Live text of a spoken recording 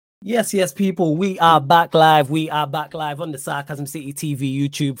Yes, yes, people. We are back live. We are back live on the Sarcasm City TV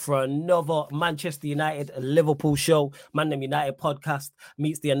YouTube for another Manchester United Liverpool show. Man United podcast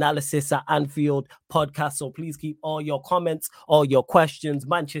meets the analysis at Anfield podcast. So please keep all your comments, all your questions,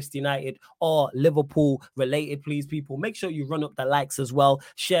 Manchester United or Liverpool related, please, people. Make sure you run up the likes as well.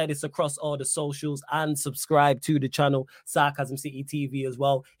 Share this across all the socials and subscribe to the channel Sarcasm City TV as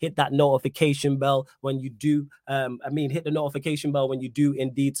well. Hit that notification bell when you do. Hit the notification bell when you do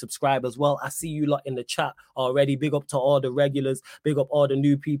indeed subscribe as well. I see you lot in the chat already. Big up to all the regulars. Big up all the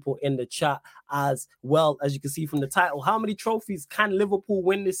new people in the chat as well. As you can see from the title, how many trophies can Liverpool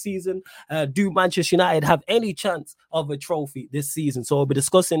win this season? Do Manchester United have any chance of a trophy this season? So we'll be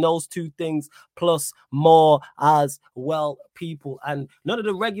discussing those two things plus more as well, people. And none of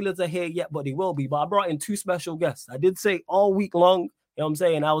the regulars are here yet, but they will be. But I brought in two special guests. I did say all week long, you know what I'm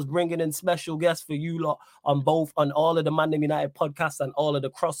saying? I was bringing in special guests for you lot on all of the Man United podcasts and all of the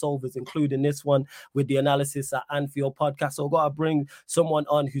crossovers, including this one with the analysis at Anfield podcast. So I've got to bring someone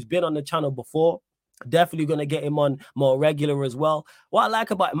on who's been on the channel before. Definitely going to get him on more regular as well. What I like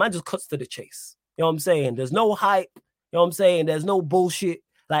about it, man just cuts to the chase. You know what I'm saying? There's no hype. You know what I'm saying? There's no bullshit.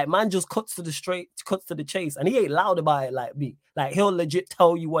 Like, man just cuts to the chase, and he ain't loud about it like me. Like, he'll legit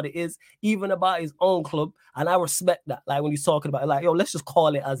tell you what it is, even about his own club, and I respect that. Like, when he's talking about it, like, yo, let's just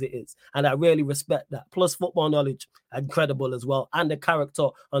call it as it is, and I really respect that. Plus, football knowledge, incredible as well, and the character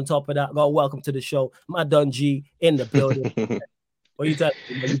on top of that. Welcome to the show, my Don G in the building. What you telling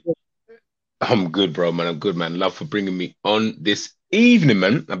me? I'm good, bro, man. I'm good, man. Love for bringing me on this evening,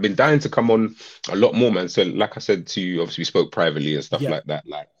 man. I've been dying to come on a lot more, man. So, like I said to you, obviously we spoke privately and stuff like that.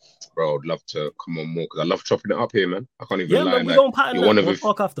 Like, bro, I'd love to come on more because I love chopping it up here, man. I can't even lie. Man, we don't pattern that. We'll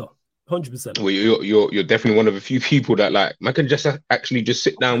talk after. 100%. Well, you're definitely one of a few people that like I can just actually just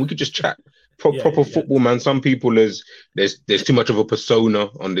sit down. We could just chat. Proper football, man. Some people there's too much of a persona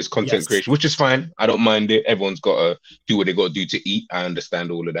on this content creation, which is fine. I don't mind it. Everyone's got to do what they got to do to eat. I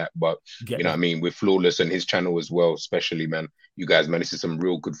understand all of that, but you know what I mean. We're Flawless and his channel as well, especially, man. You guys, man, this is some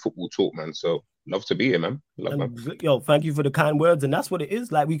real good football talk, man. So love to be here, man. Man. Yo, thank you for the kind words, and that's what it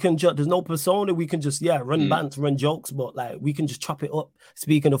is. Like, we can just there's no persona. We can just run bants, run jokes, but like we can just chop it up.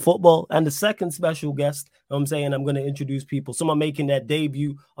 Speaking of football, and the second special guest, you know what I'm saying, I'm going to introduce people. Someone making their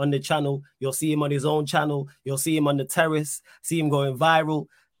debut on the channel. You'll see him on his own channel. You'll see him on the terrace. See him going viral.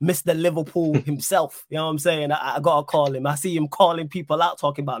 Mr. Liverpool himself, you know what I'm saying? I gotta call him. I see him calling people out,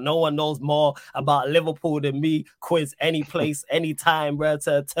 talking about no one knows more about Liverpool than me. Quiz any place, anytime, bro.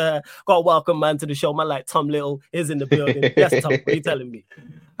 Gotta welcome, man, to the show. Man like Tom Little is in the building. Yes, Tom, what are you telling me?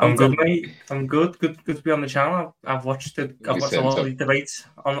 I'm good, mate. I'm good. Good to be on the channel. I've watched a lot of the debates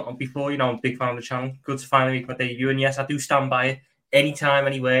on before. You know, I'm a big fan of the channel. Good to finally make my debut. And yes, I do stand by it. Anytime,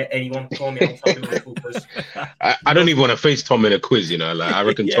 anywhere, anyone call me out. I don't even want to face Tom in a quiz, you know. Like, I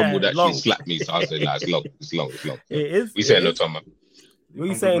reckon Tom would actually slap me. So I say, like, it's long. It is. We say no, Tom, man. What are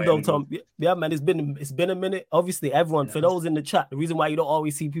you saying, though, Tom? Yeah, man, it's been a minute. Obviously, everyone, for those in the chat, the reason why you don't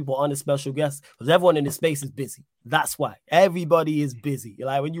always see people on the special guests, because everyone in the space is busy. That's why. Everybody is busy.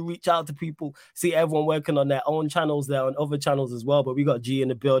 Like, when you reach out to people, see everyone working on their own channels, they're on other channels as well. But we got G in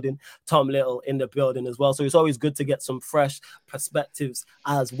the building, Tom Little in the building as well. So it's always good to get some fresh perspectives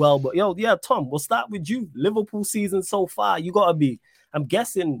as well. But, Tom, we'll start with you. Liverpool season so far, you got to be, I'm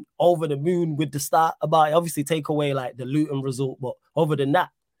guessing, over the moon with the start. About obviously take away like the Luton result, but other than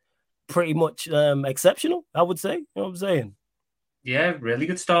that, pretty much exceptional, I would say. You know what I'm saying? Yeah, really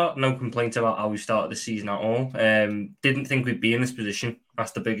good start. No complaints about how we started the season at all. Didn't think we'd be in this position.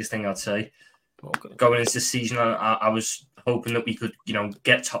 That's the biggest thing I'd say. Okay. Going into this season, I was hoping that we could,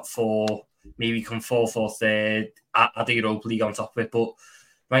 get top four, maybe come fourth or third, add the Europa League on top of it. But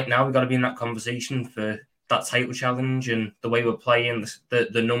right now, we've got to be in that conversation for that title challenge, and the way we're playing,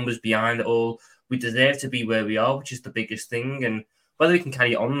 the numbers behind it all, we deserve to be where we are, which is the biggest thing. And whether we can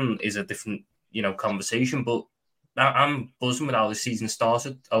carry it on is a different, conversation. But I'm buzzing with how the season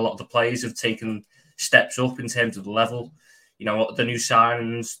started. A lot of the players have taken steps up in terms of the level. The new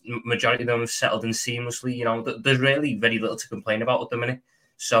signings, majority of them have settled in seamlessly. There's really very little to complain about at the minute.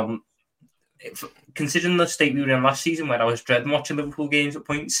 So, considering the state we were in last season, where I was dreading watching Liverpool games at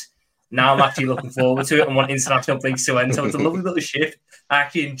points, now I'm actually looking forward to it and want international breaks to end. So it's a lovely little shift. I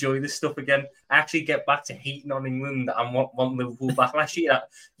actually enjoy this stuff again. I actually get back to hating on England and want Liverpool back. Last year,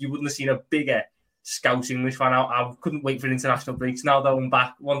 you wouldn't have seen a bigger Scouse English fan. I couldn't wait for international breaks. Now that I'm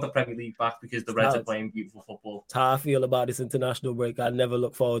back, want the Premier League back because the Reds are playing beautiful football. That's how I feel about this international break. I never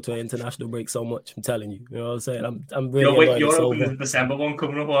look forward to an international break so much. I'm telling you. You know what I'm saying? I'm really You're hoping the December one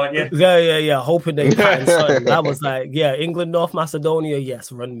coming up, aren't you? Yeah. Hoping they pattern something. I was like, yeah, England, North Macedonia,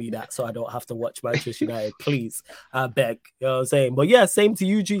 yes, run me that so I don't have to watch Manchester United, please. I beg. You know what I'm saying? But yeah, same to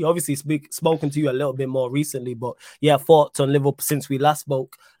you, G. Obviously, spoken to you a little bit more recently, but yeah, thoughts on Liverpool since we last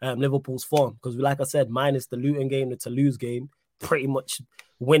spoke. Liverpool's form, because like I said, minus the Luton game, the Toulouse game, pretty much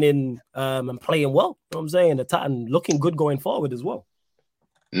winning and playing well. You know what I'm saying? And looking good going forward as well.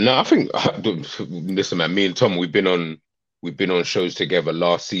 No, I think listen, man, me and Tom, we've been on shows together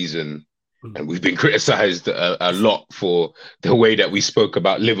last season, and we've been criticized a lot for the way that we spoke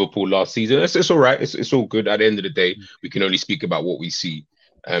about Liverpool last season. It's all right. It's all good. At the end of the day, we can only speak about what we see.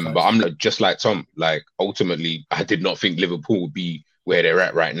 But I'm just like Tom. Like, ultimately, I did not think Liverpool would be where they're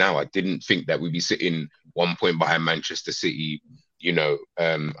at right now. I didn't think that we'd be sitting 1 point behind Manchester City. You know,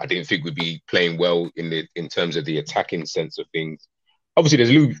 I didn't think we'd be playing well in terms of the attacking sense of things. Obviously,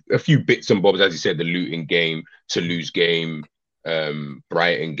 there's a few bits and bobs, as you said, the Luton game, Toulouse game,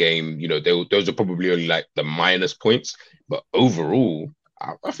 Brighton game. You know, those are probably only like the minus points. But overall,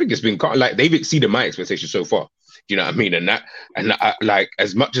 I think it's been kind of like they've exceeded my expectations so far. Do you know what I mean? And I, like,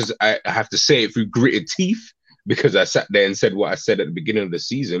 as much as I have to say it through gritted teeth, because I sat there and said what I said at the beginning of the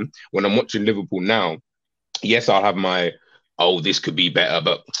season, when I'm watching Liverpool now, yes, I'll have my, this could be better.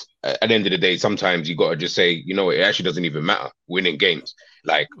 But at the end of the day, sometimes you got to just say, you know, it actually doesn't even matter winning games.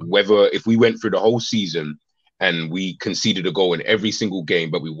 Like, if we went through the whole season and we conceded a goal in every single game,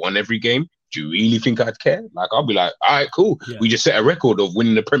 but we won every game, do you really think I'd care? Like, I'll be like, all right, cool. Yeah. We just set a record of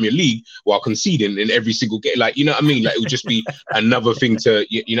winning the Premier League while conceding in every single game. Like, you know what I mean? Like, it would just be another thing to,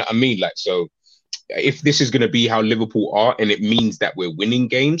 you know what I mean? Like, so if this is going to be how Liverpool are, and it means that we're winning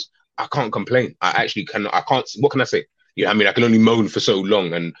games, I can't complain. I can't, what can I say? You know what I mean? I can only moan for so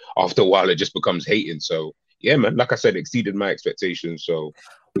long, and after a while, it just becomes hating. So, yeah, man, like I said, exceeded my expectations. So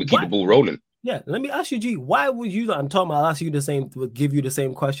we keep the ball rolling. Yeah, let me ask you, G, why were you not, and Tom, I'll ask you the same, give you the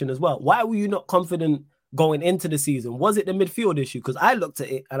same question as well. Why were you not confident going into the season? Was it the midfield issue? Because I looked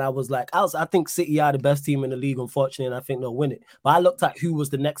at it and I was like, I think City are the best team in the league, unfortunately, and I think they'll win it. But I looked at who was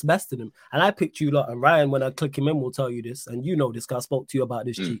the next best to them, and I picked you lot. And Ryan, when I click him in, will tell you this, and you know this, because I spoke to you about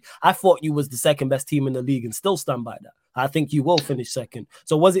this, G. I thought you was the second best team in the league and still stand by that. I think you will finish second.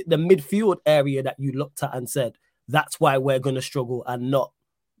 So was it the midfield area that you looked at and said, that's why we're going to struggle and not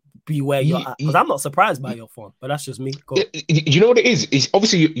be where you're at? Because I'm not surprised by your form, but that's just me. You know what it is? It's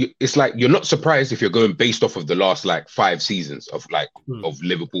obviously it's like you're not surprised if you're going based off of the last like 5 seasons of like of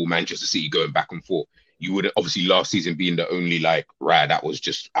Liverpool, Manchester City going back and forth. You would obviously last season being the only like that was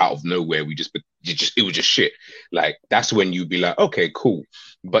just out of nowhere. It was just shit. Like, that's when you'd be like, okay, cool.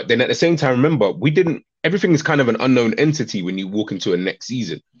 But then at the same time, remember, everything is kind of an unknown entity when you walk into a next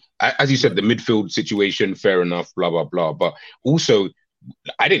season. As you said, the midfield situation, fair enough, blah, blah, blah. But also,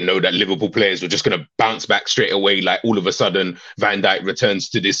 I didn't know that Liverpool players were just going to bounce back straight away. Like, all of a sudden, Van Dijk returns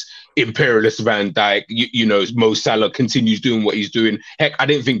to this imperialist Van Dijk. You know, Mo Salah continues doing what he's doing. Heck, I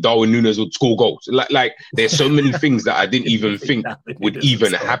didn't think Darwin Núñez would score goals. Like there's so many things that I didn't even think would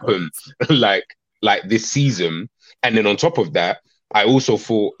even happen like this season. And then on top of that, I also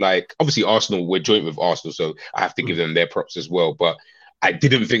thought, like, obviously Arsenal, we're joint with Arsenal, so I have to give them their props as well. But I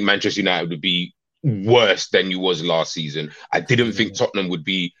didn't think Manchester United would be worse than you was last season. I didn't think Tottenham would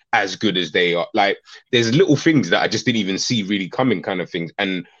be as good as they are. Like, there's little things that I just didn't even see really coming, kind of things.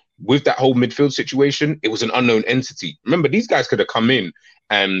 And with that whole midfield situation, it was an unknown entity. Remember, these guys could have come in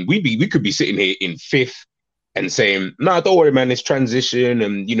and we could be sitting here in 5th and saying, nah, don't worry, man, it's transition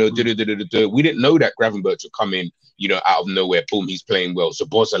and, you know, we didn't know that Gravenberch would come in, you know, out of nowhere. Boom, he's playing well. So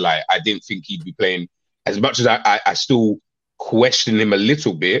Bozalai, I didn't think he'd be playing. As much as I still question him a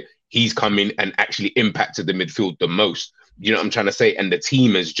little bit, he's come in and actually impacted the midfield the most. You know what I'm trying to say? And the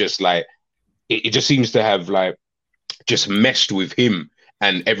team is just like, it just seems to have like just meshed with him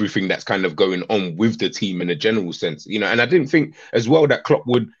and everything that's kind of going on with the team in a general sense, you know. And I didn't think as well that Klopp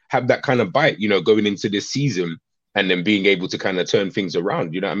would have that kind of bite, you know, going into this season and then being able to kind of turn things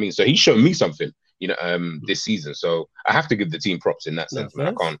around, you know what I mean? So he's shown me something, you know, this season. So I have to give the team props in that sense.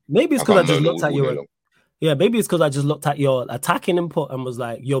 Man. Maybe it's because I just looked at your... Yeah, maybe it's because I just looked at your attacking input and was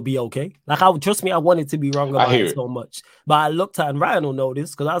like, you'll be okay. Like, trust me, I wanted to be wrong about it so much. But I looked at, and Ryan will know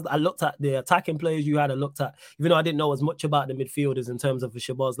this, because I looked at the attacking players you had. I looked at, even though I didn't know as much about the midfielders in terms of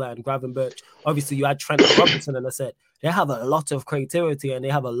Szoboszlai and Gravenberch. Obviously, you had Trent and Robinson, and I said, they have a lot of creativity and they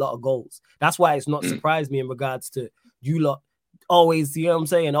have a lot of goals. That's why it's not surprised me in regards to you lot. always, you know what I'm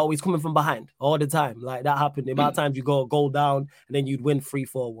saying, always coming from behind all the time. Like that happened. The amount of times you go a goal down and then you'd win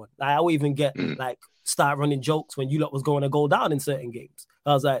 3-4-1. Like I would even get like start running jokes when you lot was going to go down in certain games.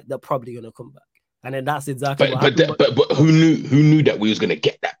 I was like, they're probably gonna come back. And then that's exactly what happened. But who knew that we was gonna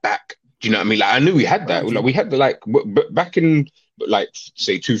get that back? Do you know what I mean? Like I knew we had that. Like we had the but back in like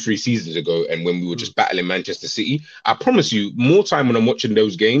say 2-3 seasons ago, and when we were just battling Manchester City, I promise you, more time when I'm watching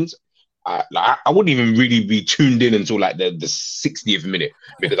those games, I wouldn't even really be tuned in until like the 60th minute,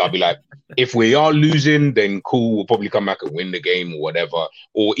 because I'll be like, if we are losing, then cool, we'll probably come back and win the game or whatever.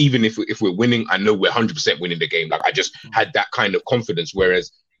 Or even if we're winning, I know we're 100% winning the game. Like I just had that kind of confidence,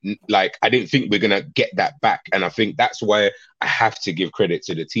 whereas like I didn't think we're gonna get that back, and I think that's why I have to give credit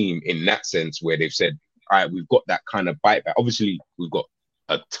to the team in that sense, where they've said, all right, we've got that kind of bite back. Obviously, we've got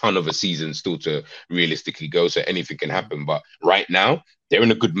a ton of a season still to realistically go, so anything can happen. But right now, they're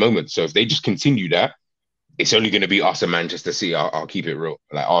in a good moment. So if they just continue that, it's only going to be us and Manchester City. I'll keep it real.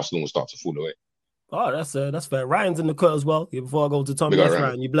 Like Arsenal will start to fall away. Oh, that's fair. Ryan's in the cut as well. Before I go to Tom, yes,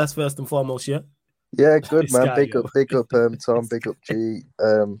 Ryan, you blessed first and foremost, yeah? Yeah, good, man. Big up, Tom. Big up, G.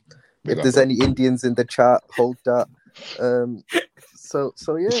 If there's any Indians in the chat, hold that.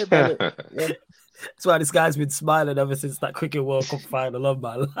 So yeah, man, yeah. That's why this guy's been smiling ever since that Cricket World Cup final of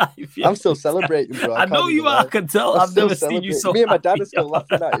my life. Yeah. I'm still celebrating, bro. I know you are. I can tell. I've never seen you so. Me and my dad are still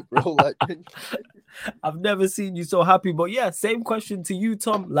laughing at it, bro. Like, I've never seen you so happy. But yeah, same question to you,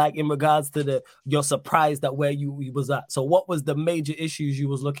 Tom. Like in regards to you're surprised at where you was at. So what was the major issues you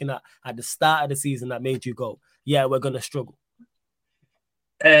was looking at the start of the season that made you go, yeah, we're gonna struggle?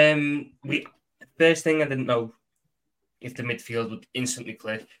 First thing, I didn't know if the midfield would instantly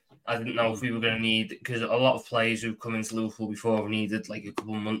click. I didn't know if we were going to need, because a lot of players who've come into Liverpool before have needed like a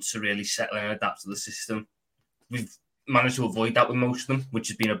couple of months to really settle and adapt to the system. We've managed to avoid that with most of them, which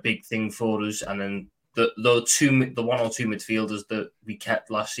has been a big thing for us. And then the one or two midfielders that we kept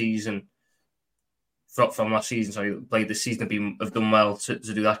last season, from last season, sorry, played this season, have done well to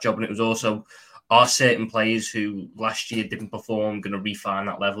do that job. And it was also are certain players who last year didn't perform going to refine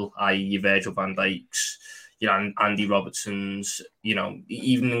that level, i.e. Virgil van Dijk's, Andy Robertson's,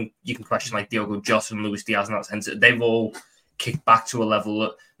 even you can question like Diogo Jota and Luis Diaz in that sense. They've all kicked back to a level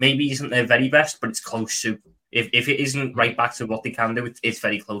that maybe isn't their very best, but it's close to. If it isn't right back to what they can do, it's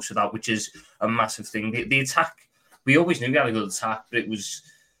very close to that, which is a massive thing. The attack, we always knew we had a good attack, but it was,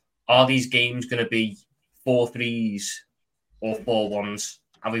 are these games going to be 4-3s or 4-1s?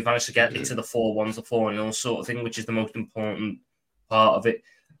 And we've managed to get into the 4-1s, the 4-0 sort of thing, which is the most important part of it.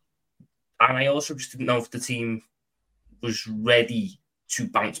 And I also just didn't know if the team was ready to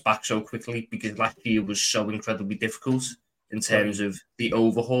bounce back so quickly, because last year was so incredibly difficult in terms of the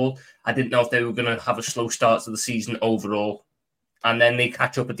overhaul. I didn't know if they were going to have a slow start to the season overall. And then they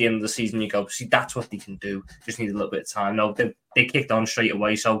catch up at the end of the season. You go, see, that's what they can do. Just need a little bit of time. No, they kicked on straight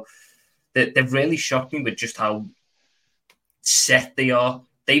away. So they've really shocked me with just how set they are.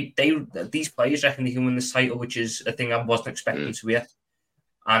 These players reckon they can win this title, which is a thing I wasn't expecting to hear.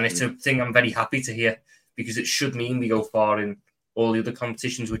 And it's a thing I'm very happy to hear, because it should mean we go far in all the other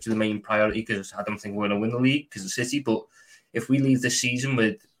competitions, which are the main priority, because I don't think we're going to win the league because of City. But if we leave this season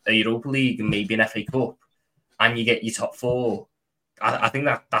with a Europa League and maybe an FA Cup and you get your top four, I think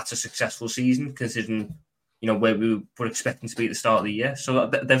that's a successful season, considering where we were expecting to be at the start of the year. So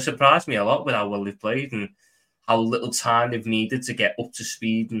they've surprised me a lot with how well they've played and how little time they've needed to get up to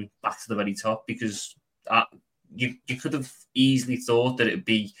speed and back to the very top, because you could have easily thought that it'd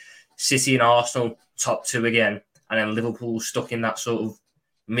be City and Arsenal top two again, and then Liverpool stuck in that sort of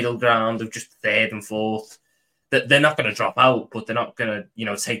middle ground of just third and fourth. That they're not going to drop out, but they're not going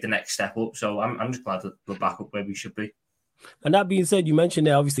to take the next step up. So I'm just glad that we're back up where we should be. And that being said, you mentioned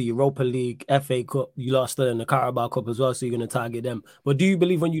there obviously Europa League, FA Cup, you lost it in the Carabao Cup as well, so you're going to target them. But do you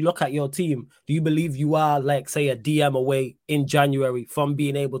believe, when you look at your team, do you believe you are, like, say, a DM away in January from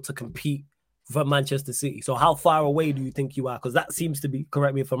being able to compete for Manchester City? So how far away do you think you are? Because that seems to be,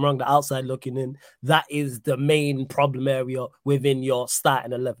 correct me if I'm wrong, the outside looking in, that is the main problem area within your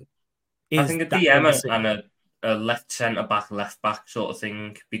starting 11. I think a DM and a left centre-back, left-back sort of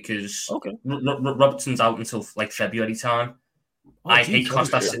thing, because Robertson's out until like February time. I hate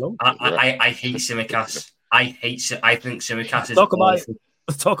Kostas. I hate Tsimikas. I think Tsimikas is awful.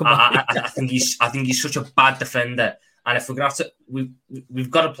 Let's talk about it. I think he's such a bad defender, and if we're gonna have to, we've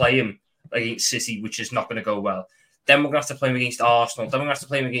got to play him against City, which is not going to go well. Then we're going to have to play him against Arsenal. Then we're going to have to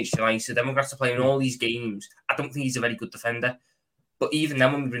play him against United. Then we're going to have to play him in all these games. I don't think he's a very good defender. But even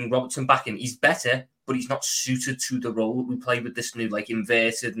then, when we bring Robertson back in, he's better, but he's not suited to the role that we play with this new, like,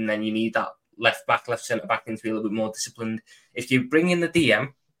 inverted, and then you need that left back, left centre back in to be a little bit more disciplined. If you bring in the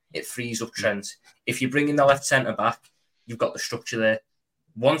DM, it frees up Trent. If you bring in the left centre back, You've got the structure there.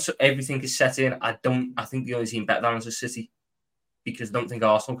 Once everything is set in, I think the only team better than us is City, because I don't think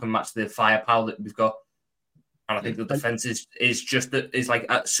Arsenal can match the firepower that we've got. And I think the defence is like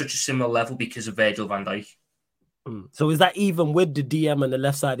at such a similar level because of Virgil van Dijk. So is that even with the DM and the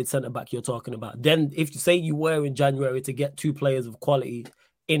left-sided centre-back you're talking about? Then if you say you were in January to get 2 players of quality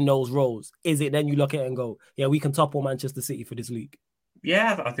in those roles, is it then you look at it and go, yeah, we can topple Manchester City for this league?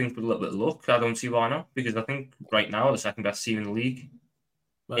 Yeah, I think with a little bit of luck, I don't see why not, because I think right now the second best team in the league.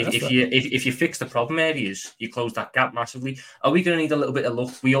 Well, if you fix the problem areas, you close that gap massively. Are we going to need a little bit of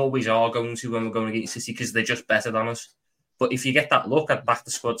luck? We always are going to when we're going against City, because they're just better than us. But if you get that luck, I'd back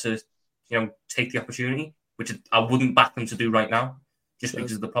the squad to, take the opportunity, which I wouldn't back them to do right now, just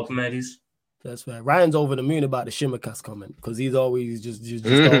because of the problem areas. That's fair. Ryan's over the moon about the Shimmercast comment, because he's always just he's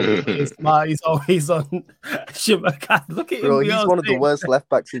always on Shimmercast. Look at him. Bro, he's one of the worst left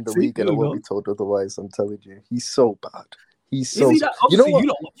backs in the league, and I won't be told otherwise. I'm telling you, he's so bad. He's so. You know what? You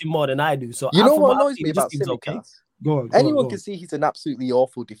don't watch him more than I do. So you know what annoys me about Shimmercast? Okay. Go on. Anyone can see he's an absolutely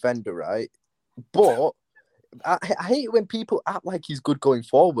awful defender, right? But I hate it when people act like he's good going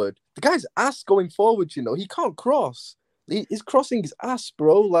forward. The guy's ass going forward. He can't cross. He's crossing his ass,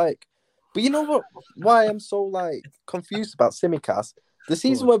 bro. Like. But you know what? Why I'm so confused about Tsimikas? The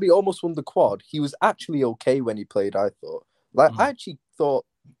season where we almost won the quad, he was actually okay when he played. I thought, I actually thought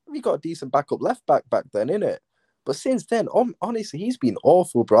we got a decent backup left back then, innit? But since then, honestly, he's been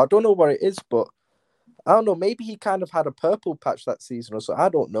awful, bro. I don't know what it is, but I don't know. Maybe he kind of had a purple patch that season or so. I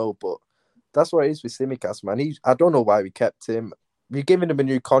don't know, but that's what it is with Tsimikas, man. I don't know why we kept him. We're giving him a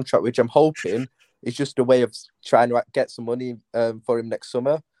new contract, which I'm hoping is just a way of trying to get some money for him next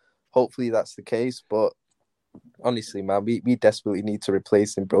summer. Hopefully that's the case, but honestly, man, we desperately need to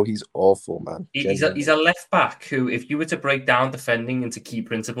replace him, bro. He's awful, man. He's a left back who, if you were to break down defending into key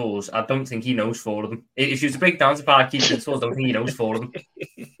principles, I don't think he knows 4 of them. If you were to break down to 5 key principles, I don't think he knows 4 of them.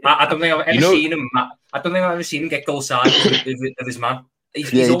 I don't think I've ever seen him. I don't think I've ever seen him get goal side of his man. He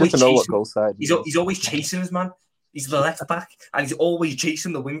doesn't know what goal side. He's always chasing his man. He's the left back, and he's always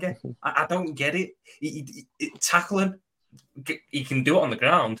chasing the winger. I don't get it. Tackling, he can do it on the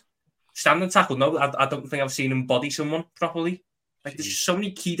ground. Standing tackle, no, I don't think I've seen him body someone properly. There's so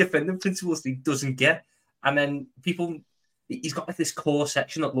many key defending principles that he doesn't get. And then he's got this core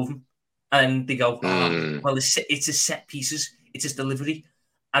section that love him. And they go, well, it's his set pieces, it's his delivery.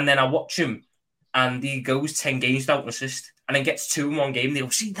 And then I watch him, and he goes 10 games without an assist, and then gets 2 in one game. And they go,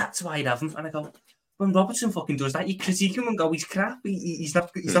 see, that's why I'd have him. And I go, when Robertson fucking does that, you critique him and go, he's crap. He's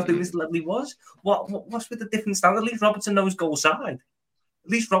not doing this level he was. What's with the different standard? At least Robertson knows goal side. At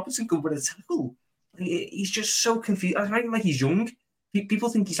least Robertson could win a tackle. He's just so confused. I don't like he's young. People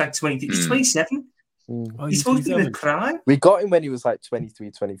think he's 20. He's 27. He's supposed to be in his prime. We got him when he was 23,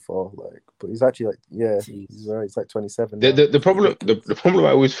 24. But he's actually he's 27. The problem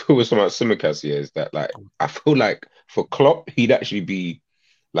I always feel with someone like Tsimikas here is that I feel like for Klopp he'd actually be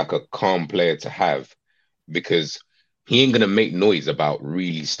a calm player to have, because he ain't gonna make noise about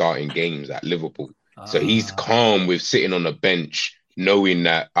really starting games at Liverpool. So he's calm with sitting on the bench, knowing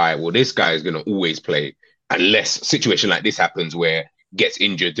that, all right, well, this guy is going to always play unless a situation like this happens where gets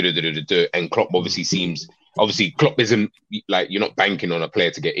injured, and Klopp Klopp isn't you're not banking on a player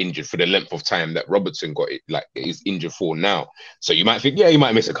to get injured for the length of time that Robertson got is injured for now. So you might think, he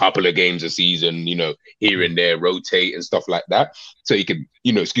might miss a couple of games a season, here and there, rotate and stuff like that. So he could,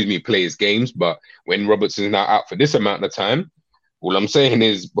 play his games. But when Robertson's now out for this amount of time, all I'm saying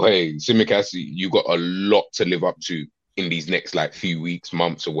is, boy, Tsimikas, you got a lot to live up to in these next few weeks,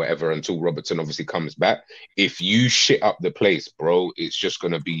 months or whatever, until Robertson obviously comes back. If you shit up the place, bro, it's just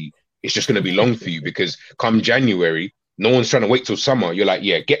gonna be long for you, because come January, no one's trying to wait till summer.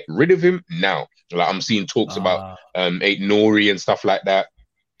 You're get rid of him now. I'm seeing talks about Nori and stuff like that.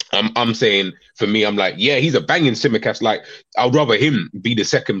 I'm saying, for me, I'm he's a banging Tsimikas. I'd rather him be the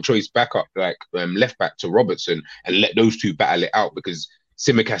second choice backup, left back to Robertson, and let those two battle it out, because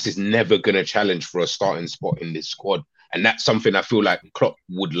Tsimikas is never going to challenge for a starting spot in this squad. And that's something I feel like Klopp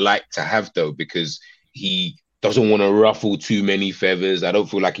would like to have, though, because he doesn't want to ruffle too many feathers. I don't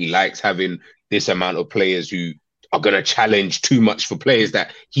feel like he likes having this amount of players who are going to challenge too much for players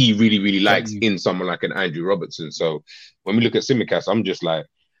that he really, really likes in someone like an Andrew Robertson. So when we look at Tsimikas, I'm just I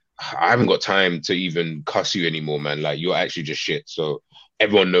haven't got time to even cuss you anymore, man. You're actually just shit. So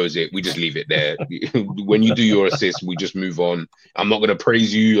everyone knows it. We just leave it there. When you do your assist, we just move on. I'm not going to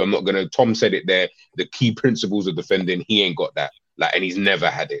praise you. Tom said it there. The key principles of defending, he ain't got that. And he's never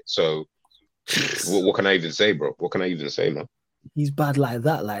had it. So what can I even say, bro? What can I even say, man? He's bad like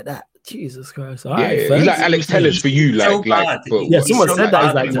that. Jesus Christ. All right, he's like Alex Tellers for you. Someone said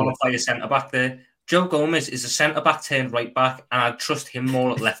that. He's want to play a centre-back there. Joe Gomez is a centre back turned right back, and I'd trust him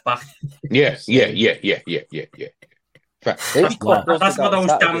more at left back. Yeah. That's one of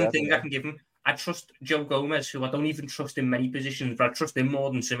those damn things I can give him. I trust Joe Gomez, who I don't even trust in many positions, but I trust him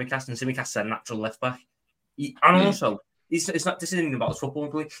more than Tsimikas, and Tsimikas is a natural left back. And also, it's not this isn't about his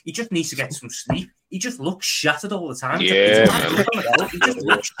football. He just needs to get some sleep. He just looks shattered all the time. Yeah, he just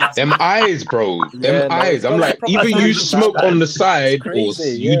looks shattered. Them eyes, bro. Them eyes. I'm like, either you smoke on the side or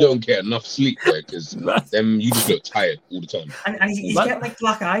you don't get enough sleep, because them you just look tired all the time. And he's getting like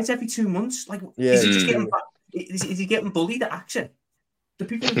black eyes every 2 months. Like, is he just getting back? Is he getting bullied at Action? The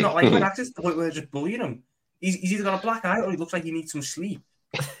people who not like him at Action, the point where they're just bullying him. He's either got a black eye or he looks like he needs some sleep,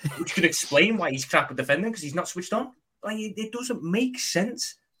 which could explain why he's crap at defending because he's not switched on. Like, it doesn't make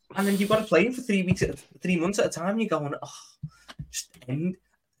sense. And then you've got to play him for 3 months at a time. And you're going, just end.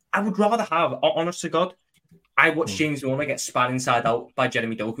 I would rather have, honest to God, I watched James Milner get spat inside out by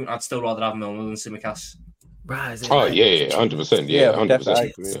Jeremy Doku. I'd still rather have Milner than Tsimikas. Right, 100%. Yeah,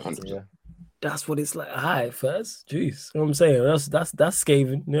 100%. 100%. That's what it's like. Hi, first. Jeez. You know what I'm saying? That's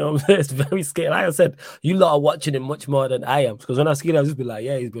scathing. You know what I'm saying? It's very scary. Like I said, you lot are watching him much more than I am. Because when I see him, I'll just be like,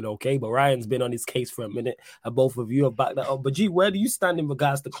 yeah, he's been okay. But Ryan's been on his case for a minute. And both of you have backed that up. But G, where do you stand in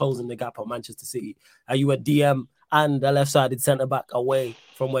regards to closing the gap at Manchester City? Are you a DM and a left-sided centre-back away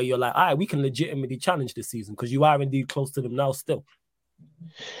from where you're like, all right, we can legitimately challenge this season? Because you are indeed close to them now still.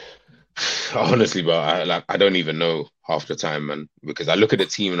 Honestly, bro, I don't even know half the time, man. Because I look at the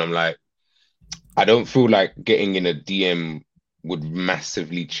team and I'm like, I don't feel like getting in a DM would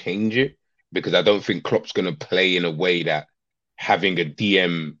massively change it, because I don't think Klopp's going to play in a way that having a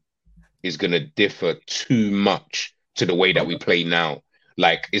DM is going to differ too much to the way that we play now.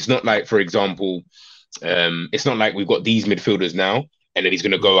 Like, it's not like, for example, it's not like we've got these midfielders now and then he's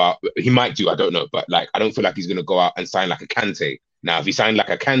going to go out. He might do, I don't know. But like, I don't feel like he's going to go out and sign like a Kante. Now, if he signed like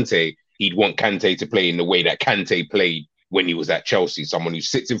a Kante, he'd want Kante to play in the way that Kante played when he was at Chelsea, someone who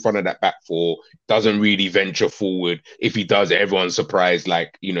sits in front of that back four, doesn't really venture forward. If he does, everyone's surprised.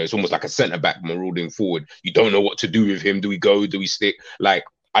 Like, you know, it's almost like a centre-back marauding forward. You don't know what to do with him. Do we go? Do we stick? Like,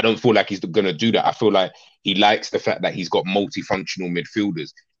 I don't feel like he's going to do that. I feel like he likes the fact that he's got multifunctional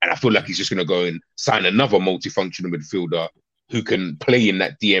midfielders. And I feel like he's just going to go and sign another multifunctional midfielder who can play in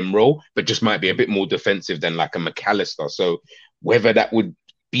that DM role, but just might be a bit more defensive than like a McAllister. So whether that would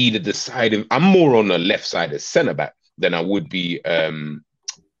be the deciding... I'm more on the left side as centre-back than I would be a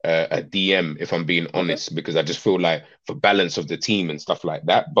DM, if I'm being honest, because I just feel like for balance of the team and stuff like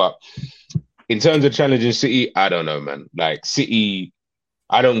that. But in terms of challenging City, I don't know, man. Like City,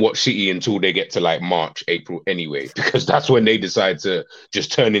 I don't watch City until they get to like March, April anyway, because that's when they decide to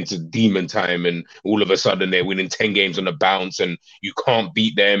just turn into demon time and all of a sudden they're winning 10 games on the bounce and you can't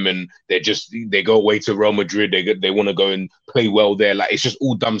beat them and they go away to Real Madrid. They want to go and play well there. Like, it's just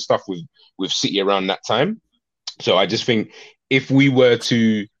all dumb stuff with City around that time. So I just think if we were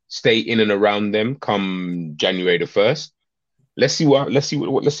to stay in and around them come January the 1st, let's see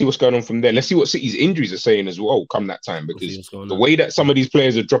what's going on from there. Let's see what City's injuries are saying as well come that time, because the way that some of these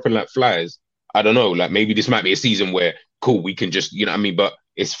players are dropping like flies, I don't know, like maybe this might be a season where, cool, we can just, you know what I mean? But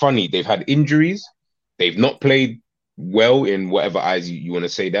it's funny, they've had injuries, they've not played well in whatever eyes you want to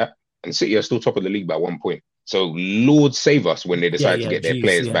say that, and City are still top of the league by 1 point. So Lord save us when they decide to get their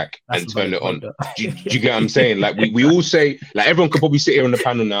players back and turn it on. Do you get what I'm saying? Like we all say, like everyone could probably sit here on the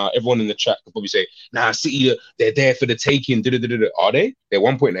panel now. Everyone in the chat could probably say, "Nah, City, they're there for the taking." Are they? They're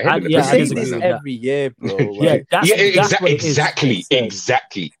 1 point ahead. I say this every year, bro. Like,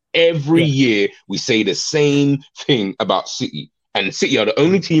 exactly. Every year we say the same thing about City. And City are the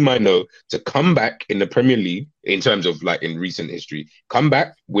only team I know to come back in the Premier League in terms of like in recent history. Come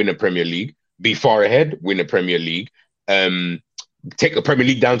back, win a Premier League. Be far ahead, win a Premier League, take a Premier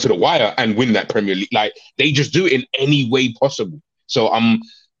League down to the wire and win that Premier League. Like, they just do it in any way possible. So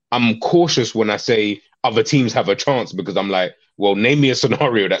I'm cautious when I say other teams have a chance, because I'm like, well, name me a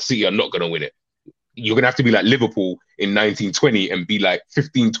scenario that City are not going to win it. You're going to have to be like Liverpool in 1920 and be like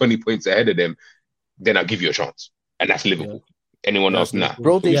 15, 20 points ahead of them. Then I'll give you a chance. And that's Liverpool. Anyone else? Nah.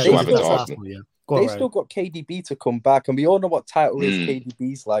 Bro, they still got KDB to come back, and we all know what title race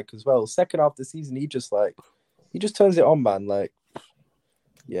KDB's like as well. Second half of the season, he just turns it on, man. Like,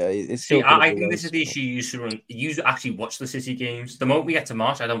 yeah, it's still. I think this is the issue you used to run. You actually watch the City games. The moment we get to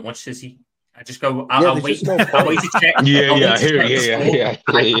March, I don't watch City. I just go. I'll wait. I'll wait to check. Yeah.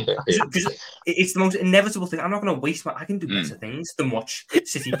 Because it's the most inevitable thing. I'm not going to waste I can do better things than watch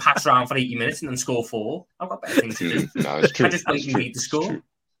City pass around for 80 minutes and then score 4. I've got better things to do. No, it's true. I just wait and read the score.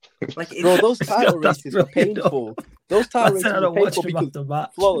 Like, bro, those title races were painful. Those title races were painful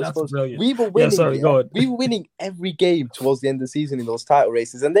because we were winning. We were winning every game towards the end of the season in those title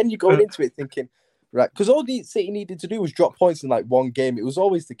races, and then you go into it thinking, right? Because all the City needed to do was drop points in like one game. It was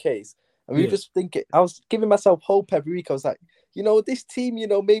always the case. And we were just thinking, I was giving myself hope every week. I was like, this team,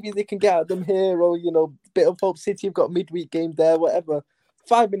 maybe they can get at them here, or, bit of hope. City have got midweek game there, whatever.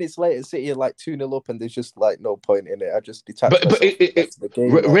 5 minutes later, City are like 2-0 up, and there's just like no point in it. I just detached myself from the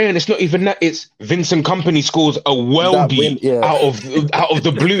game. Ryan, it's not even that. It's Vincent Kompany scores a worldie out of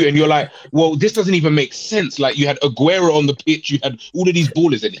the blue, and you're like, well, this doesn't even make sense. Like, you had Aguero on the pitch, you had all of these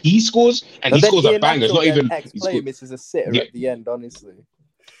ballers, and he scores, and he scores a banger. It's not even ex-player misses a sitter at the end, honestly.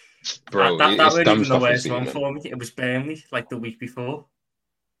 Bro, that wasn't even the worst one for me. It was Burnley, like the week before.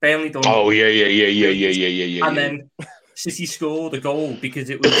 Burnley done. Oh yeah. And then City scored a goal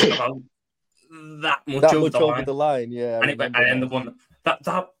because it was about that much over the line. Yeah, and I ended up on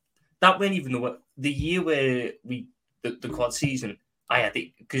that weren't even the year where the quad season. I had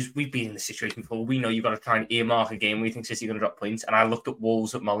it because we've been in this situation before. We know you've got to try and earmark a game where you think City are going to drop points. And I looked at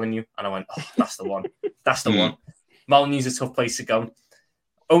Wolves at Molineux and I went, oh, that's the one. That's the one. Molineux's a tough place to go.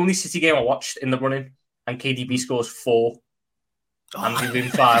 Only City game I watched in the running, and KDB scores 4. And we've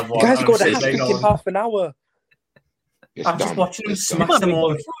been 5-1. You guys got a hat-trick in half an hour. I'm just watching him smash them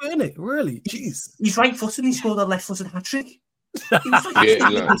all. Isn't it? Really? Jeez. He's right-footed and he scored a left-footed hat-trick.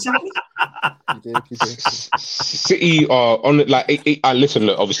 City are on like. I listen.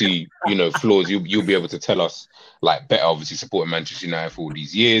 Look, obviously, Floors. You'll be able to tell us like better. Obviously, supporting Manchester United for all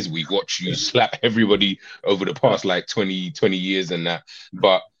these years. We've watched you slap everybody over the past like 20 years and that.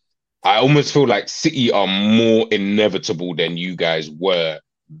 But I almost feel like City are more inevitable than you guys were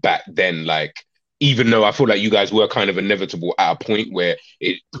back then. Like, even though I feel like you guys were kind of inevitable at a point where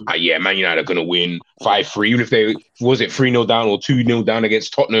Man United are going to win 5-3. Even if they, 3-0 down or 2-0 down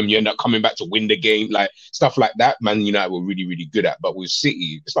against Tottenham, you end up coming back to win the game. Like, stuff like that, Man United were really, really good at. But with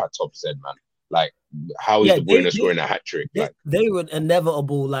City, it's like Top said, man. Like, how is De Bruyne scoring a hat-trick? They were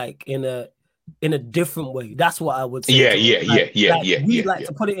inevitable, like, in a different way. That's what I would say. Yeah. We like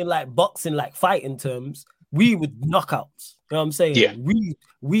to put it in, like, boxing, like, fighting terms. We would knockouts. You know what I'm saying? Yeah.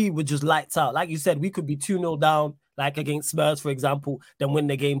 We would just lights out. Like you said, we could be 2-0 down, like against Spurs, for example, then win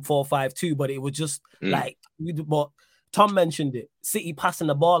the game 4-5-2. But it was just like, but Tom mentioned it. City passing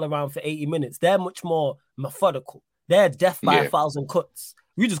the ball around for 80 minutes. They're much more methodical. They're death by 1,000 cuts.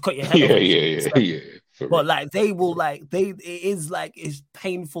 You just cut your head off. Yeah. But like they will it's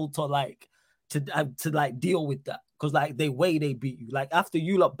painful to deal with that. Because like the way they beat you, like after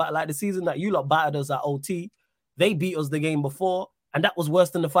you lot, like the season that you lot battered us at OT, they beat us the game before, and that was worse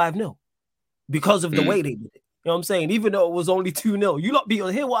than the 5-0 because of the way they did it. You know what I'm saying? Even though it was only 2-0, you lot beat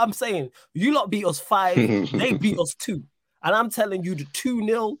us. Hear what I'm saying? You lot beat us 5, they beat us 2, and I'm telling you, the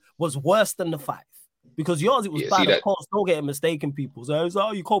 2-0 was worse than the 5 because yours it was bad. Of course, don't get it mistaken, people. So it's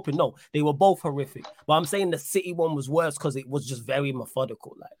you coping? No, they were both horrific. But I'm saying the City one was worse because it was just very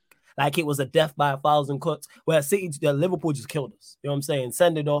methodical, like it was a death by 1,000 cuts, where Liverpool just killed us. You know what I'm saying?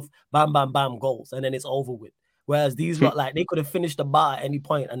 Send it off, bam, bam, bam, goals, and then it's over with. Whereas these lot, like, they could have finished the bar at any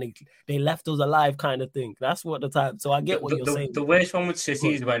point, and they left us alive, kind of thing. That's what the time. So I get what you're saying. The worst one with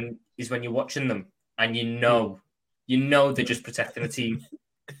City is when you're watching them and you know they're just protecting the team.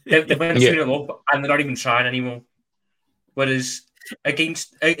 They went 2-0 up and they're not even trying anymore. Whereas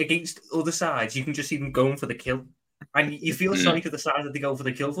against other sides, you can just see them going for the kill. And you feel sorry for the side that they go for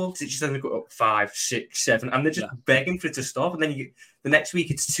the kill for because it just doesn't go up 5, 6, 7, and they're just begging for it to stop. And then the next week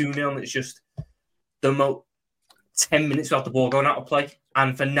it's 2-0, and it's just the 10 minutes without the ball going out of play,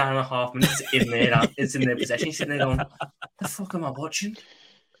 and for 9.5 minutes it's in their possession. You're sitting there going, the fuck am I watching?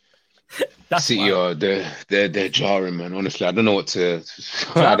 City they're jarring, man. Honestly, I don't know what to.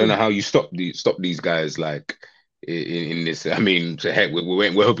 I don't know how you stop these guys like. In this, I mean, to heck,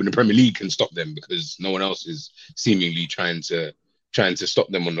 we're hoping the Premier League can stop them because no one else is seemingly trying to stop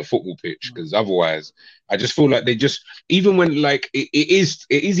them on the football pitch. Because otherwise, I just feel like they just, even when like it is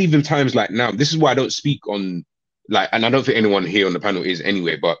even times like now. This is why I don't speak on like, and I don't think anyone here on the panel is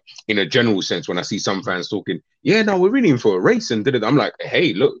anyway. But in a general sense, when I see some fans talking, no, we're really in for a race, and I'm like,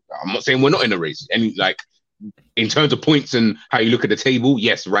 hey, look, I'm not saying we're not in a race. Any like. In terms of points and how you look at the table,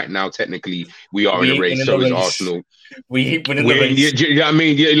 yes, right now technically we are in a race. So is Arsenal. We ain't winning the race. You know what I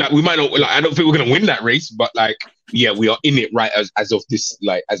mean? Yeah, like we might not. Like I don't think we're gonna win that race, but like, yeah, we are in it right as of this,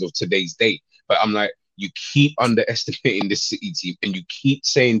 like as of today's date. But I'm like, you keep underestimating this City team, and you keep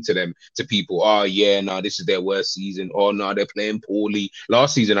saying to people, oh yeah, no, this is their worst season. Oh no, they're playing poorly.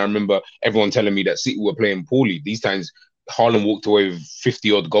 Last season, I remember everyone telling me that City were playing poorly. These times. Haaland walked away with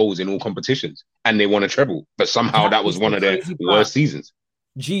 50-odd goals in all competitions, and they won a treble. But somehow that was one of their worst seasons.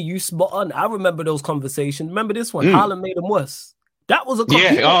 Gee, you spot on. I remember those conversations. Remember this one? Haaland made them worse. That was a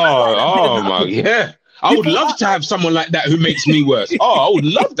I would love to have someone like that who makes me worse. Oh, I would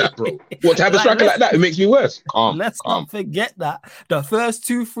love that, bro. What, to have a striker like that who makes me worse? Let's not forget that the first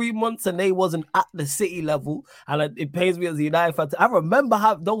 2-3 months and they wasn't at the City level, and it pains me as a United fan. I remember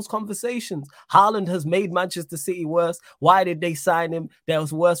having those conversations. Haaland has made Manchester City worse. Why did they sign him? That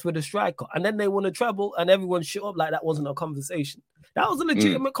was worse with a striker, and then they won a treble, and everyone shut up like that wasn't a conversation. That was a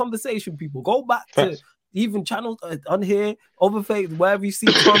legitimate conversation. People go back to even channels on here, Overfaith, wherever you see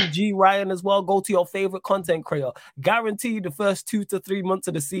Tom G. Ryan as well. Go to your favorite content creator. Guaranteed the first 2 to 3 months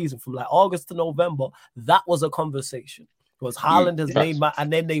of the season, from like August to November, that was a conversation. Because Haaland has made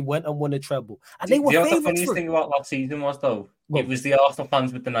and then they went and won a treble, and they were favourites. The funniest thing about last season was though, it was the Arsenal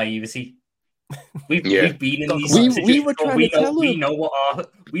fans with the naivety. We've been in these. We were trying to tell them.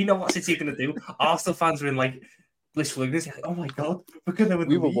 We know what City are going to do. Arsenal fans were in like blissful ignorance. Like, oh my god, we're going to win.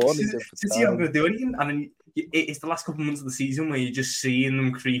 We were warning them. City aren't going to do anything, and then it's the last couple of months of the season where you're just seeing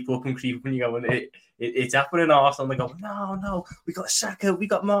them creep up, and you go, and it's happening. Arsenal, they go, no, we got Saka, we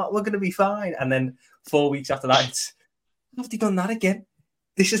got Mark, we're going to be fine. And then 4 weeks after that, it's, have they done that again?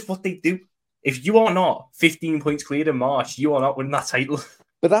 This is what they do. If you are not 15 points clear in March, you are not winning that title.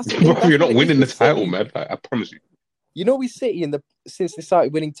 But that's you're not winning the title, man. I promise you. You know, we City since they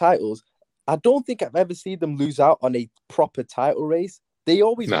started winning titles, I don't think I've ever seen them lose out on a proper title race. They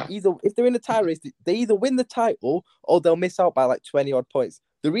always either, if they're in a title race, they either win the title or they'll miss out by like 20 odd points.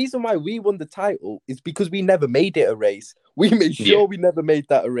 The reason why we won the title is because we never made it a race. We made sure we never made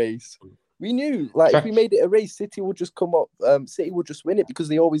that a race. We knew, like, if we made it a race, City would just come up. City would just win it because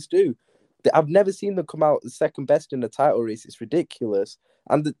they always do. I've never seen them come out second best in the title race. It's ridiculous.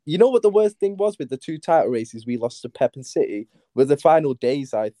 And you know what the worst thing was with the two title races we lost to Pep and City? With the final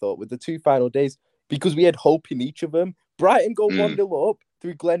days, I thought, with the two final days, because we had hope in each of them. Brighton go 1-0 up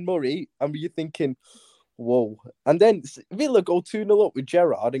through Glenn Murray, and you're thinking, whoa. And then Villa go 2-0 up with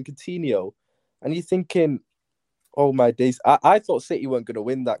Gerrard and Coutinho, and you're thinking, oh my days. I thought City weren't going to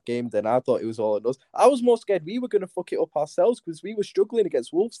win that game then. I thought it was all on us. I was more scared we were going to fuck it up ourselves because we were struggling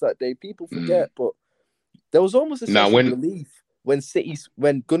against Wolves that day. People forget, but there was almost a sense of relief when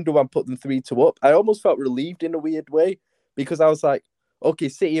Gundogan put them 3-2 up. I almost felt relieved in a weird way because I was like, okay,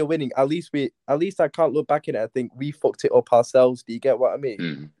 City are winning. At least I can't look back at it. I think we fucked it up ourselves. Do you get what I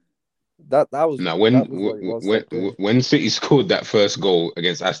mean? That was now when City scored that first goal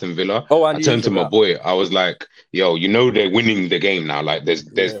against Aston Villa. I turned to my boy. I was like, "Yo, you know they're winning the game now. Like, this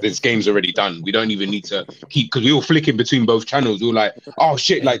game's already done. We don't even need to keep because we were flicking between both channels. We were like, oh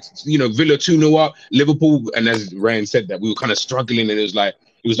shit, like Villa 2-0 up, Liverpool, and as Ryan said that we were kind of struggling, and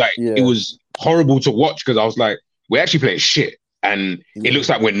it was horrible to watch because I was like, we're actually playing shit. And it looks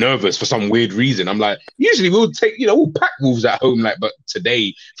like we're nervous for some weird reason. I'm like, usually we'll pack Wolves at home, but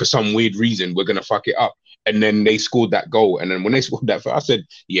today, for some weird reason, we're going to fuck it up. And then they scored that goal. And then when they scored that, I said,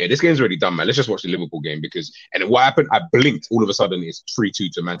 yeah, this game's already done, man. Let's just watch the Liverpool game and what happened? I blinked. All of a sudden, it's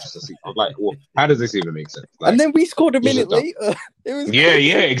 3-2 to Manchester City. I was like, well, how does this even make sense? And then we scored a minute later. It was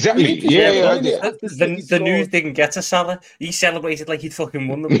exactly. The news didn't get to Salah. He celebrated like he'd fucking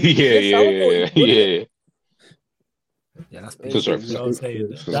won them. Yeah. Yeah, that's peak.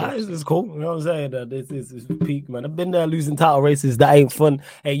 That is cool. You know what I'm saying? That this is peak, man. I've been there losing title races. That ain't fun.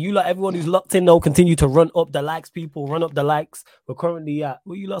 Hey, you like everyone who's locked in though, continue to run up the likes, people. Run up the likes. We're currently at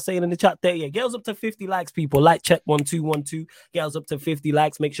what you lot saying in the chat there. Yeah, get us up to 50 likes, people. Like check 1212. Get us up to 50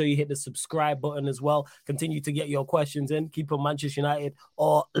 likes. Make sure you hit the subscribe button as well. Continue to get your questions in. Keep them Manchester United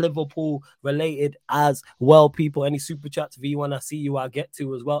or Liverpool related as well, people. Any super chats, V1, I see you, I'll get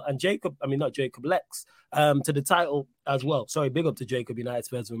to as well. And Lex. To the title as well. Sorry, big up to Jacob, United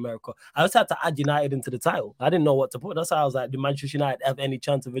Spurs of America. I just had to add United into the title. I didn't know what to put. That's how I was like, do Manchester United have any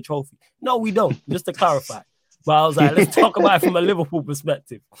chance of a trophy? No, we don't. Just to clarify. But I was like, let's talk about it from a Liverpool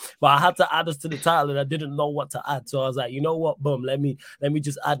perspective. But I had to add us to the title and I didn't know what to add. So I was like, you know what? Boom, let me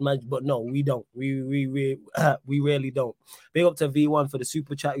just add man. But no, we don't. We really don't. Big up to V1 for the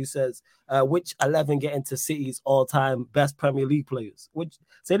super chat who says, which 11 get into City's all-time best Premier League players?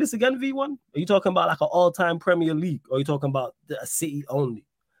 Say this again, V1? Are you talking about like an all-time Premier League? Or are you talking about the City only?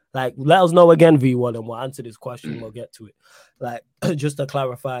 Like, let us know again, V1, and we'll answer this question. We'll get to it. Like, just to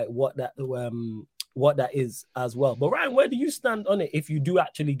clarify what that is as well. But Ryan, where do you stand on it if you do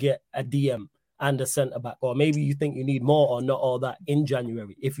actually get a DM and a centre back, or maybe you think you need more or not all that in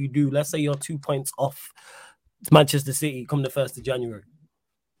January? If you do, let's say you're 2 points off Manchester City come the 1st of January.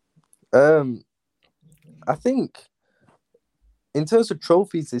 I think in terms of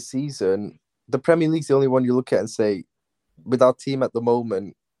trophies this season, the Premier League's the only one you look at and say, with our team at the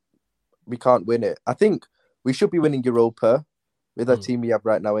moment, we can't win it. I think we should be winning Europa with our team we have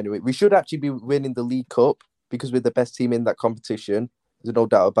right now anyway. We should actually be winning the League Cup because we're the best team in that competition. There's no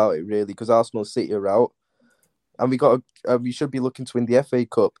doubt about it, really, because Arsenal City are out, and we should be looking to win the FA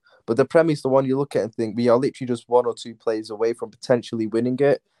Cup. But the Premier is the one you look at and think we are literally just 1 or 2 players away from potentially winning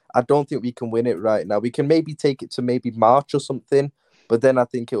it. I don't think we can win it right now. We can maybe take it to maybe March or something, but then I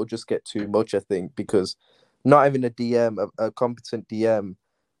think it'll just get too much. I think because not having a competent DM.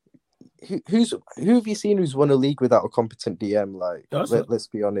 Who have you seen who's won a league without a competent DM? Like, let's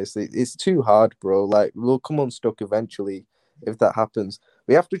be honest, it's too hard, bro. Like, we'll come unstuck eventually if that happens.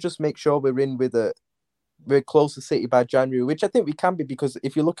 We have to just make sure we're close to City by January, which I think we can be, because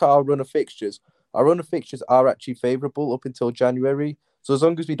if you look at our run of fixtures are actually favourable up until January. So as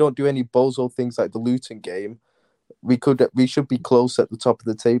long as we don't do any bozo things like the Luton game, we should be close at the top of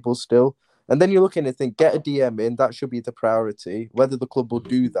the table still. And then you're looking to think, get a DM in, that should be the priority. Whether the club will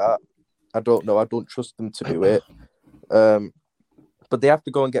do that, I don't know. I don't trust them to do it. But they have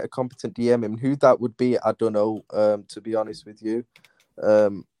to go and get a competent DM in. Who that would be, I don't know, to be honest with you.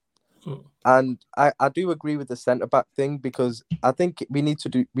 And I do agree with the centre-back thing, because I think we need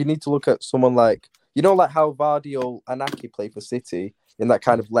to look at someone like, like how Vardy or Anaki play for City in that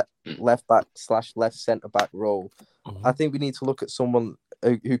kind of left-back / left centre-back role. Mm-hmm. I think we need to look at someone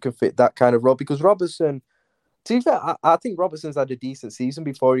who can fit that kind of role, because Robertson, to be fair, I think Robertson's had a decent season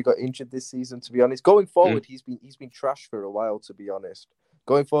before he got injured this season, to be honest. Going forward, he's been trash for a while, to be honest.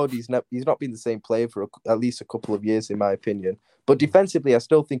 Going forward, he's not been the same player for at least a couple of years, in my opinion. But defensively, I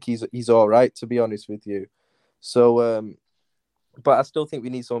still think he's all right, to be honest with you. So, but I still think we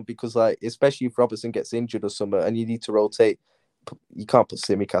need someone, because, like, especially if Robertson gets injured or something, and you need to rotate, you can't put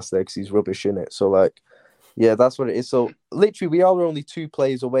Tsimikas there because he's rubbish in it. So, like, yeah, that's what it is. So, literally, we are only 2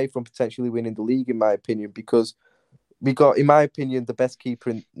 players away from potentially winning the league, in my opinion, because we got, in my opinion, the best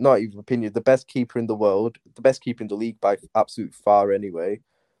keeper the best keeper in the world, the best keeper in the league by absolute far anyway.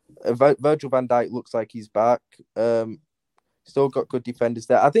 Virgil van Dijk looks like he's back. Still got good defenders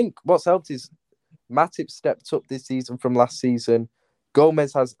there. I think what's helped is Matip stepped up this season from last season.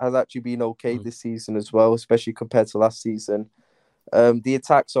 Gomez has actually been okay this season as well, especially compared to last season. The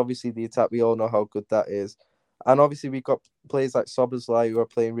attack, we all know how good that is. And obviously we've got players like Szoboszlai who are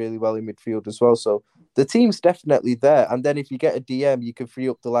playing really well in midfield as well. So the team's definitely there. And then if you get a DM, you can free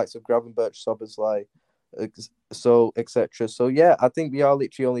up the likes of Gravenberch, Szoboszlai, so etc. So yeah, I think we are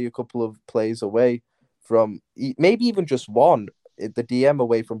literally only a couple of players away from, maybe even just one, the DM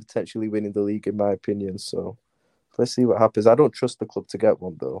away from potentially winning the league, in my opinion. So let's see what happens. I don't trust the club to get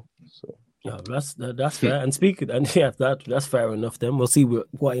one though. So. Yeah, that's fair. And that's fair enough. Then we'll see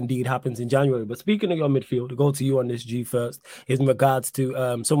what indeed happens in January. But speaking of your midfield, to go to you on this G first, is in regards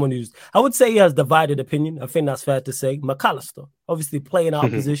to someone who's, I would say, he has divided opinion. I think that's fair to say. McAllister, obviously playing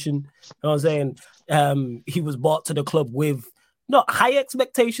out position. You know what I'm saying? He was brought to the club with not high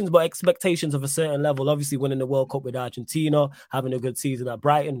expectations, but expectations of a certain level. Obviously, winning the World Cup with Argentina, having a good season at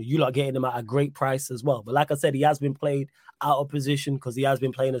Brighton. You lot getting him at a great price as well. But like I said, he has been played out of position because he has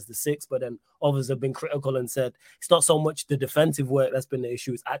been playing as the 6, but then others have been critical and said it's not so much the defensive work that's been the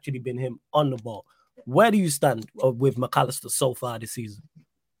issue, it's actually been him on the ball. Where do you stand with McAllister so far this season?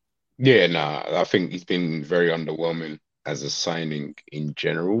 Yeah, I think he's been very underwhelming as a signing in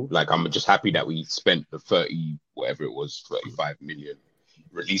general. Like, I'm just happy that we spent the 35 million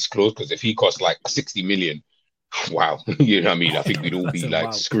release clause, because if he cost like 60 million, wow, you know what I mean? I think we'd all be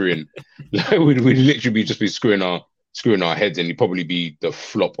like screwing, like we'd literally be screwing our heads, and he'd probably be the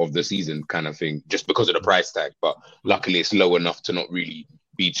flop of the season kind of thing, just because of the price tag. But luckily it's low enough to not really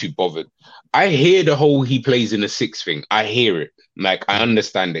be too bothered. I hear the whole he plays in a 6 thing. I hear it. Like, I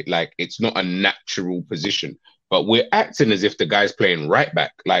understand it. Like, it's not a natural position, but we're acting as if the guy's playing right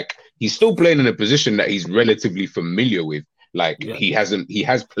back. Like, he's still playing in a position that he's relatively familiar with. Like, he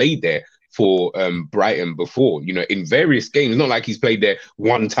has played there for Brighton before, you know, in various games. Not like he's played there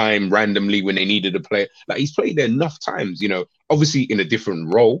one time randomly when they needed a player. Like, he's played there enough times, you know, obviously in a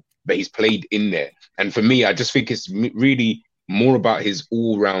different role, but he's played in there. And for me, I just think it's really more about his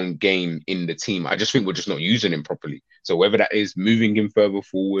all-round game in the team. I just think we're just not using him properly. So whether that is moving him further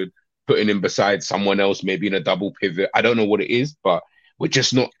forward, putting him beside someone else, maybe in a double pivot, I don't know what it is, but we're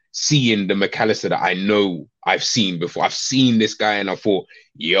just not seeing the McAllister that I know I've seen before. I've seen this guy and I thought,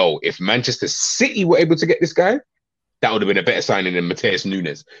 yo, if Manchester City were able to get this guy, that would have been a better signing than Mateus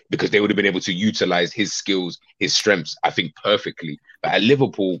Nunes, because they would have been able to utilize his skills, his strengths, I think, perfectly. But at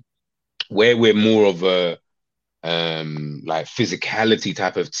Liverpool, where we're more of a like physicality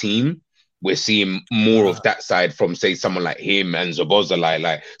type of team, we're seeing more of that side from, say, someone like him and Szoboszlai.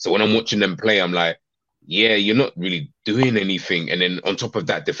 Like, so when I'm watching them play, I'm like, yeah, you're not really doing anything. And then on top of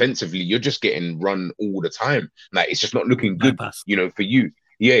that, defensively, you're just getting run all the time. Like, it's just not looking good, you know, for you.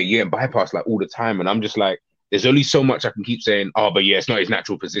 Yeah, bypass like all the time. And I'm just like, there's only so much I can keep saying, oh, but yeah, it's not his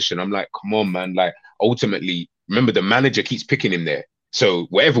natural position. I'm like, come on, man. Like, ultimately, remember, the manager keeps picking him there. So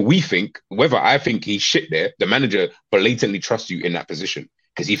whether I think he's shit there, the manager blatantly trusts you in that position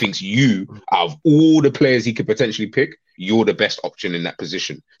because he thinks you, out of all the players he could potentially pick, you're the best option in that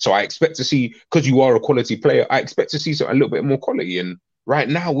position. So I expect to see, because you are a quality player, I expect to see a little bit more quality. And right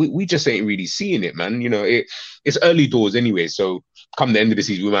now, we just ain't really seeing it, man. You know, it's early doors anyway. So come the end of the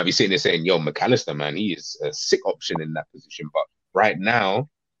season, we might be sitting there saying, yo, McAllister, man, he is a sick option in that position. But right now,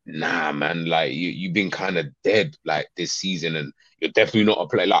 nah, man, like you've been kind of dead like this season, and you're definitely not a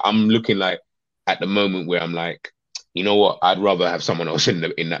player. Like I'm looking like at the moment where I'm like, you know what, I'd rather have someone else in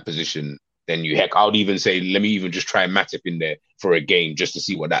that position than you. Heck, I would even say, let me even just try Matip in there for a game just to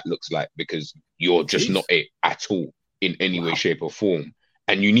see what that looks like, because you're just not it at all in any way, shape, or form.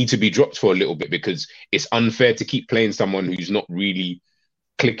 And you need to be dropped for a little bit because it's unfair to keep playing someone who's not really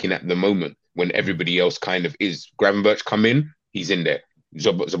clicking at the moment when everybody else kind of is. Gravenberch come in, he's in there.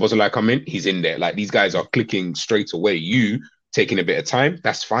 Szoboszlai come in, he's in there. Like, these guys are clicking straight away. You taking a bit of time,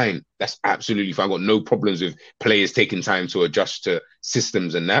 that's fine. That's absolutely fine. I've got no problems with players taking time to adjust to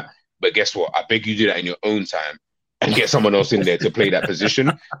systems and that. But guess what? I beg you do that in your own time and get someone else in there to play that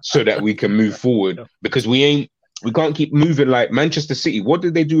position so that we can move forward, because we can't keep moving like Manchester City. What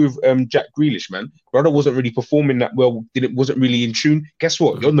did they do with Jack Grealish, man? Brother wasn't really performing that well. Wasn't really in tune. Guess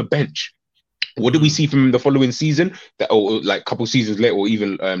what? You're on the bench. What did we see from him the following season? Or like a couple seasons later, or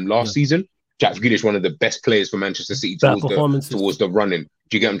even last season? Jack Grealish, one of the best players for Manchester City towards the running.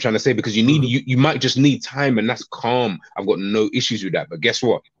 Do you get what I'm trying to say? Because you need you might just need time, and that's calm. I've got no issues with that. But guess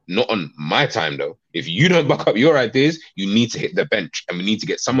what? Not on my time, though. If you don't back up your ideas, you need to hit the bench, and we need to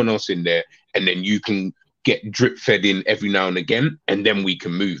get someone else in there, and then you can get drip fed in every now and again, and then we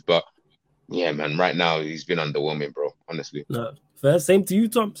can move. But yeah, man, right now he's been underwhelming, bro. Honestly. No, fair. Same to you,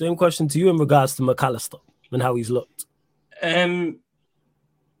 Tom. Same question to you in regards to McAllister and how he's looked.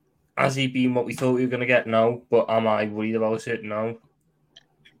 Has he been what we thought we were going to get? No. But am I worried about it? No.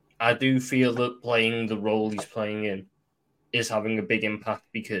 I do feel that playing the role he's playing in is having a big impact,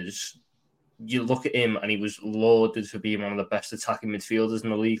 because you look at him and he was lauded for being one of the best attacking midfielders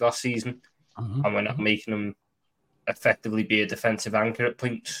in the league last season. And we're not making him effectively be a defensive anchor at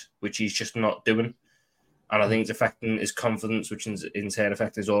points, which he's just not doing. And I think it's affecting his confidence, which in turn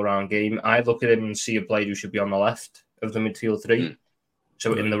affects his all-round game. I look at him and see a player who should be on the left of the midfield three.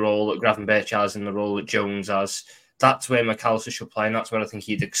 So in the role that Gravenberch has, in the role that Jones has, that's where McAllister should play, and that's where I think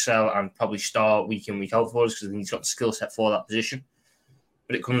he'd excel and probably start week in, week out for us, because I think he's got the skill set for that position.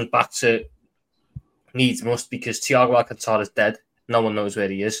 But it comes back to needs must, because Thiago Alcantara is dead. No one knows where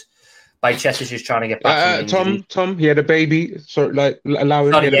he is. Bajcetic is trying to get back. Tom, he had a baby. Sorry, like allow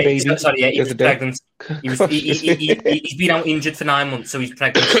him to get a baby. He was pregnant. He's been out injured for 9 months, so he's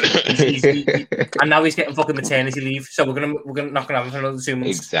pregnant. And now he's getting fucking maternity leave. So we're not gonna have him for another 2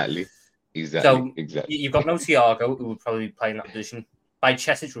 months. Exactly. So you've got no Thiago, who would probably be playing that position.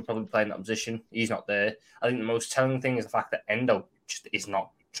 Bajcetic would probably play in that position. He's not there. I think the most telling thing is the fact that Endo just is not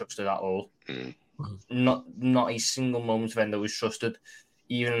trusted at all. Not a single moment of Endo was trusted.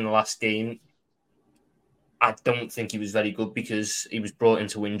 Even in the last game, I don't think he was very good, because he was brought in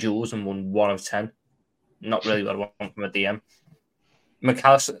to win duels and won 1 of 10. Not really what I want from a DM.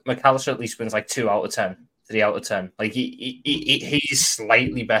 McAllister at least wins like 2 out of 10, 3 out of 10. Like he's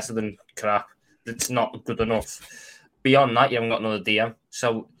slightly better than crap. It's not good enough. Beyond that, you haven't got another DM.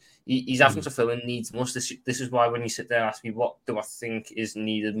 So he's having to fill in needs most. This is why when you sit there and ask me, what do I think is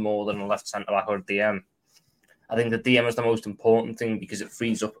needed more than a left centre back or a DM? I think the DM is the most important thing, because it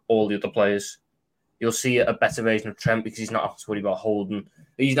frees up all the other players. You'll see a better version of Trent, because he's not having to worry about holding.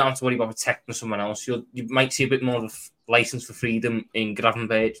 He's not having to worry about protecting someone else. You might see a bit more of a license for freedom in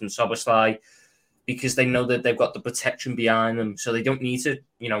Gravenberch and Szoboszlai, because they know that they've got the protection behind them, so they don't need to,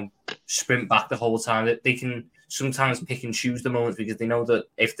 sprint back the whole time. That they can sometimes pick and choose the moments, because they know that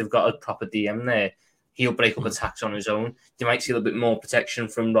if they've got a proper DM there, he'll break up attacks on his own. You might see a little bit more protection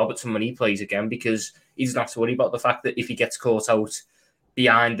from Robertson when he plays again, because he doesn't have to worry about the fact that if he gets caught out,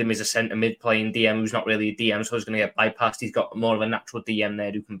 behind him is a centre mid playing DM who's not really a DM, so he's going to get bypassed. He's got more of a natural DM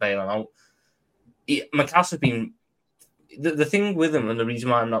there who can bail him out. McAllister's been... The thing with him, and the reason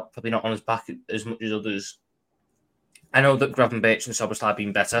why I'm probably not on his back as much as others, I know that Gravenberch and Szoboszlai have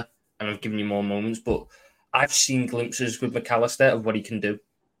been better, and I've given you more moments, but I've seen glimpses with McAllister of what he can do.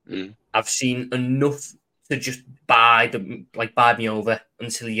 I've seen enough to just buy me over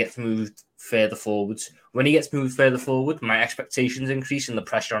until he gets moved further forwards. When he gets moved further forward, my expectations increase and the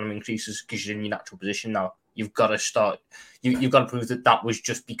pressure on him increases, because you're in your natural position now. You've got to start. You've got to prove that was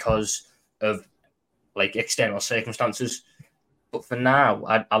just because of external circumstances. But for now,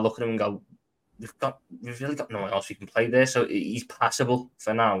 I look at him and go, we've really got no one else we can play there, so he's passable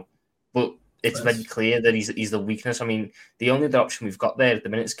for now. But it's very clear that he's the weakness. I mean, the only other option we've got there at the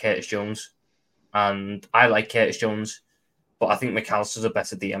minute is Curtis Jones, and I like Curtis Jones, but I think McAllister's a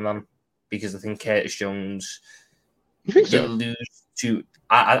better DM than, because I think Curtis Jones. You think so? Lose to.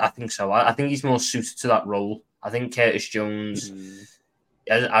 I think so. I think he's more suited to that role. I think Curtis Jones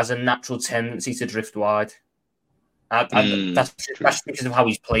has a natural tendency to drift wide. That's because of how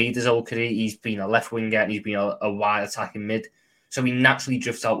he's played his whole career. He's been a left winger and he's been a wide attacking mid. So he naturally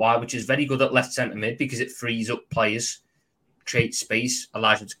drifts out wide, which is very good at left centre mid because it frees up players, creates space,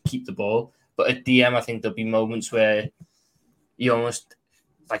 allows them to keep the ball. But at DM, I think there'll be moments where he almost,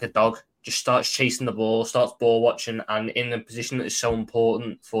 like a dog, just starts chasing the ball, starts ball watching, and in a position that is so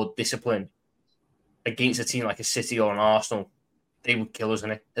important for discipline against a team like a City or an Arsenal, they would kill us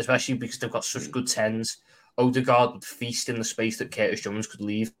in it, especially because they've got such good tens. Odegaard would feast in the space that Curtis Jones could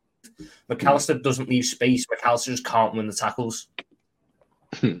leave. McAllister doesn't leave space. McAllister just can't win the tackles.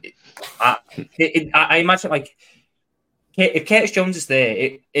 I imagine, like, if Curtis Jones is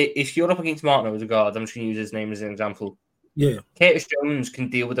there, if you're up against Martin Odegaard, I'm just going to use his name as an example. Yeah, Curtis Jones can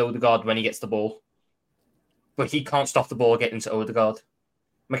deal with Odegaard when he gets the ball, but he can't stop the ball getting to Odegaard.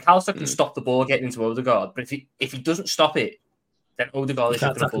 McAllister can stop the ball getting into Odegaard, but if he doesn't stop it, then Odegaard is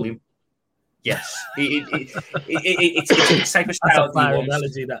just going to bully him. Yes, it's type of style. That's a fire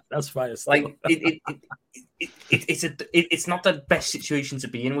analogy. That's fire. Like it's not the best situation to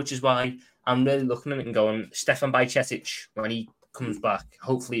be in, which is why I'm really looking at it and going, Stefan Bajcetic, when he comes back,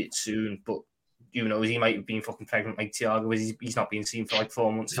 hopefully it's soon, but who knows, he might have been fucking pregnant like Thiago. He's not been seen for like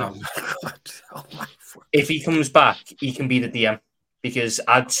 4 months now. If he comes back, he can be the DM, because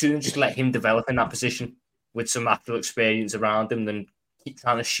I'd sooner just let him develop in that position with some actual experience around him than keep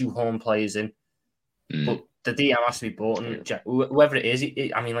trying to shoehorn players in. But the DM has to be bought, and whoever it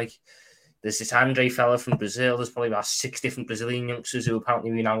is, I mean, like, there's this Andre fella from Brazil. There's probably about 6 different Brazilian youngsters who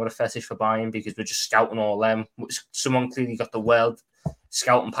apparently we now got a fetish for buying because we're just scouting all them. Someone clearly got the world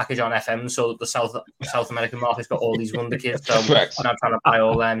scouting package on FM, so that the South American market's got all these wonder kids. So I'm trying to buy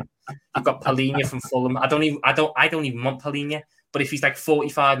all them. You've got Palhinha from Fulham. I don't even want Palhinha, but if he's like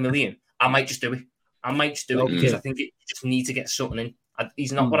 45 million, I might just do it. Because I think you just need to get something in.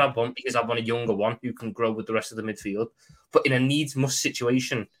 He's not what I want, because I want a younger one who can grow with the rest of the midfield. But in a needs-must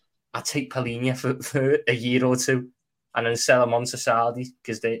situation, I take Palhinha for a year or two and then sell him on to Saudi,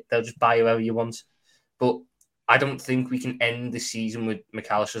 because they'll just buy whoever you want. But I don't think we can end the season with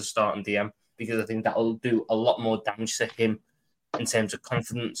McAllister starting DM, because I think that'll do a lot more damage to him in terms of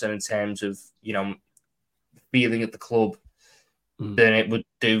confidence and in terms of, feeling at the club than it would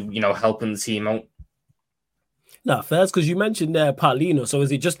do, helping the team out. No, first, because you mentioned Paulino. So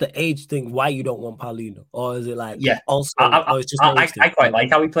is it just the age thing why you don't want Paulino? Or is it like, also, it's just I quite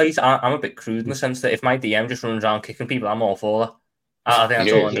like how he plays. I'm a bit crude in the sense that if my DM just runs around kicking people, I'm all for that. I think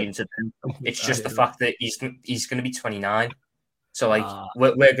that's all I need to do. It's just the fact that he's going to be 29. So, like,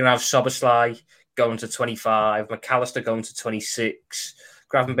 we're going to have Szoboszlai going to 25, McAllister going to 26,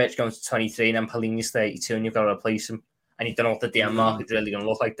 Gravenberch going to 23, and then Paulino's 32, and you've got to replace him. And you don't know what the DM market's really going to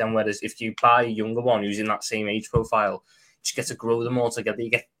look like then. Whereas if you buy a younger one who's in that same age profile, you just get to grow them all together.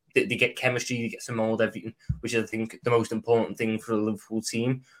 They get chemistry, you get to mould everything, which is, I think, the most important thing for a Liverpool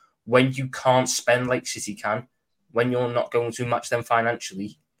team. When you can't spend like City can, when you're not going to match them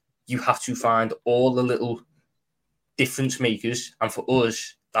financially, you have to find all the little difference makers. And for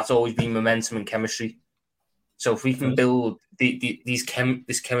us, that's always been momentum and chemistry. So if we can build this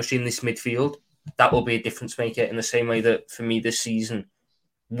chemistry in this midfield, that will be a difference maker, in the same way that for me this season,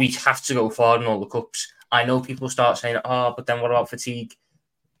 we have to go far in all the cups. I know people start saying, but then what about fatigue?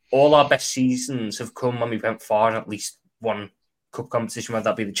 All our best seasons have come when we went far in at least one cup competition, whether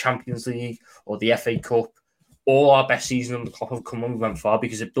that be the Champions League or the FA Cup. All our best seasons on the clock have come when we went far,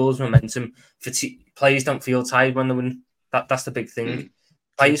 because it builds momentum. Players don't feel tired when they win. That's the big thing.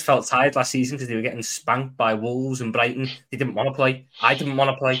 Players felt tired last season because they were getting spanked by Wolves and Brighton. They didn't want to play. I didn't want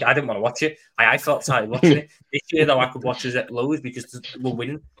to play. I didn't want to watch it. I felt tired watching it. This year, though, I could watch it at lows because we're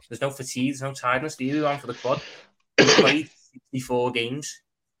winning. There's no fatigue. There's no tiredness. The other one for the quad. We played 64 games.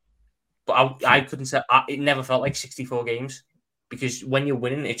 But I couldn't say... it never felt like 64 games. Because when you're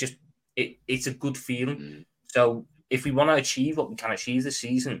winning, it's a good feeling. So if we want to achieve what we can achieve this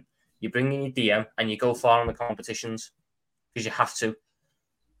season, you bring in your DM and you go far in the competitions, because you have to.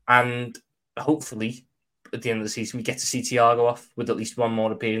 And hopefully, at the end of the season, we get to see Thiago off with at least one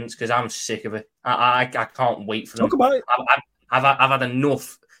more appearance, because I'm sick of it. I can't wait for them. Talk about it. I've had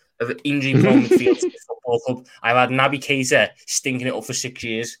enough of injury-prone midfield at the football club. I've had Naby Keita stinking it up for 6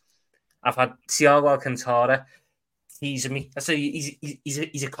 years. I've had Thiago Alcantara teasing me. I say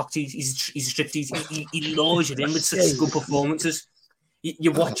he's a cocktail. He's a striptease. He lures you in with such good performances.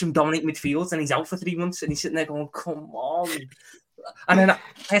 You watch him dominate midfield, and he's out for 3 months, and he's sitting there going, "Come on!" And then I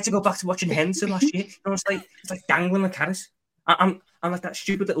had to go back to watching Henderson last year. It's like dangling the carrot. I'm like that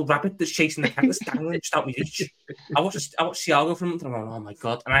stupid little rabbit that's chasing the cat that's dangling just out my reach. I watched Thiago for a month and I'm like, oh my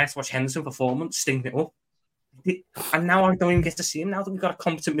God. And I had to watch Henderson for 4 months, stinking it up. And now I don't even get to see him. Now that we've got a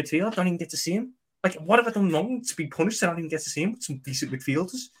competent midfield, I don't even get to see him. Like, what have I done wrong to be punished that I don't even get to see him with some decent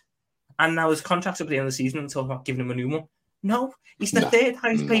midfielders? And now his contract's up at the end of the season and talking about giving him a new one. No, he's the third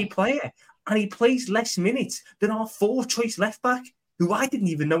highest paid player. And he plays less minutes than our fourth choice left back, who I didn't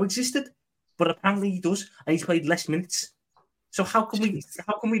even know existed. But apparently he does, and he's played less minutes. So how can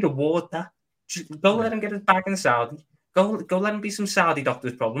we reward that? Just go let him get his bag in Saudi. Go let him be some Saudi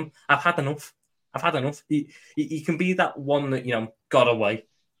doctor's problem. I've had enough. He can be that one that, you know, got away,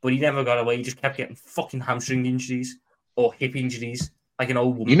 but he never got away. He just kept getting fucking hamstring injuries or hip injuries like an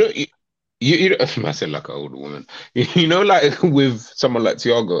old woman. You know, I said like an old woman. You know, like with someone like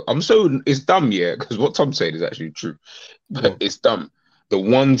Thiago, it's dumb, yeah, because what Tom said is actually true. But it's dumb. The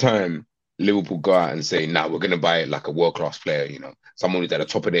one time Liverpool go out and say, we're going to buy like a world-class player, you know, someone who's at the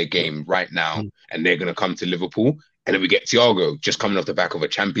top of their game right now, and they're going to come to Liverpool. And then we get Thiago just coming off the back of a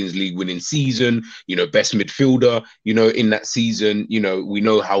Champions League winning season, you know, best midfielder, you know, in that season. You know, we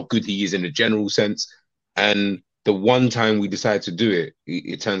know how good he is in the general sense. And the one time we decide to do it,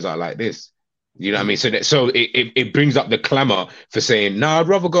 it turns out like this. You know what I mean? So it brings up the clamour for saying, I'd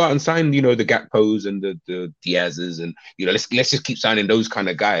rather go out and sign, you know, the Gakpos and the Diazes, and, you know, let's just keep signing those kind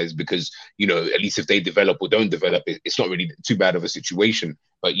of guys because, you know, at least if they develop or don't develop, it's not really too bad of a situation.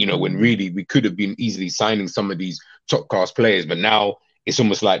 But, you know, when really we could have been easily signing some of these top class players, but now it's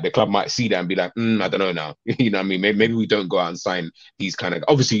almost like the club might see that and be like, I don't know now. You know what I mean? Maybe we don't go out and sign these kind of,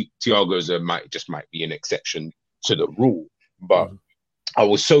 obviously Thiago's might be an exception to the rule, but I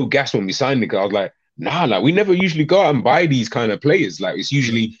was so gassed when we signed the guy. I was like, we never usually go out and buy these kind of players. Like, it's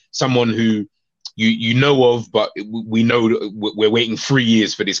usually someone who you know of, but we know we're waiting 3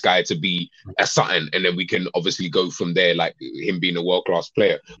 years for this guy to be a something, and then we can obviously go from there, like him being a world-class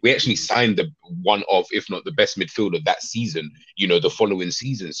player. We actually signed the one of, if not the best midfielder that season, you know, the following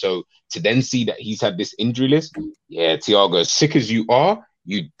season. So to then see that he's had this injury list, Thiago, as sick as you are,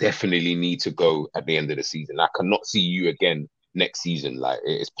 you definitely need to go at the end of the season. I cannot see you again next season. Like,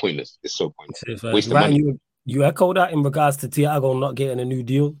 it's pointless. It's so pointless. Waste of money. You echo that in regards to Thiago not getting a new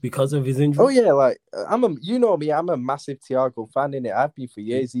deal because of his injury? Oh yeah, like I'm a massive Thiago fan, innit? I've been for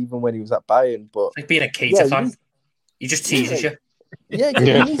years, even when he was at Bayern. But it's like being a Keita fan. He just teases you. Yeah,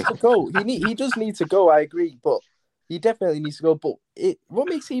 he needs to go. He does need to go. I agree, but he definitely needs to go. But what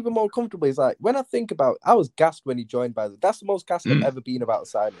makes it even more comfortable is, like, when I think about, I was gassed when he joined Bayern. That's the most gassed I've ever been about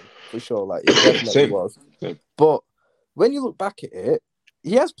signing, for sure. Like, it definitely was. Same. But when you look back at it,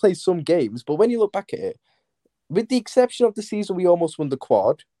 he has played some games, but when you look back at it, with the exception of the season we almost won the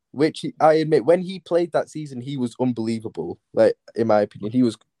quad, which I admit, when he played that season, he was unbelievable. Like, in my opinion, he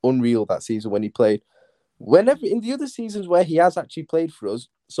was unreal that season when he played. Whenever in the other seasons where he has actually played for us,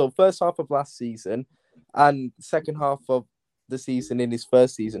 so first half of last season and second half of the season in his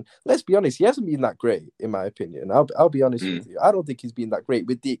first season, let's be honest, he hasn't been that great, in my opinion. I'll be honest with you. I don't think he's been that great,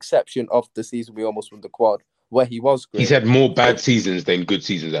 with the exception of the season we almost won the quad, where he was great. He's had more bad seasons than good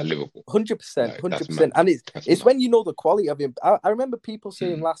seasons at Liverpool. 100%, 100%. And it's when you know the quality of him. I remember people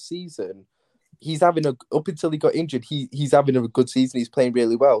saying last season, he's having up until he got injured, he's having a good season, he's playing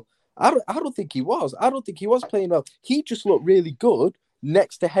really well. I don't think he was. I don't think he was playing well. He just looked really good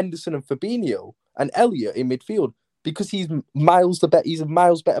next to Henderson and Fabinho and Elliott in midfield, because he's a miles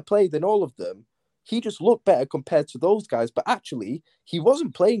better player than all of them. He just looked better compared to those guys, but actually he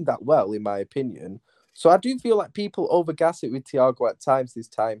wasn't playing that well, in my opinion. So I do feel like people overgas it with Thiago at times this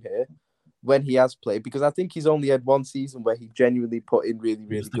time here when he has played, because I think he's only had one season where he genuinely put in really,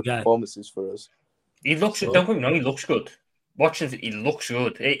 really good performances for us. He looks, don't get me wrong, he looks good. Watching it, he looks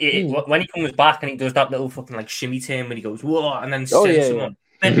good. When he comes back and he does that little fucking like shimmy turn when he goes, whoa, and then sends someone.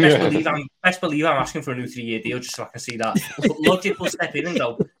 Then best believe I'm asking for a new 3-year deal just so I can see that. But logic will step in and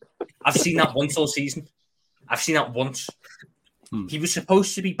go, I've seen that once all season. I've seen that once. He was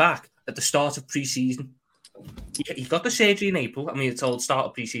supposed to be back at the start of pre-season. He got the surgery in April, and we were told start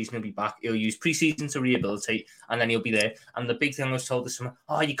of pre-season he'll be back. He'll use pre-season to rehabilitate, and then he'll be there. And the big thing I was told this summer,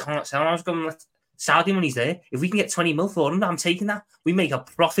 you can't sell him. I was going, Saudi money's there. If we can get 20 mil for him, I'm taking that. We make a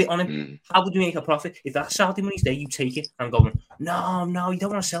profit on him. How would we make a profit? If that Saudi money's there, you take it. I'm going, no, you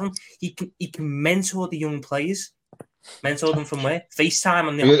don't want to sell him. He can mentor the young players. Mentor them from where? FaceTime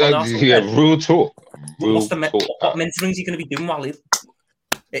on the real talk. What mentoring is he going to be doing while he...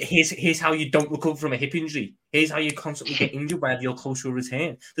 Here's how you don't recover from a hip injury. Here's how you constantly get injured whenever you're close to a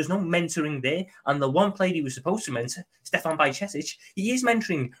return. There's no mentoring there. And the one player he was supposed to mentor, Stefan Bajcetic, he is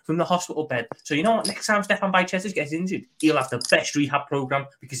mentoring from the hospital bed. So you know what? Next time Stefan Bajcetic gets injured, he'll have the best rehab program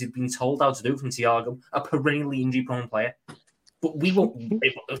because he's been told how to do it from Thiago, a perennially injury-prone player. But we won't.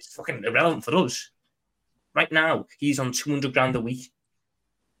 It's fucking irrelevant for us. Right now, he's on 200 grand a week.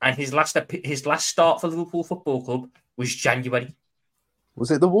 And his last start for Liverpool Football Club was January. Was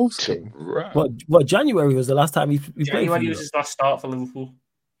it the Wolves game? Right. What January was the last time he played? January was his last start for Liverpool.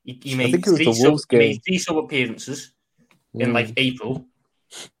 He made I think it was the Wolves game. He made 3 sub appearances in like April.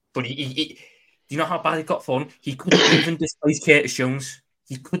 But he do you know how bad it got for him? He couldn't even displace Curtis Jones.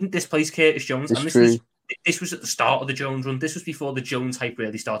 And this was at the start of the Jones run. This was before the Jones hype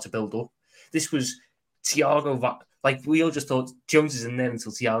really started to build up. This was Thiago. Like, we all just thought Jones is in there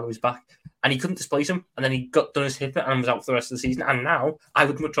until Thiago was back. And he couldn't displace him. And then he got done his hip and was out for the rest of the season. And now I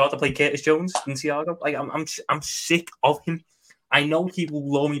would much rather play Curtis Jones than Thiago. Like, I'm sick of him. I know he will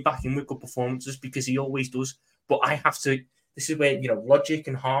lure me back in with good performances because he always does. But I have to. This is where, logic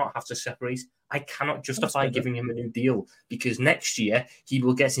and heart have to separate. I cannot justify giving him a new deal because next year he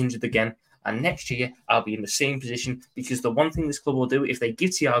will get injured again. And next year, I'll be in the same position because the one thing this club will do if they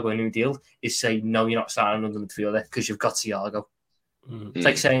give Thiago a new deal is say, no, you're not starting another midfielder because you've got Thiago. Mm-hmm. It's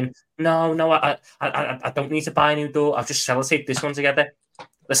like saying, no, I don't need to buy a new door. I'll just sellotape this one together.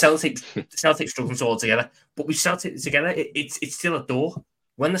 The sellotape struggles all together, but we sellotape it together. It's still a door.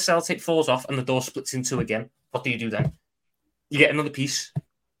 When the sellotape falls off and the door splits in two again, what do you do then? You get another piece.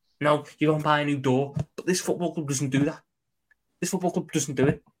 No, you go and buy a new door. But this football club doesn't do that. This football club doesn't do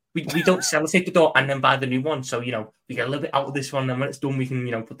it. We don't sellotape the door and then buy the new one. So, we get a little bit out of this one. And when it's done, we can,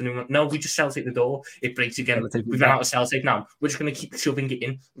 put the new one. No, we just sellotape the door. It breaks again. We've run out of sellotape now. We're just going to keep shoving it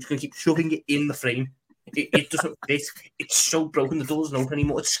in. We're just going to keep shoving it in the frame. It doesn't fit. It's so broken. The door doesn't open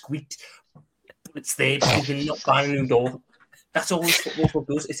anymore. It's squeaked. But it's there because you're not buying a new door. That's all this football club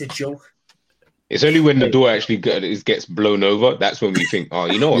does. It's a joke. It's only when the door actually gets blown over that's when we think, oh,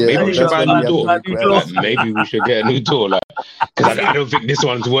 you know what? Maybe we should buy a new door. Maybe we should get a new door, because I don't think this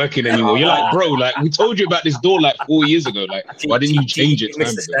one's working anymore. You're like, bro, we told you about this door 4 years ago. Why didn't you change it?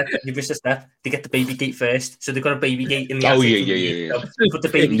 You missed a step. They get the baby gate first, so they've got a baby gate in the. Oh yeah. Put the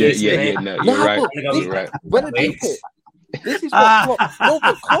baby gate in there. No, you're right. You're right. When I did it. This is what Klopp. No,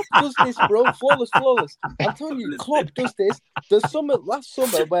 but Klopp does this, bro. Flawless. I'm telling you, Klopp does this. There's last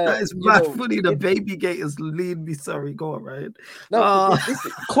summer where that is mad funny. The baby gate is leading me. Sorry, go on, right? No,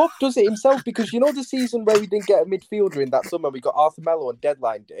 Klopp does it himself because the season where we didn't get a midfielder in that summer, we got Arthur Melo on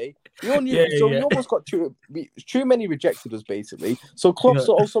deadline day. We almost got too many rejected us basically. So Klopp's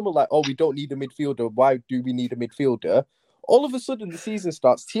all summer we don't need a midfielder. Why do we need a midfielder? All of a sudden, the season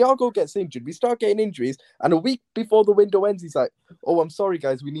starts. Thiago gets injured. We start getting injuries. And a week before the window ends, he's like, oh, I'm sorry,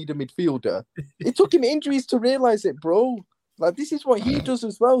 guys. We need a midfielder. It took him injuries to realize it, bro. This is what he does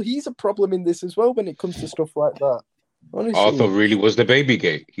as well. He's a problem in this as well when it comes to stuff like that. Honestly. Arthur really was the baby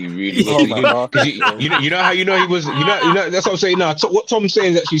gate. He really was. You know how he was. That's what I'm saying. Now, what Tom's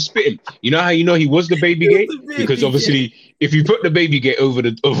saying is actually spitting. You know how he was the baby gate because obviously, if you put the baby gate over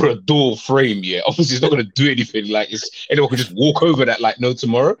a door frame, obviously it's not going to do anything. Anyone could just walk over that no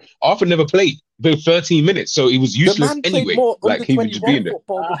tomorrow. Arthur never played. Been 13 minutes, so he was useless anyway. He would just be in there.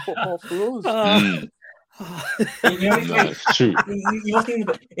 It's true.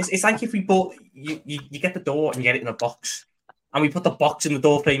 It's like if we bought you get the door and you get it in a box, and we put the box in the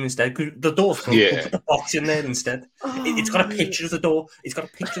door frame instead because the door's front. We'll put the box in there instead. It's got a picture of the door. It's got a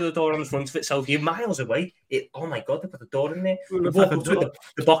picture of the door on the front of it. So if you're miles away, oh my god, they put the door in there. We walk up to it,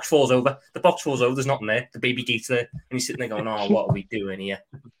 the box falls over. The box falls over. There's nothing there. The baby gate's there, and he's sitting there going, "Oh, what are we doing here?"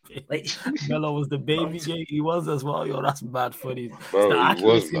 Melo was the baby gate. He was as well. That's mad funny. Bro, the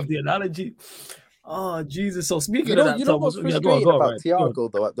accuracy of the analogy. Oh Jesus! So speaking of that, you know what's frustrating about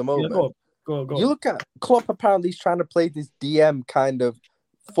Thiago though at the moment? Go. You look at Klopp. Apparently, he's trying to play this DM kind of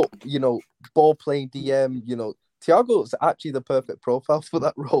ball playing DM. Thiago's actually the perfect profile for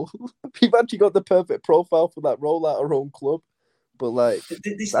that role. We've actually got the perfect profile for that role at our own club. But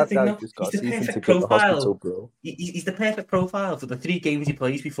he's the perfect profile. He's the perfect profile for the 3 games he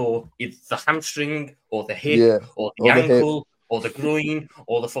plays before it's the hamstring or the hip or the ankle or the groin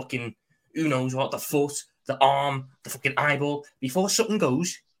or the fucking who knows what, the foot, the arm, the fucking eyeball. Before something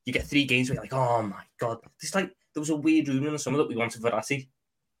goes, you get 3 games where you're like, oh my god. It's there was a weird room in the summer that we wanted Verratti.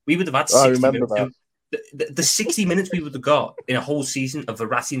 We would have had 60 minutes. The 60 minutes we would have got in a whole season of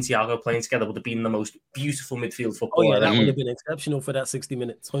Verratti and Thiago playing together would have been the most beautiful midfield football. That would have been exceptional for that 60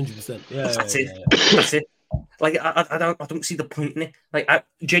 minutes, 100%. That's it. I don't see the point in it.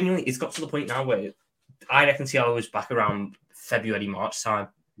 Genuinely, it's got to the point now where I reckon Thiago is back around February, March time.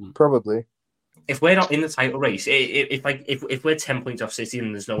 Probably. If we're not in the title race, if we're 10 points off City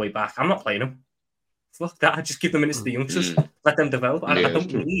and there's no way back, I'm not playing them. Fuck that. I just give the minutes to the youngsters, let them develop. I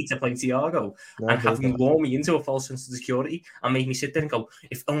don't need to play Thiago and have him lure me into a false sense of security and make me sit there and go,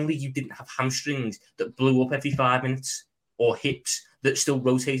 if only you didn't have hamstrings that blew up every 5 minutes or hips that still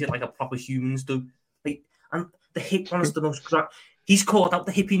rotated like a proper humans do. Like, and the hip one is the most he's caught out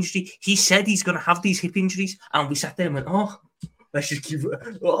the hip injury. He said he's going to have these hip injuries, and we sat there and went, let's just keep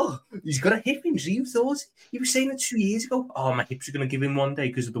it. He's got a hip injury. He was saying it 2 years ago. My hips are going to give him one day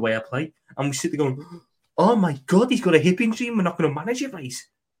because of the way I play. And we sit there going, oh my God, he's got a hip injury and we're not going to manage it right.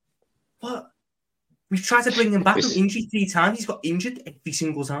 What? We've tried to bring him back from injury 3 times. He's got injured every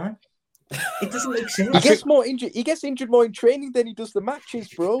single time. It doesn't make sense. He gets more injured. He gets injured more in training than he does the matches,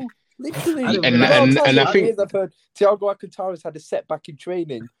 bro. Literally. And I think I've heard Thiago Alcantara's had a setback in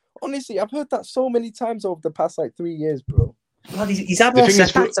training. Honestly, I've heard that so many times over the past 3 years, bro. God, he's had more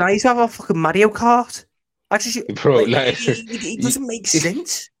setbacks than he's had a fucking Mario Kart. Bro, it doesn't make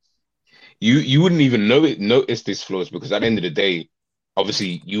sense. You wouldn't even notice this flaws because at the end of the day,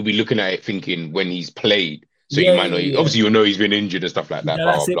 obviously you'll be looking at it thinking when he's played. So you might know. Obviously, you'll know he's been injured and stuff like that. Yeah,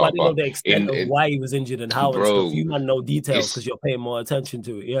 that's it. But know the extent of why he was injured and how. Bro, and stuff. You might know details because you're paying more attention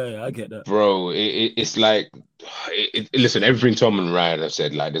to it. Yeah, I get that. Bro, it's like, listen, everything Tom and Ryan have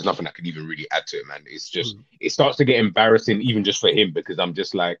said, like, there's nothing I could even really add to it, man. It's just, it starts to get embarrassing even just for him because I'm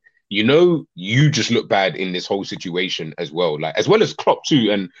just like, you just look bad in this whole situation as well. Like, as well as Klopp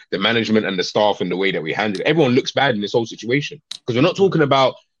too, and the management and the staff and the way that we handle it. Everyone looks bad in this whole situation because we're not talking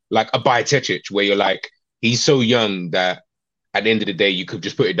about like a Bajcetic where you're like, he's so young that at the end of the day, you could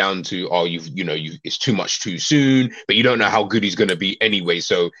just put it down to, it's too much too soon, but you don't know how good he's going to be anyway.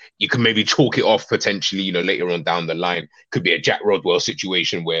 So you can maybe chalk it off potentially, later on down the line. Could be a Jack Rodwell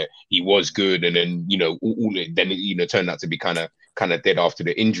situation where he was good and then, turned out to be kind of dead after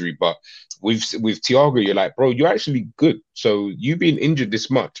the injury. But with Thiago, you're like, bro, you're actually good. So you being injured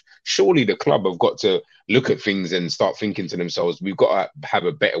this much, surely the club have got to look at things and start thinking to themselves, we've got to have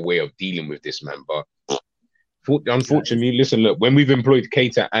a better way of dealing with this, man. But unfortunately, listen, look, when we've employed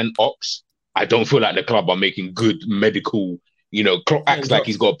Keita and Ox, I don't feel like the club are making good medical, Klopp acts like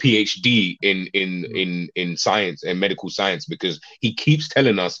he's got a PhD in science and medical science because he keeps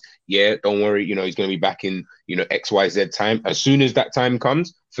telling us, yeah, don't worry, he's going to be back in, XYZ time. As soon as that time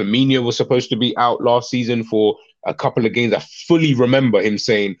comes, Firmino was supposed to be out last season for a couple of games. I fully remember him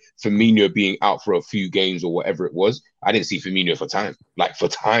saying Firmino being out for a few games or whatever it was. I didn't see Firmino for time.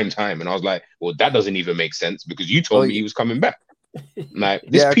 And I was like, well, that doesnnn't even make sense because you told me he was coming back. Like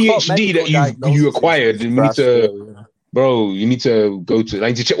this PhD that you acquired, and we need to, bro, you need to go to, I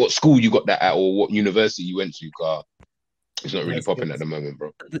need to check what school you got that at or what university you went to, car. It's not really popping at the moment,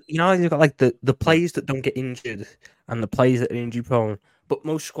 bro. You've got like the players that don't get injured and the players that are injury prone. But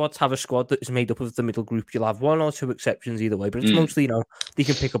most squads have a squad that is made up of the middle group. You'll have 1 or 2 exceptions either way, but it's mostly, they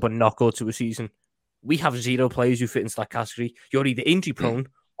can pick up a knock or 2 a season. We have 0 players who fit into that category. You're either injury prone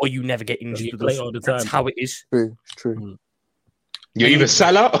or you never get injured. You play all the time. That's how it is. True. You're either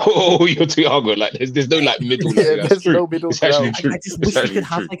Salah or you're Thiago. Like there's no like middle. There's no middle. It's actually true. I just wish we could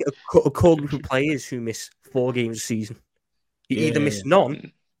have like a core group of players who miss 4 games a season. You either miss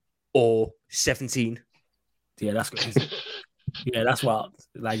none or 17. Yeah, that's crazy. Yeah, that's wild.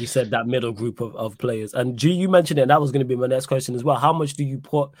 Like you said, that middle group of players. And G, you mentioned it, and that was going to be my next question as well. How much do you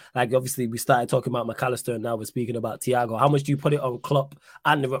put, like obviously we started talking about McAllister and now we're speaking about Thiago. How much do you put it on Klopp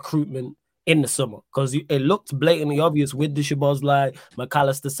and the recruitment in the summer? Because it looked blatantly obvious with the Szoboszlai,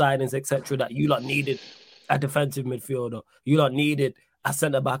 McAllister signings, etc., that you lot needed a defensive midfielder. You lot needed a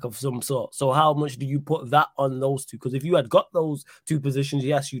centre-back of some sort. So how much do you put that on those two? Because if you had got those 2 positions,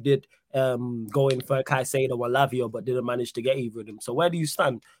 yes, you did go in for Caicedo or Lavio, but didn't manage to get either of them. So where do you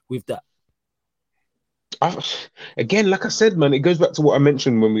stand with that? Again, like I said, man, it goes back to what I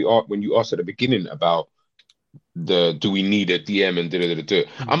mentioned when you asked at the beginning about do we need a DM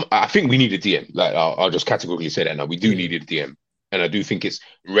and I think we need a DM. Like I'll just categorically say that now. We do need a DM, and I do think it's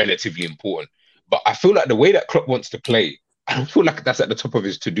relatively important. But I feel like the way that Klopp wants to play, I don't feel like that's at the top of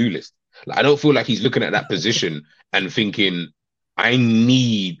his to-do list. Like I don't feel like he's looking at that position and thinking, I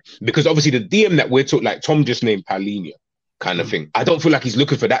need, because obviously the DM that we're talking, like Tom just named Paulinho kind of thing. I don't feel like he's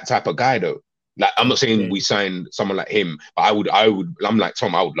looking for that type of guy though. Like I'm not saying we sign someone like him, but I'm like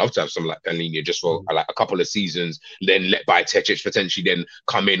Tom, I would love to have someone like Paulinho just for like a couple of seasons, then let Bajcetic potentially then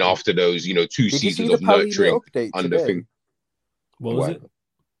come in after those, 2 seasons of nurturing under thing. What was it?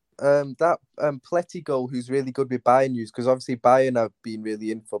 That Pletty goal, who's really good with Bayern news, because obviously Bayern have been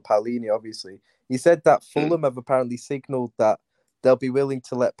really in for Paulinho, obviously. He said that Fulham have apparently signalled that they'll be willing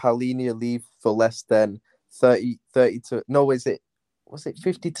to let Paulinho leave for less than 30 to... No, is it... was it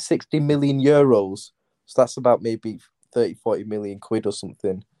 50 to 60 million euros? So that's about maybe 30, 40 million quid or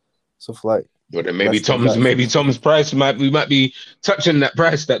something. Something like. But then maybe Tom's price we might be touching that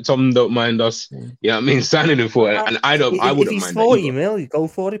price that Tom don't mind us. Yeah, I mean signing him for it, and I wouldn't mind. If he's 40 mil, you go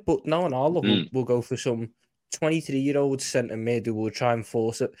for it. But no, look, we'll go for some 23-year-old centre mid who will try and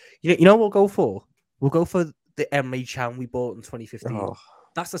force it. You know what we'll go for? We'll go for the Emre Can we bought in 2015. Oh.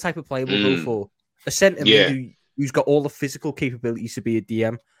 That's the type of player we'll go for. A centre mid who's got all the physical capabilities to be a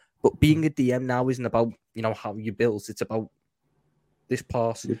DM. But being a DM now isn't about how you build. It's about this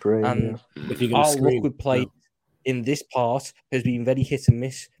part. And our luck with play in this part has been very hit and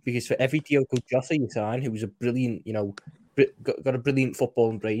miss, because for every Diogo Jota you sign, who's a brilliant, got a brilliant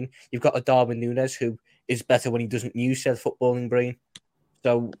footballing brain, you've got a Darwin Núñez who is better when he doesn't use said footballing brain.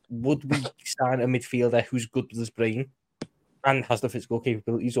 So would we sign a midfielder who's good with his brain and has the physical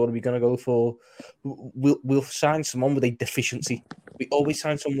capabilities, or are we going to go for? We'll sign someone with a deficiency. We always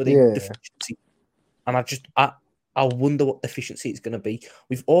sign someone with a deficiency, and I wonder what deficiency it's going to be.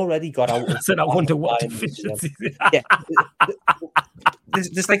 We've already got out. I said, I wonder what deficiency. Yeah,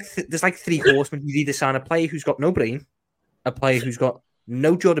 there's like three horsemen. You either sign a player who's got no brain, a player who's got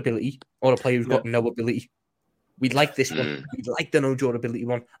no durability, or a player who's got no ability. We'd like this one. We'd like the no durability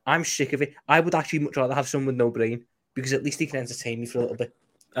one. I'm sick of it. I would actually much rather have someone with no brain, because at least he can entertain me for a little bit.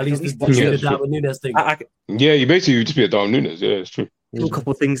 At least the Darwin Núñez thing. You basically just be a Darwin Núñez. Yeah, it's true. A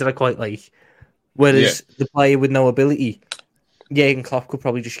couple of things that I quite like. Whereas the player with no ability, Jurgen Klopp could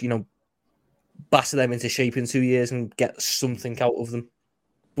probably just, batter them into shape in 2 years and get something out of them.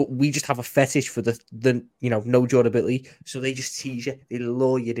 But we just have a fetish for the no durability. So they just tease you, they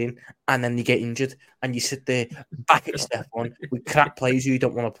lure you in, and then you get injured. And you sit there back at step one with crap players who you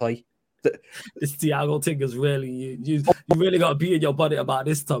don't want to play. This Thiago thing is really, you really got to be in your body about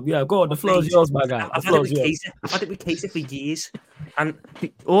this, Tom. Yeah, go on, the floor is yours, my guy. I've had it with Casey for years. And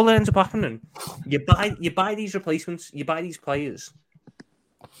all that ends up happening, you buy these replacements, you buy these players.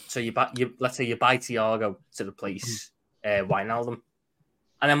 So let's say you buy Thiago to replace Wijnaldum.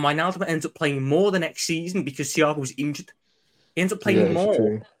 And then Wijnaldum ends up playing more the next season because Thiago's injured. He ends up playing more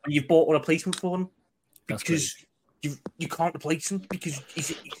when you've bought a replacement for him, because you can't replace him because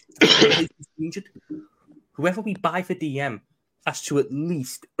he's injured. Whoever we buy for DM has to at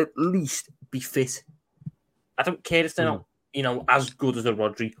least be fit. I don't care if they're not, as good as a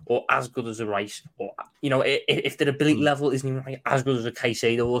Rodri or as good as a Rice, or if their ability level isn't even as good as a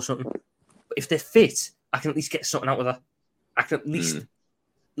Caicedo or something. But if they're fit, I can at least get something out of that. I can at least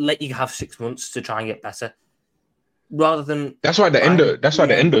let you have 6 months to try and get better, rather than. That's why the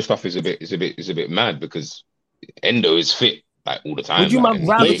Endo stuff is a bit mad, because Endo is fit all the time. Would you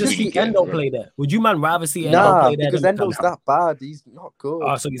rather just see Endo play there? Would you rather see Endo play there? Because Endo's that bad. He's not good.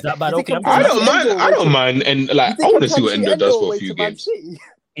 Oh, so he's that bad. Okay, I don't mind, and I want to see what Endo does for a few games.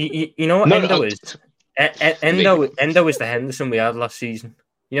 You know what Endo is? Endo is the Henderson we had last season.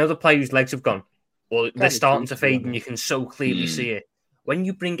 The player whose legs have gone, or they're starting to fade, and you can so clearly see it. When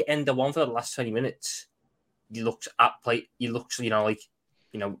you bring Endo on for the last 20 minutes, he looks at play. He looks,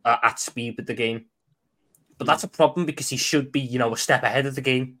 at speed with the game. But that's a problem, because he should be, a step ahead of the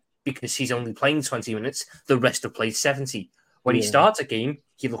game, because he's only playing 20 minutes. The rest have played 70. When he starts a game,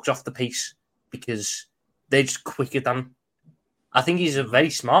 he looks off the pace because they're just quicker than him. I think he's a very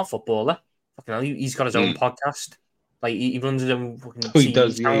smart footballer. He's got his own podcast. He runs his own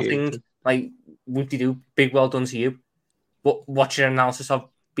fucking thing. Whoop-de-doo, big well done to you. But watch your analysis of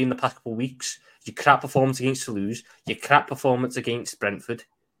being the past couple of weeks. Your crap performance against Toulouse, your crap performance against Brentford,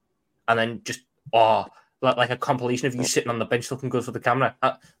 and then just, like a compilation of you sitting on the bench looking good for the camera.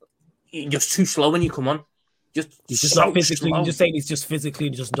 You're just too slow when you come on. He's just not physically. You're just saying he's just physically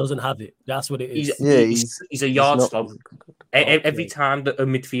just doesn't have it. That's what it is. He's a yard slow. Every time that a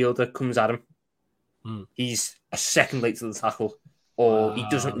midfielder comes at him, he's a second late to the tackle, or he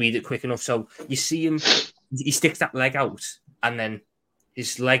doesn't read it quick enough. So you see him, he sticks that leg out, and then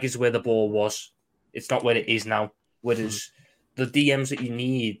his leg is where the ball was. It's not where it is now. Whereas the DMs that you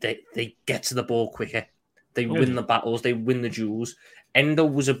need, they get to the ball quicker. They win the battles. They win the duels. Endo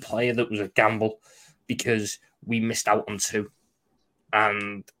was a player that was a gamble, because we missed out on 2.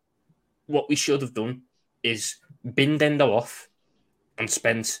 And what we should have done is binned Endo off and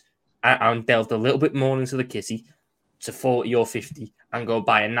spent and delved a little bit more into the kitty to 40 or 50 and go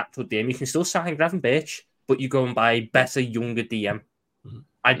buy a natural DM. You can still sign Gravenberch, but you go and buy a better, younger DM.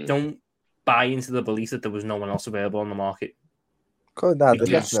 I don't buy into the belief that there was no one else available on the market. There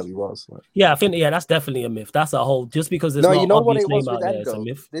definitely was. Yeah, I think that's definitely a myth. That's a whole, just because there's no what it was name with out Endo. There, it's a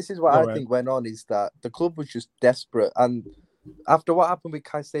myth. This is what I think went on, is that the club was just desperate, and after what happened with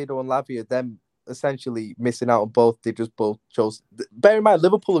Caicedo and Lavia, them essentially missing out on both. They just both chose. Bear in mind,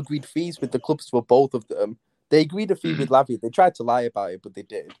 Liverpool agreed fees with the clubs for both of them. They agreed a fee with Lavia. They tried to lie about it, but they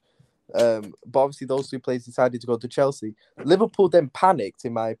did. But obviously, those two players decided to go to Chelsea. Liverpool then panicked,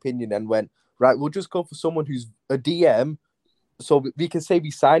 in my opinion, and went, right, we'll just go for someone who's a DM. So we can say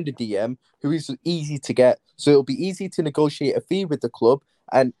we signed a DM who is easy to get. So it'll be easy to negotiate a fee with the club,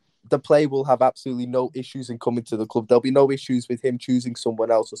 and the player will have absolutely no issues in coming to the club. There'll be no issues with him choosing someone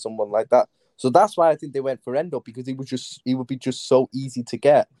else or someone like that. So that's why I think they went for Endo, because he would be just so easy to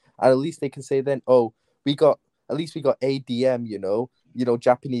get. And at least they can say then, oh, we got a DM, you know,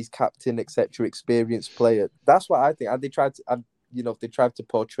 Japanese captain, etc., experienced player. That's what I think. And they tried to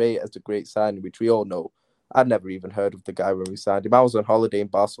portray it as a great signing, which we all know. I'd never even heard of the guy when we signed him. I was on holiday in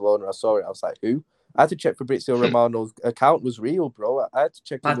Barcelona. I saw it. I was like, who? I had to check Fabrizio Romano's account was real, bro. I had to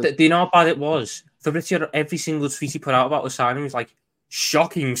check. Do you know how bad it was? Fabrizio, every single tweet he put out about the signing was like,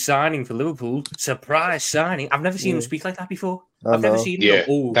 shocking signing for Liverpool, surprise signing. I've never seen him speak like that before. I've never seen him go,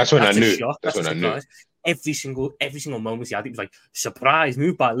 oh, that's when I knew. Shock, that's when I knew. Every single moment he had, it was like, surprise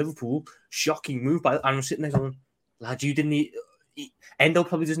move by Liverpool, shocking move by. And I'm sitting there going, lad, you didn't need. Endo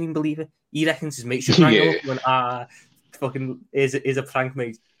probably doesn't even believe it. He reckons his mate should hang up when fucking is a prank,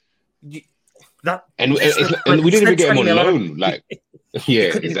 mate. And we didn't even get him on loan. Like,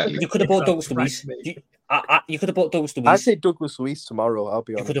 exactly. You could have bought Douglas Luiz. You could have bought Douglas Luiz. I'd say Douglas Luiz tomorrow. I'll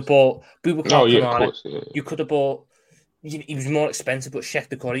be honest. You could have bought Boubacar. Oh yeah, of course. Yeah. You could have bought. He was more expensive, but Sheikh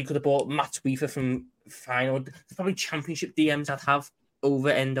Decor. You could have bought Matt Weaver from Feyenoord. There's probably Championship DMs I'd have over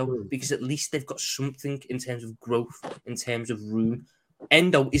Endo, because at least they've got something in terms of growth, in terms of room.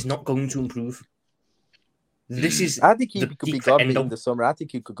 Endo is not going to improve. I think he could be gone in the summer. I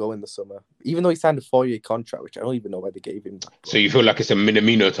think he could go in the summer, even though he signed a 4-year contract, which I don't even know why they gave him. So you feel like it's a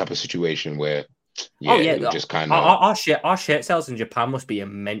Minamino type of situation where, just kind of our shirt sales in Japan must be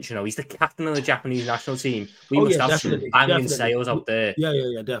immense. You know, he's the captain of the Japanese national team. We must have some banging sales out there.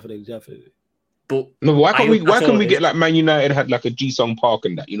 Yeah, definitely. But no, why can't we get like Man United had like a Ji-Sung Park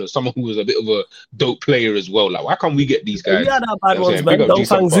and that, you know, someone who was a bit of a dope player as well. Like, why can't we get these guys? We had our bad ones, man. Dong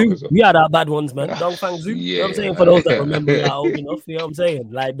Fang Zhu. We had our bad ones, man. Dong Fang Zhu. You know what I'm saying? For those that remember that old enough, you know what I'm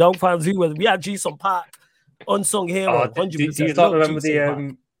saying? Like Dong Fang Zhu, we had Ji-Sung Park, unsung hero. 100%. Do you not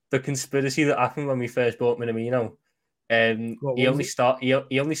remember the conspiracy that happened when we first bought Minamino? He only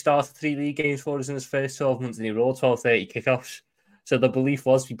started 3 league games for us in his first 12 months, and he rolled 30 kickoffs. So the belief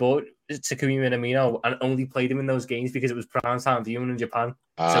was we bought Takumi Minamino and only played him in those games because it was prime time viewing in Japan.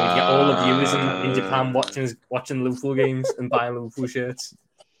 So we get all the viewers in Japan watching Liverpool games and buying Liverpool shirts.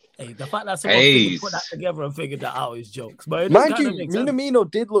 Hey, the fact that someone put that together and figured that out is jokes. But mind you, Minamino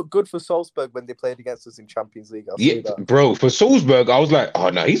did look good for Salzburg when they played against us in Champions League. Bro, for Salzburg, I was like, oh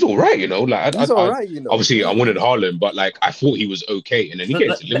no, he's all right, you know. Like, he's all right, you know. Obviously, I wanted Haaland, but like, I thought he was okay, and then he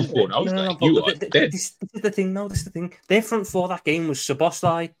gets to Liverpool, and I was like, you are dead. This is the thing, no. This is the thing. Their front four that game was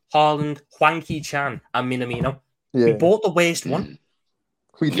Szoboszlai, Haaland, Hwang Hee-chan, and Minamino. Yeah. We bought the worst one.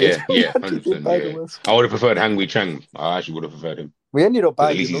 We did. Yeah, 100%. I would have preferred Hwang Hee-chan. I actually would have preferred him. We ended up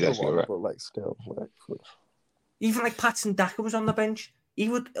buying another one, right. But like still, even like Patson Daka was on the bench. He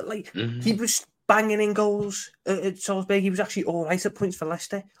would he was banging in goals at Salzburg. He was actually all right at points for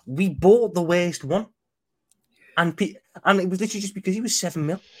Leicester. We bought the worst one, and it was literally just because he was 7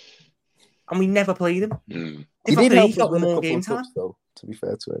 mil, and we never played him. He did help us win a couple of cups, though. To be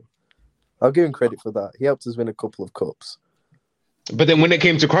fair to him, I'll give him credit for that. He helped us win a couple of cups. But then when it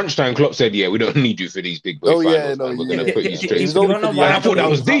came to crunch time, Klopp said, "Yeah, we don't need you for these big boy finals. We're going to put you straight." I thought that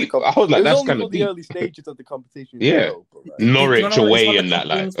was deep. I was like, "That's kind of deep." The early stages of the competition. Yeah, Norwich away and that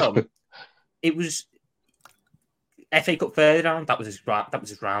like. It was FA Cup third round. That was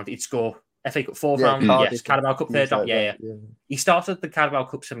his round. He'd score FA Cup fourth round. Yes, Carabao Cup third round. Yeah. He started the Carabao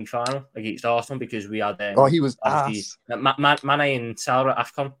Cup semi-final against Arsenal because we had. He was ass. Mane and Salah at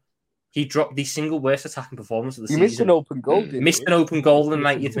AFCON. He dropped the single worst attacking performance of the season. He missed an open goal. Missed an open goal in the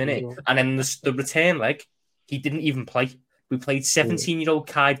 90th minute. And then the return leg, he didn't even play. We played 17-year-old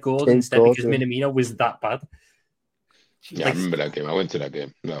Kaide Gordon instead because Minamino was that bad. Yeah, I remember that game. I went to that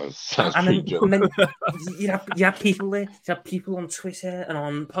game. That was and then you have people there. You have people on Twitter and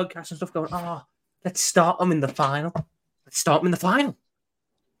on podcasts and stuff going, let's start them in the final. I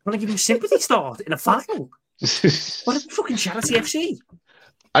want to give him a sympathy start in a final. What a fucking charity FC.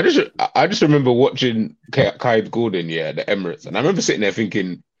 I just remember watching Kaide Gordon, the Emirates, and I remember sitting there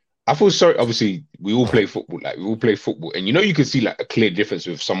thinking, I feel sorry. Obviously, we all play football, and you can see like a clear difference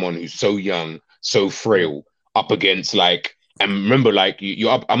with someone who's so young, so frail, up against like, and remember like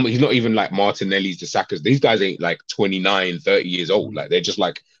you're up. He's not even like Martinelli's, the Sakas. These guys ain't like 29, 30 years old. Like they're just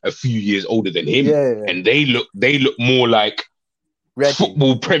like a few years older than him, and they look more like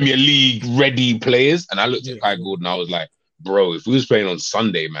football Premier League ready players. And I looked at Kai Gordon, I was like, bro, if we was playing on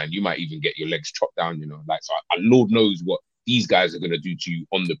Sunday, man, you might even get your legs chopped down, you know. Like, so Lord knows what these guys are going to do to you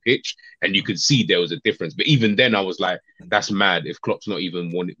on the pitch. And you could see there was a difference. But even then, I was like, that's mad if Klopp's not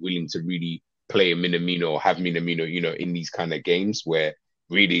even willing to really play a Minamino or have Minamino, you know, in these kind of games where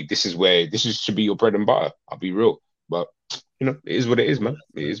really this should be your bread and butter. I'll be real. But, you know, it is what it is, man.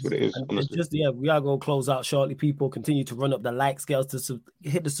 It is what it is. Honestly. Just, we are going to close out shortly. People continue to run up the like scales to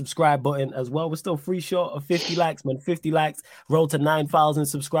hit the subscribe button as well. We're still free short of 50 likes, man. 50 likes. Roll to 9,000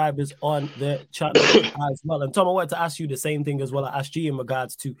 subscribers on the channel as well. And Tom, I wanted to ask you the same thing as well. I asked you in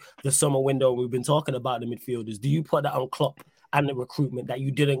regards to the summer window. We've been talking about the midfielders. Do you put that on Klopp and the recruitment that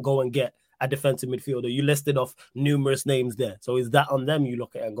you didn't go and get a defensive midfielder? You listed off numerous names there. So is that on them you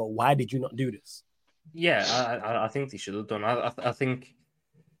look at and go, why did you not do this? Yeah, I think they should have done. I think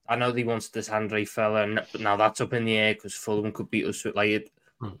I know they wanted this Andre fella, but now that's up in the air because Fulham could beat us.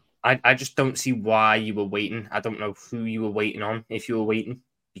 I just don't see why you were waiting. I don't know who you were waiting on if you were waiting,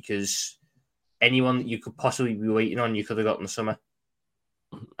 because anyone that you could possibly be waiting on, you could have got in the summer.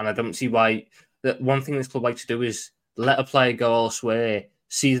 And I don't see why. The one thing this club likes to do is let a player go elsewhere,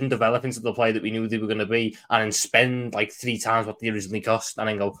 see them develop into the player that we knew they were going to be, and then spend like 3 times what they originally cost, and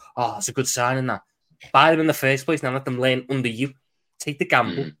then go, oh, that's a good signing that. Buy them in the first place, now let them learn under you. Take the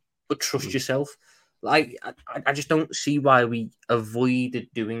gamble, but trust yourself. Like, I just don't see why we avoided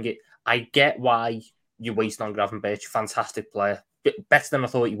doing it. I get why you're wasting on Gravenberch, fantastic player, better than I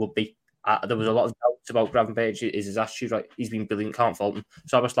thought he would be. There was a lot of doubts about Gravenberch. Is his attitude right? He's been brilliant, can't fault him.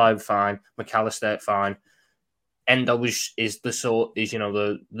 Szoboszlai, fine. McAllister, fine. Endo is the sort, is, you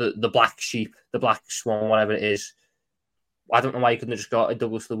know, the black sheep, the black swan, whatever it is. I don't know why he couldn't have just got a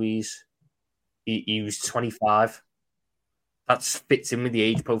Douglas Luiz. He was 25. That fits in with the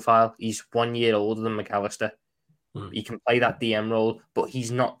age profile. He's 1 year older than McAllister. He can play that DM role, but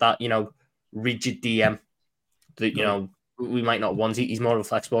he's not that, you know, rigid DM that, you know, we might not want. He's more of a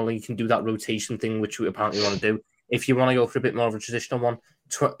flexible, and he can do that rotation thing, which we apparently want to do. If you want to go for a bit more of a traditional one,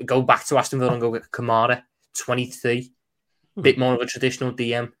 go back to Aston Villa and go get Kamara, 23. Bit more of a traditional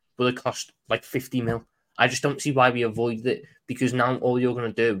DM, will it cost like 50 mil? I just don't see why we avoided it, because now all you're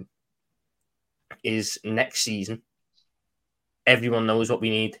going to do is next season, everyone knows what we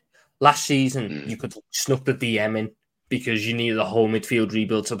need. Last season, you could snuck the DM in because you needed a whole midfield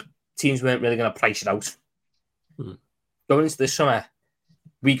rebuild, so teams weren't really going to price it out. Going into this summer,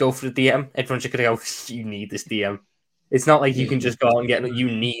 we go for the DM. Everyone's just going to go, you need this DM. It's not like you can just go out and get it.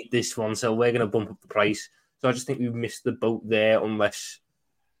 You need this one, so we're going to bump up the price. So I just think we missed the boat there, unless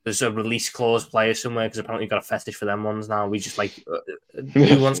there's a release clause player somewhere, because apparently you've got a fetish for them ones now. We just like,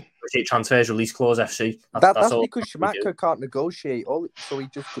 who wants to negotiate transfers, release clause, FC? That's because Schumacher can't negotiate, so he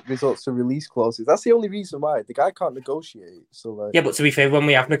just resorts to release clauses. That's the only reason why. The guy can't negotiate. So like... Yeah, but to be fair, when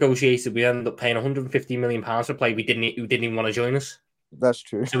we have negotiated, we end up paying £150 million for a player who didn't even want to join us. That's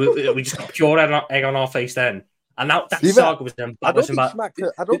true. So we just got pure egg on our face then. And now that saga was then. I don't think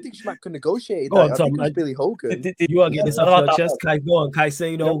Schmack could negotiate that. I think it was Billy Hogan. Did you want to get this off your chest? Kai, go on. Kai,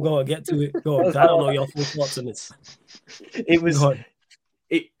 say no. Go on, get to it. Go on. I don't know your full thoughts on this. It was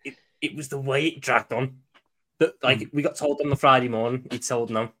it was the way it dragged on. That, like, we got told on the Friday morning, he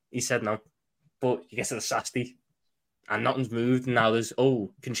said no. But you get to the Saturday and nothing's moved. And now there's,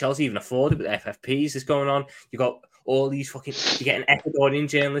 can Chelsea even afford it with FFPs that's going on? You got all these fucking, you're getting Ecuadorian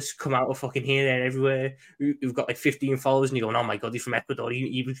journalists come out of fucking here, there, everywhere, who've got like 15 followers, and you're going, oh my God, he's from Ecuador,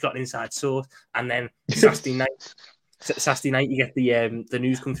 you've got an inside source. And then Saturday night, you get the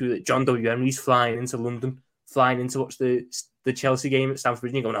news come through that John W. Henry's flying into London, flying in to watch the Chelsea game at Stamford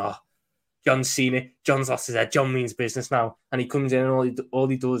Bridge, and you're going, John's seen it, John's lost his head, John means business now. And he comes in, and all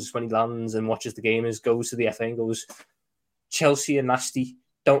he does when he lands and watches the game is goes to the FA and goes, Chelsea are nasty,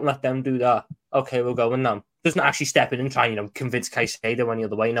 don't let them do that. Okay, we'll go in now. Doesn't actually step in and try, convince Caicedo any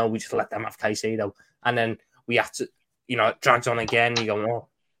other way. No, we just let them have Caicedo. And then we have to, it drags on again. You go,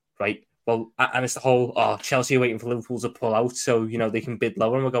 right. Well, and it's the whole, Chelsea are waiting for Liverpool to pull out so, they can bid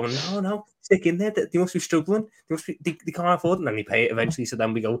lower. And we're going, no, stick in there. They must be struggling. They can't afford it. And then they pay it eventually. So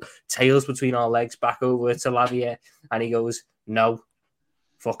then we go tails between our legs back over to Lavia. And he goes, no,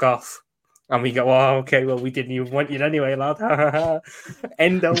 fuck off. And we go, okay, well, we didn't even want you anyway, lad.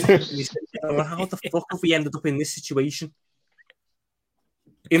 Endo. How the fuck have we ended up in this situation?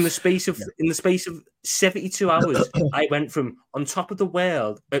 In the space of 72 hours, I went from on top of the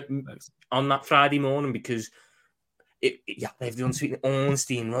world on that Friday morning because everyone's tweeting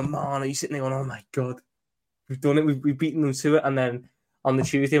Ornstein, Romano, you're sitting there going, oh my God, we've done it, we've beaten them to it. And then on the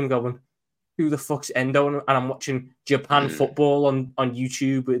Tuesday, I'm going, who the fuck's Endo? And I'm watching Japan football on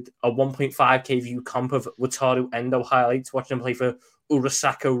YouTube with a 1.5K view comp of Wataru Endo highlights, watching him play for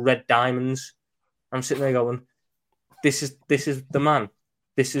Urasaka Red Diamonds. I'm sitting there going, this is the man.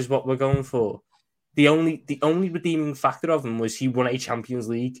 This is what we're going for. The only redeeming factor of him was he won a Champions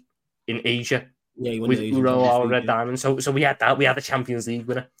League in Asia with Urawa Red Diamonds. So we had that. We had the Champions League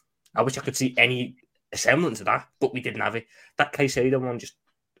winner. I wish I could see any semblance of that, but we didn't have it. That Caicedo one just,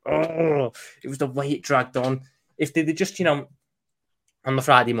 it was the way it dragged on. If they just, on the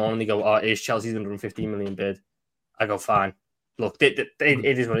Friday morning, they go, here's Chelsea's 115 million bid. I go, fine. Look, it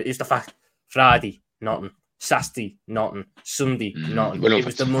is what it is. The fact, Friday, nothing. Saturday, nothing. Sunday, nothing. It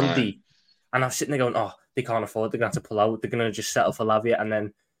was the Monday. And I was sitting there going, they can't afford. They're going to have to pull out. They're going to just settle for Lavia and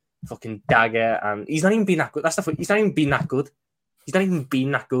then fucking Dagger. And he's not even been that good. He's not even been that good. He's not even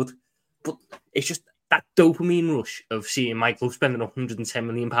been that good. But it's just that dopamine rush of seeing my club spending £110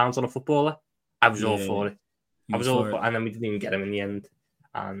 million on a footballer. I was all for it. I was all for it. And then we didn't even get him in the end.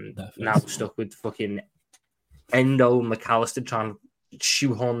 And now we're stuck with fucking Endo, McAllister trying to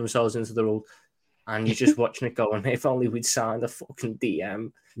shoehorn themselves into the role. And you're just watching it going, if only we'd signed a fucking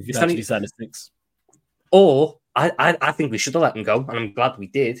DM. If you'd actually signed a 6. Or I think we should have let him go, and I'm glad we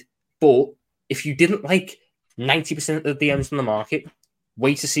did. But if you didn't like 90% of the DMs on the market,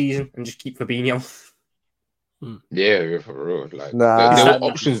 wait a season and just keep Fabinho. Yeah, for real. Like there were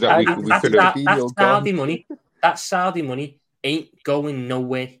options that we could have. That Saudi money ain't going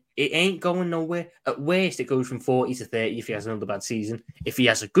nowhere. It ain't going nowhere. At worst, it goes from 40 to 30 if he has another bad season. If he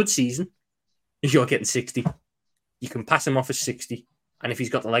has a good season, you're getting 60. You can pass him off as 60. And if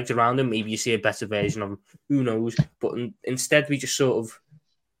he's got the legs around him, maybe you see a better version of him. Who knows? But instead, we just sort of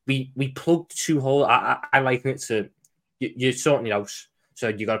we plugged 2 holes. I liken it to you're sorting your house. So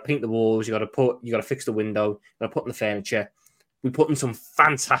you got to paint the walls. You got to fix the window. You got to put in the furniture. We put in some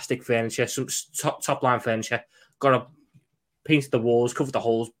fantastic furniture, some top line furniture. Got to paint the walls, cover the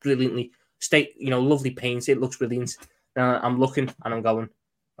holes brilliantly. Lovely paint. It looks brilliant. I'm looking and I'm going,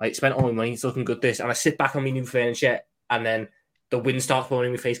 right, spent all my money. It's looking good. This, and I sit back on my new furniture, and then the wind starts blowing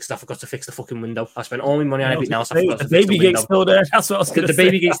in my face because I forgot to fix the fucking window. I spent all my money on everything else. The baby gate's still there. That's what I was going to say. The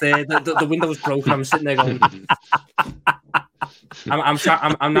baby gate's there. The window's broken. I'm sitting there going.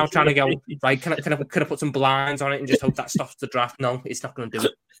 I'm now trying to go, right, can I put some blinds on it and just hope that stops the draft? No, it's not going to do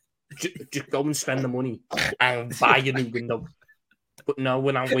it. Just go and spend the money and buy your new window. But no,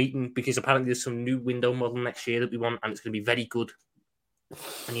 when I'm waiting, because apparently there's some new window model next year that we want, and it's going to be very good.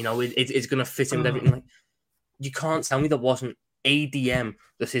 And, it's going to fit in with everything. Like, you can't tell me there wasn't a DM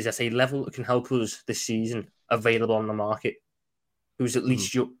that is at a level that can help us this season available on the market. Who's at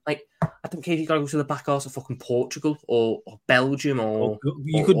least I don't care if you got to go to the back half of fucking Portugal or Belgium or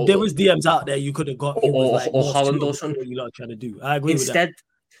there was DMs out there you could have got or Holland or something. What you're not trying to do. I agree. Instead,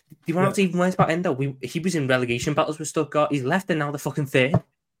 you weren't even worried about Endo. He was in relegation battles with Stuttgart. He's left, and now they're fucking third.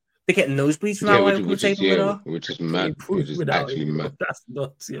 They're getting nosebleeds from which is mad. Which is actually mad. That's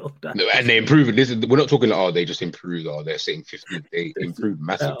nuts, yo. No, and they improved. We're not talking like, they just improved. They're saying 50. They improved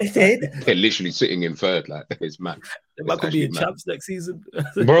massively. They're literally sitting in third. Like, it's mad. They might be in champs next season.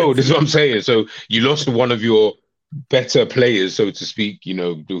 Bro, this is what I'm saying. So you lost one of your better players, so to speak,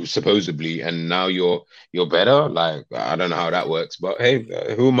 supposedly, and now you're better. Like, I don't know how that works, but hey,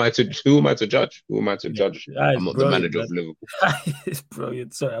 who am I to judge? Who am I to judge? I'm not the manager of Liverpool. It's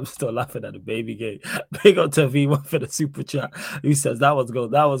brilliant. Sorry, I'm still laughing at the baby game. Big up to V1 for the super chat. Who says that was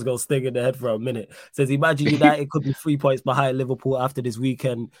going sting in the head for a minute. Says, imagine United could be 3 points behind Liverpool after this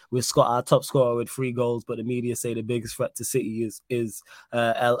weekend with Scott, our top scorer, with 3 goals, but the media say the biggest threat to City is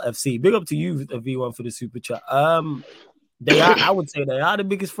LFC. Big up to you, V1, for the super chat. I would say they are the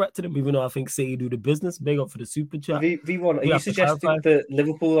biggest threat to them, even though I think City do the business. Big up for the super chat. V1, are you suggesting that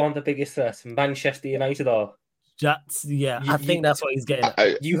Liverpool aren't the biggest threat? Manchester United are? I think that's what he's getting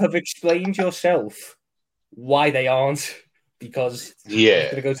at. You have explained yourself why they aren't, because I'm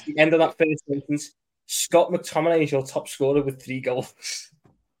going to go to the end of that first sentence. Scott McTominay is your top scorer with 3 goals.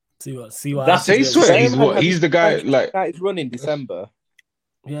 See what? That's he's the guy. Like, it's run in December.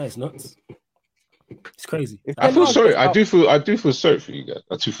 Yeah, it's nuts. It's crazy. I feel sorry. I do feel sorry for you guys.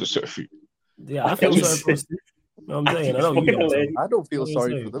 I do feel sorry for you. Yeah, I feel sorry for you. I'm saying, I don't feel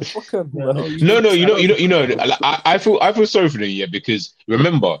sorry for them. Fuck them. I feel sorry for them, because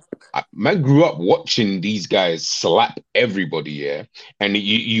remember, man grew up watching these guys slap everybody, and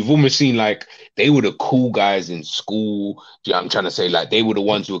you've almost seen like they were the cool guys in school. I'm trying to say, like, they were the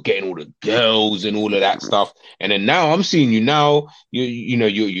ones who were getting all the girls and all of that stuff. And then now I'm seeing you now.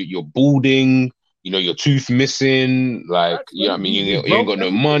 You're balding. your tooth missing, like, you know what I mean, you ain't got no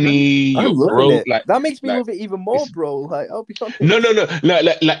money, I'm you're loving broke, it. like That makes me like, love it even more, bro. Like, I'll be honest. No,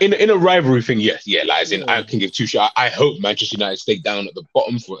 like in a rivalry thing, yes, yeah, like as in I can give two shit. I hope Manchester United stay down at the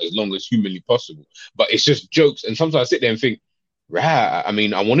bottom for as long as humanly possible. But it's just jokes, and sometimes I sit there and think, right, I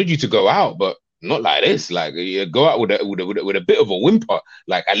mean, I wanted you to go out, but not like this. Like, you go out with a bit of a whimper.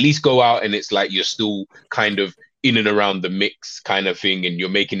 Like, at least go out and it's like you're still kind of in and around the mix kind of thing, and you're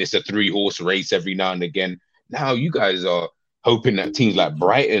making this a 3-horse race every now and again. Now you guys are hoping that teams like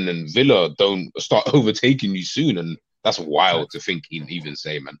Brighton and Villa don't start overtaking you soon, and that's wild to think even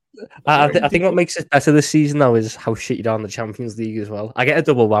say, man. I think what makes it better this season though is how shit you are in the Champions League as well. I get a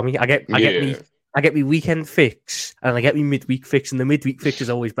double whammy. I get me weekend fix and I get me midweek fix, and the midweek fix is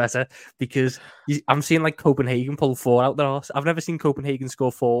always better because I'm seeing like Copenhagen pull 4 out their arse. I've never seen Copenhagen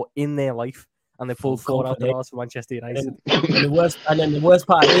score 4 in their life, and they pulled 4 out their arse for Manchester United. And the worst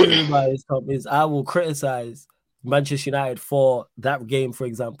part about this is I will criticize Manchester United for that game, for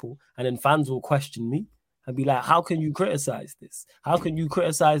example, and then fans will question me and be like, how can you criticize this? How can you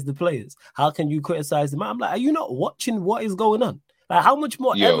criticize the players? How can you criticize the man? I'm like, are you not watching what is going on? Like, how much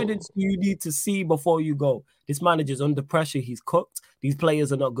more evidence do you need to see before you go, this manager's under pressure, he's cooked, these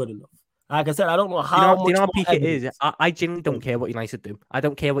players are not good enough? Like I said, I don't know how much how peak it is. I genuinely don't care what United do. I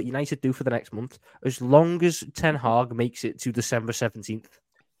don't care what United do for the next month, as long as Ten Hag makes it to December 17th.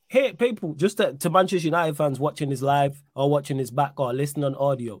 Hey, people, just to Manchester United fans watching this live or watching this back or listening on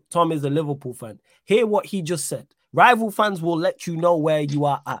audio, Tom is a Liverpool fan. Hear what he just said. Rival fans will let you know where you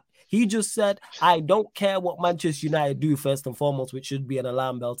are at. He just said, I don't care what Manchester United do, first and foremost, which should be an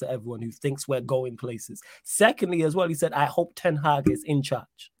alarm bell to everyone who thinks we're going places. Secondly, as well, he said, I hope Ten Hag is in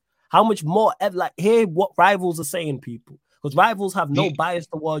charge. How much more, like, hear what rivals are saying, people. Because rivals have no bias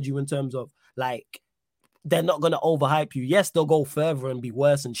towards you in terms of, like, they're not going to overhype you. Yes, they'll go further and be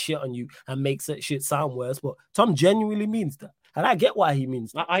worse and shit on you and make shit sound worse. But Tom genuinely means that. And I get why he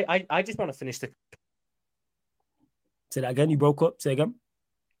means that. I just want to finish the... Say that again. You broke up. Say again.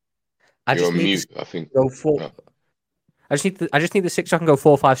 You're on mute, I think. Go 4. No. I just need the 6 so I can go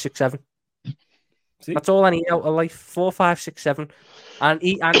 4, 5, 6, 7. See? That's all I need out of life. 4, 5, 6, 7. And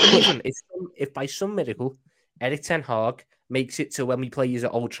even if by some miracle Erik Ten Hag makes it to when we play you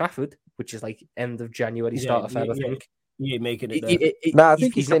at Old Trafford, which is like end of January, start of February, I think. Yeah, making it. I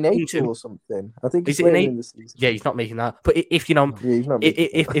think he's in April or something. I think he's in the season. Yeah, he's not making that. But if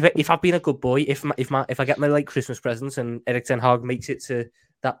if I've been a good boy, if I get my like Christmas presents and Erik Ten Hag makes it to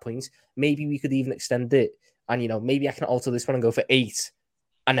that point, maybe we could even extend it. And maybe I can alter this one and go for 8,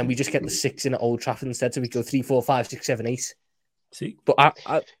 and then we just get the 6 in at Old Trafford instead. So we go 3, 4, 5, 6, 7, 8. See, but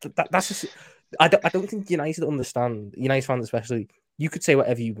that's just. I don't think United understand, United fans especially. You could say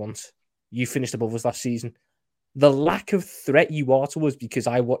whatever you want. You finished above us last season. The lack of threat you are to us, because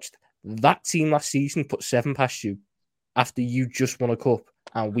I watched that team last season put 7 past you after you just won a cup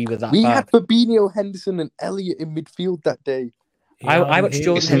and we were that bad. We had Fabinho, Henderson and Elliott in midfield that day. I watched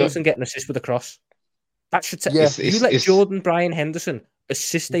Jordan Henderson get an assist with a cross. That should tell you let Jordan Brian Henderson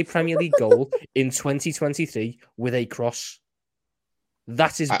assist a Premier League goal in 2023 with a cross.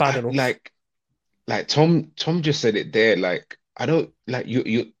 That is bad enough. Like Tom just said it there. Like, I don't like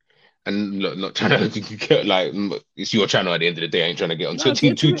you and look, not trying to get like, it's your channel at the end of the day. I ain't trying to get onto a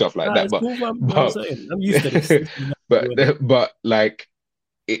team too tough like that. But, cool, I'm used to this. but like,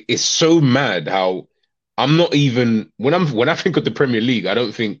 it's so mad how I'm not even when I think of the Premier League, I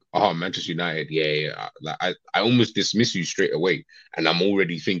don't think, oh, Manchester United, like I almost dismiss you straight away, and I'm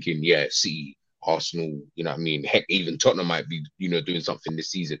already thinking, City, Arsenal, you know what I mean? Heck, even Tottenham might be, doing something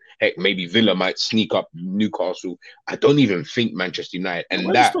this season. Heck, maybe Villa might sneak up Newcastle. I don't even think Manchester United,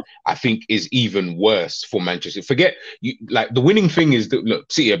 and that I think is even worse for Manchester. Forget you, like the winning thing is that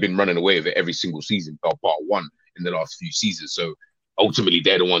look, City have been running away with it every single season, part 1 in the last few seasons. So ultimately,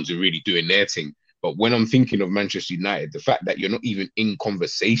 they're the ones who are really doing their thing. But when I'm thinking of Manchester United, the fact that you're not even in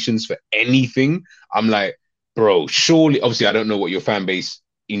conversations for anything, I'm like, bro, surely, obviously, I don't know what your fan base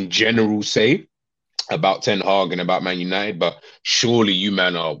in general say about Ten Hag and about Man United, but surely you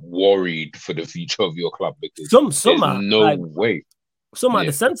man are worried for the future of your club, because some are, no way. Some of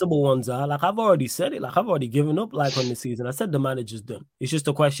the sensible ones are like, I've already said it, like I've already given up like on the season. I said the manager's done. It's just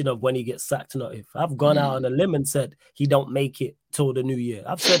a question of when he gets sacked, not if. I've gone out on a limb and said he don't make it till the new year.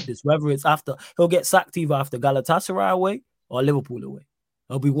 I've said this, whether it's after, he'll get sacked either after Galatasaray away or Liverpool away.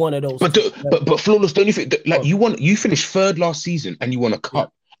 It'll be one of those. But Flawless, don't you think that, like, you finished 3rd last season and you won a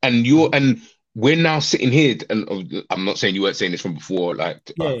cup, and we're now sitting here, and I'm not saying you weren't saying this from before, like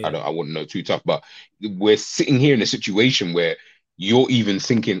I wouldn't know too tough, but we're sitting here in a situation where you're even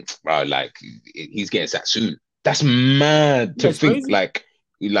thinking, like, he's getting sacked soon. That's mad to think, crazy. Like,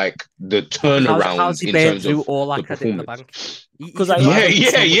 like the turnaround how's he in been terms through of all the that credit in the performance. bank? Because Like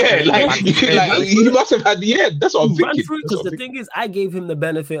he must have had. Yeah, that's what I'm thinking. Because the thing is, I gave him the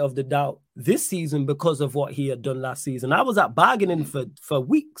benefit of the doubt this season because of what he had done last season. I was at bargaining for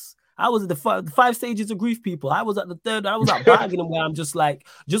weeks. I was at the five stages of grief, people. I was at the third. I was at bargaining where I'm just like,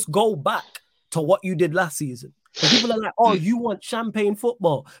 just go back to what you did last season. And people are like, oh, you want champagne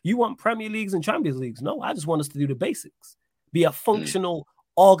football. You want Premier Leagues and Champions Leagues. No, I just want us to do the basics. Be a functional,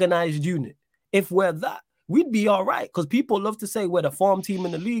 organized unit. If we're that, we'd be all right. Because people love to say we're the form team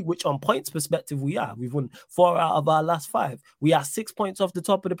in the league, which on points perspective we are. We've won 4 out of our last 5. We are 6 points off the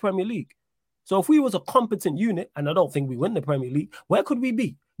top of the Premier League. So if we was a competent unit, and I don't think we win the Premier League, where could we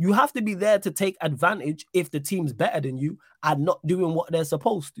be? You have to be there to take advantage if the team's better than you and not doing what they're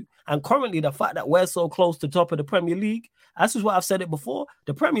supposed to. And currently, the fact that we're so close to top of the Premier League, that's just what I've said it before.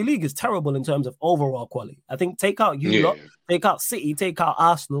 The Premier League is terrible in terms of overall quality. I think take out lot, take out City, take out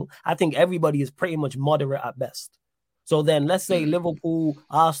Arsenal. I think everybody is pretty much moderate at best. So then let's say Liverpool,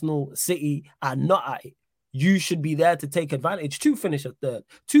 Arsenal, City are not at it. You should be there to take advantage to finish a third,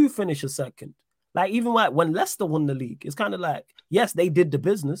 to finish a second. Like even when Leicester won the league, it's kind of like, yes, they did the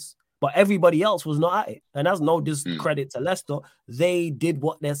business, but everybody else was not at it. And that's no discredit to Leicester. They did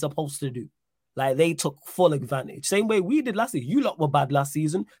what they're supposed to do. Like they took full advantage. Same way we did last season. You lot were bad last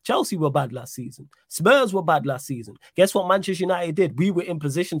season. Chelsea were bad last season. Spurs were bad last season. Guess what Manchester United did? We were in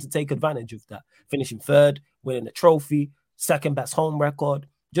position to take advantage of that. Finishing third, winning the trophy, second best home record.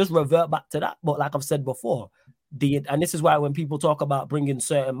 Just revert back to that. But like I've said before, and this is why when people talk about bringing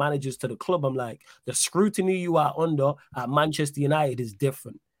certain managers to the club, I'm like, the scrutiny you are under at Manchester United is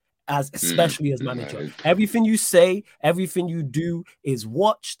different, especially as manager. Everything you say, everything you do is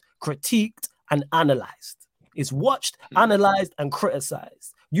watched, critiqued, and analyzed. It's watched, analyzed, and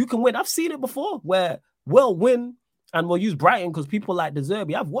criticized. You can win. I've seen it before where we'll win, and we'll use Brighton because people like De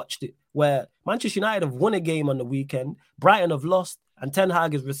Zerbi. I've watched it where Manchester United have won a game on the weekend, Brighton have lost, and Ten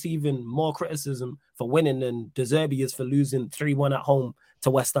Hag is receiving more criticism for winning than De Zerbi is for losing 3-1 at home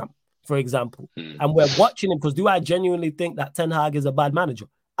to West Ham, for example. And we're watching him because do I genuinely think that Ten Hag is a bad manager?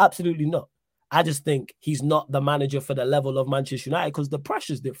 Absolutely not. I just think he's not the manager for the level of Manchester United because the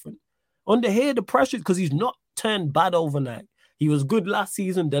pressure's different. Under here, the pressure, because he's not turned bad overnight. He was good last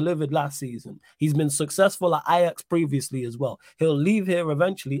season, delivered last season. He's been successful at Ajax previously as well. He'll leave here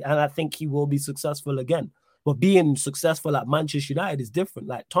eventually, and I think he will be successful again. But being successful at Manchester United is different.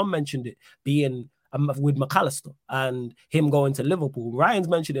 Like Tom mentioned it, being with McAllister and him going to Liverpool. Ryan's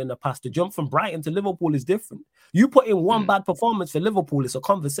mentioned it in the past. The jump from Brighton to Liverpool is different. You put in one bad performance for Liverpool, it's a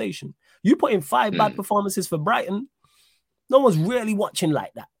conversation. You put in 5 bad performances for Brighton, no one's really watching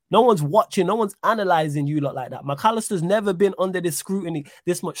like that. No one's watching, no one's analyzing you lot like that. McAllister's never been under this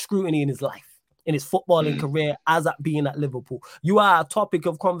much scrutiny in his life, in his footballing career, as at being at Liverpool. You are a topic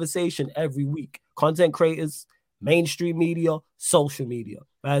of conversation every week. Content creators, mainstream media, social media.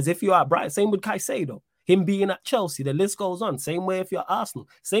 Whereas if you're at Brighton, same with Caicedo, him being at Chelsea, the list goes on. Same way if you're at Arsenal.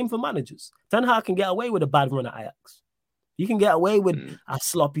 Same for managers. Ten Hag can get away with a bad run at Ajax. You can get away with a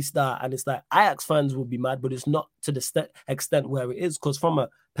sloppy start, and it's like Ajax fans will be mad, but it's not to the extent where it is, because from a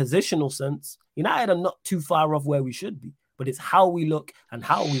positional sense, United are not too far off where we should be, but it's how we look and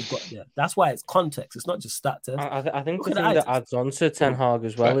how we've got there. That's why it's context. It's not just stat test. I think the thing that adds on to Ten Hag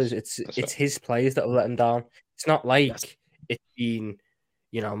as well is it's his players that will let him down. It's not like it's been,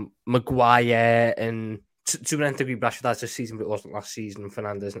 Maguire and to an degree Rashford has this season, but it wasn't last season,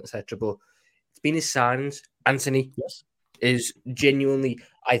 Fernandes, etc. But it's been his signings. Anthony is genuinely,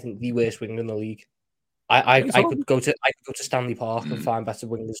 I think, the worst winger in the league. I could go to Stanley Park and find better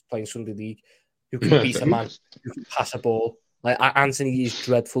wingers playing Sunday League who can beat a man, who can pass a ball. Like Anthony is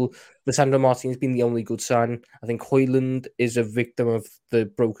dreadful. Lisandro Martinez has been the only good signing. I think Højlund is a victim of the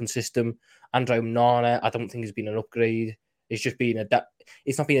broken system. Andre Onana, I don't think has been an upgrade. It's just been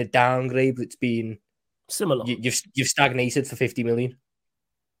it's not been a downgrade, but it's been similar. You've stagnated for 50 million.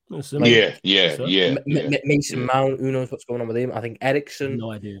 Yeah. Mason Mount, who knows what's going on with him? I think Eriksen.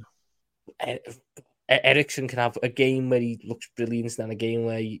 No idea. Eriksen can have a game where he looks brilliant, and then a game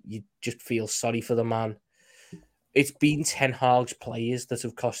where you just feel sorry for the man. It's been Ten Hag's players that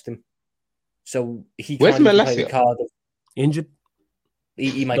have cost him. So he Where's can't Malacia? play the card. Injured.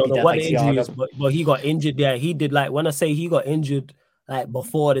 He might don't be know dead what like the injury Thiago. is, but he got injured there. He did, like, when I say he got injured, like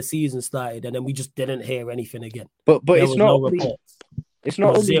before the season started, and then we just didn't hear anything again. But There it's was not no only, reports. it's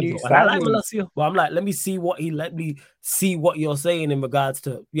not only Zero. new And I like signings. Malacia, but I'm like, let me see what you're saying in regards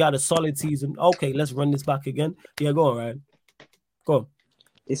to you had a solid season. Okay, let's run this back again. Yeah, go on, Ryan. Go on.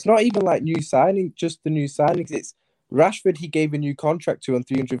 It's not even like new signings, just the new signings. It's Rashford, he gave a new contract to on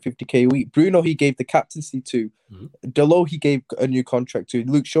 350k a week. Bruno, he gave the captaincy to. Delo, he gave a new contract to.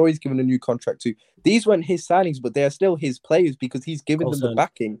 Luke Shaw, he's given a new contract to. These weren't his signings, but they are still his players because he's given them the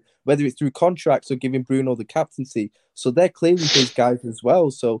backing, whether it's through contracts or giving Bruno the captaincy. So they're clearly his guys as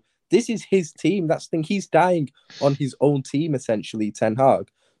well. So this is his team. That's the thing. He's dying on his own team, essentially, Ten Hag.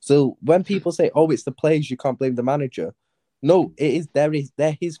 So when people say, oh, it's the players, you can't blame the manager. No,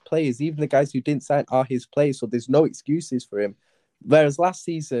 they're his players. Even the guys who didn't sign are his players, so there's no excuses for him. Whereas last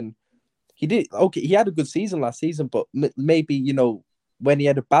season, he had a good season last season, but maybe, you know, when he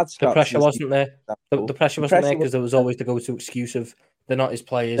had a bad start, the pressure wasn't there. The pressure wasn't there because there was always the go-to excuse of they're not his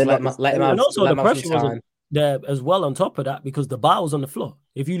players. Let him have, and also let the him have pressure some time. wasn't there as well on top of that because the bar was on the floor.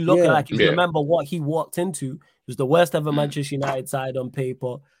 If you look at if you remember what he walked into, it was the worst ever Manchester United side on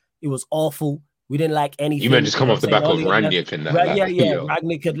paper. It was awful. We didn't like anything. You meant just come off the back of Rangnick and that.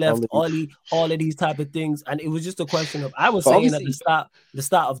 Rangnick had left, all of these type of things. And it was just a question of, I was saying at the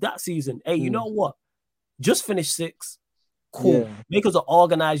start of that season, hey, you know what? Just finish 6th. Cool. Make us an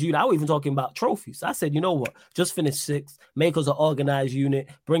organized unit. I was even talking about trophies. I said, you know what? Just finish 6th. Make us an organized unit.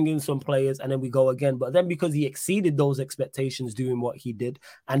 Bring in some players, and then we go again. But then because he exceeded those expectations doing what he did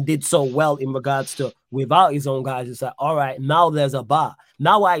and did so well in regards to without his own guys, it's like, all right, now there's a bar.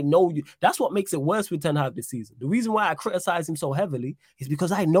 Now I know you. That's what makes it worse with Ten Hag this season. The reason why I criticize him so heavily is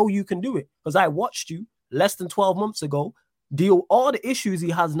because I know you can do it. Because I watched you less than 12 months ago deal all the issues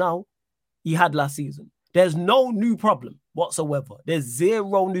he has now, he had last season. There's no new problem whatsoever. There's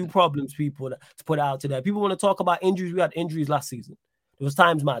zero new problems, people, to put out today. People want to talk about injuries. We had injuries last season. There was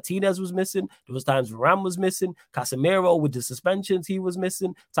times Martinez was missing. There was times Varane was missing. Casemiro with the suspensions, he was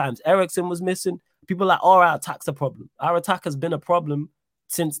missing. Times Eriksen was missing. People are like, all our attack's a problem. Our attack has been a problem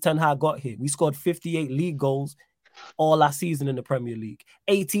since Ten Hag got here. We scored 58 league goals all last season in the Premier League.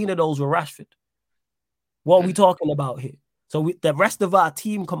 18 of those were Rashford. What are we talking about here? So the rest of our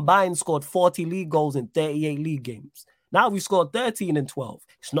team combined scored 40 league goals in 38 league games. Now we scored 13 and 12.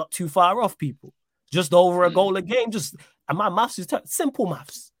 It's not too far off, people. Just over a goal a game. And my maths is simple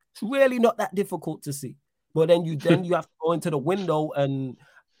maths. It's really not that difficult to see. But then you have to go into the window and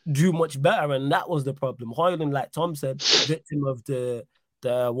do much better. And that was the problem. Højlund, like Tom said, victim of the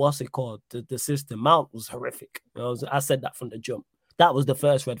what's it called? The system. Mount was horrific. I said that from the jump. That was the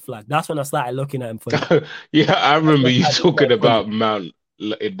first red flag. That's when I started looking at him for Yeah, I remember you talking about Mount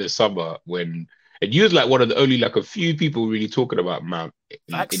in the summer when, and you was like one of the only, like a few people really talking about Mount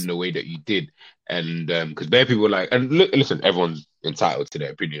in the way that you did. And because bare people were like, and listen, everyone's entitled to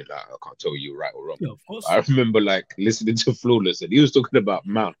their opinion. Like, I can't tell you right or wrong. Yeah, of course. I remember like listening to Flawless and he was talking about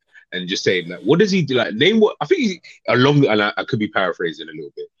Mount and just saying like, what does he do? Like name what, I think and I could be paraphrasing a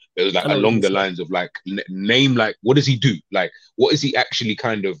little bit. It was like along the lines of like name, like what does he do? Like what is he actually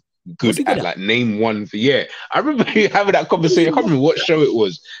kind of good at? Like name one for I remember having that conversation. I can't remember what show it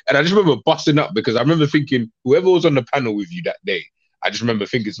was, and I just remember busting up because I remember thinking whoever was on the panel with you that day. I just remember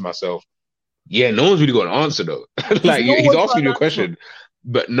thinking to myself, no one's really got an answer though. Like he's asking you a question,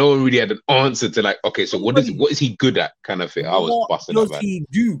 but no one really had an answer to like, okay, so what is he good at? Kind of thing. I was busting up. What does he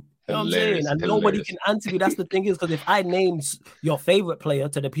do? You know what I'm saying? And nobody can answer me. That's the thing is, because if I named your favorite player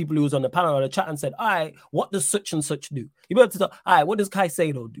to the people who was on the panel or the chat and said, all right, what does such and such do? You better tell, all right, what does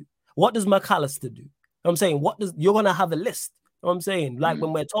Caicedo do? What does McAllister do? You know what I'm saying? You're going to have a list. You know what I'm saying? Like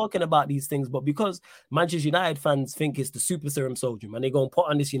when we're talking about these things, but because Manchester United fans think it's the super serum soldier, and they're going to put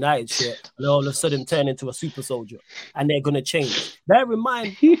on this United shirt and all of a sudden turn into a super soldier and they're going to change. Bear in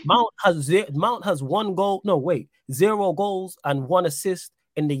mind, Mount has 0 goals and 1 assist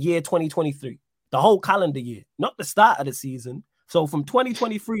in the year 2023, the whole calendar year, not the start of the season. So from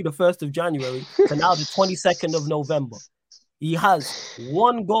 2023, the 1st of January to now the 22nd of November, he has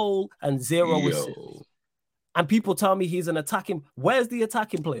 1 goal and 0 assists. And people tell me he's an attacking. Where's the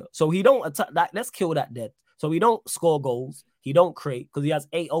attacking player? So he don't attack that. Let's kill that dead. So he don't score goals. He don't create because he has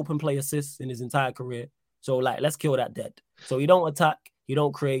 8 open play assists in his entire career. So like, let's kill that dead. So he don't attack. He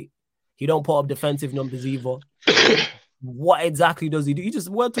don't create. He don't put up defensive numbers either. What exactly does he do? He just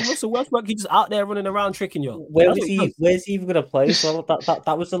went to Russell Westbrook. He's just out there running around tricking you. Where's he even going to play? So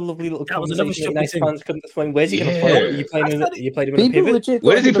that was a lovely little conversation. Nice fans couldn't explain. Where's he going to play? Are you playing him in a pivot?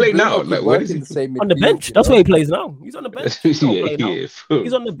 Where does he play now? Like where does he on the bench? That's where he plays now. He's on the bench. He's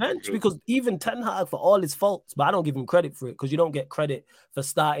on the bench because even Ten Hag, for all his faults, but I don't give him credit for it because you don't get credit for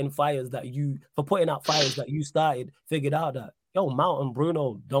starting fires for putting out fires that you started. Figured out that Mount and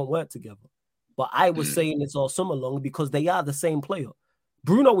Bruno don't work together. But I was saying this all summer long because they are the same player.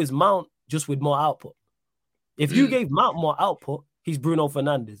 Bruno is Mount just with more output. If you gave Mount more output, he's Bruno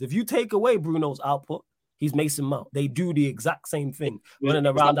Fernandes. If you take away Bruno's output, He's Mason Mount. They do the exact same thing, running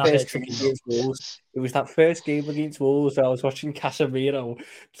around out there. It was that first game against Wolves where I was watching Casemiro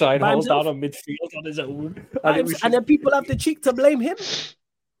try and hold down on midfield on his own. And then people have the cheek to blame him.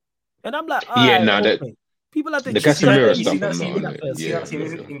 And I'm like, people have the Casemiro stuff.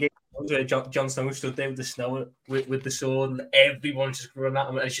 Jon Snow stood there with the snow with the sword, and everyone just run at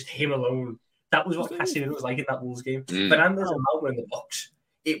him, and it's just him alone. That was what Casemiro was like in that Wolves game. Fernandes and Mount were in the box.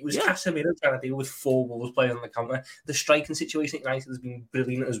 It was Casemiro trying to deal with 4 Wolves players on the counter. The striking situation at United has been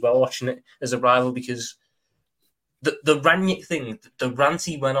brilliant as well, watching it as a rival, because the Ranić thing, the rant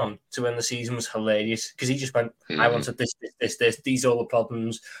he went on to end the season was hilarious, because he just went, I wanted this, these are all the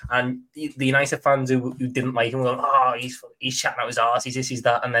problems. And the United fans who didn't like him were going, oh, he's chatting out his arse, he's this, he's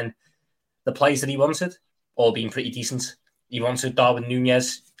that. And then the players that he wanted, all being pretty decent. He wanted Darwin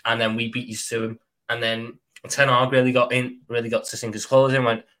Núñez, and then we beat you to him. And then Ten Hag really got to sink his claws in and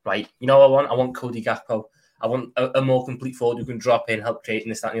went, right, you know what I want Cody Gakpo. I want a more complete forward who can drop in, help create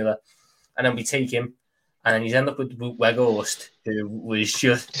this, that, and the other. And then we take him, and then you end up with Weghorst, who was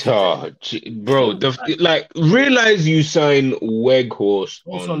just... bro, realize you sign Weghorst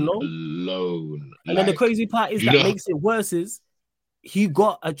on loan. And then the crazy part is makes it worse is he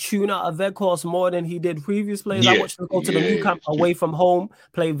got a tune out of Weghorst more than he did previous players. I watched him go to the new camp away from home,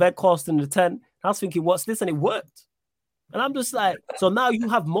 play Weghorst in the 10. I was thinking, what's this? And it worked. And I'm just like, so now you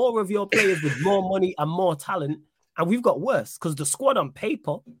have more of your players with more money and more talent, and we've got worse because the squad on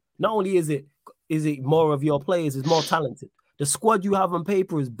paper, not only is it more of your players is more talented, the squad you have on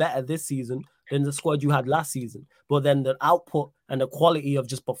paper is better this season than the squad you had last season. But then the output and the quality of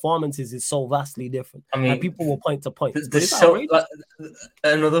just performances is so vastly different. I mean, and people will point to point.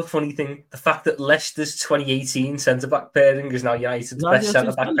 Another funny thing, the fact that Leicester's 2018 centre-back pairing is now United's best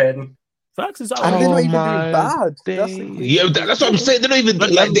centre-back pairing. Facts is and they're not even doing bad. That's what I'm saying. They're not even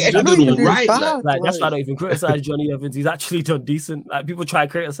they're doing right. That's why I don't even criticize Johnny Evans. He's actually done decent. Like people try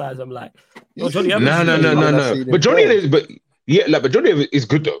to criticize him, like Johnny Evans. No. But Johnny is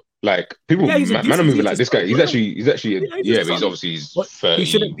good though. Like people, man are moving like this guy. He's actually, but he's obviously he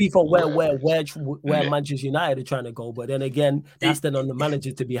shouldn't be for where Manchester United are trying to go. But then again, that's then on the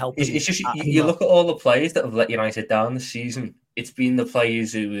manager to be helping. It's just you look at all the players that have let United down this season. It's been the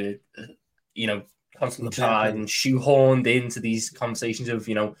players who were, constantly tried and shoehorned into these conversations of,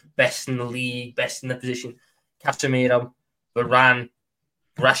 best in the league, best in the position. Casemiro, Varane,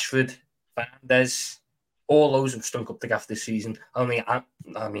 Rashford, Fernandes. All those have stunk up the gaff this season. I don't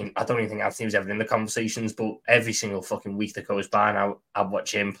even think Anthony was ever in the conversations, but every single fucking week that goes by now, I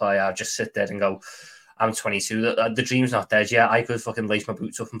watch him play. I just sit there and go, I'm 22. The dream's not dead yet. I could fucking lace my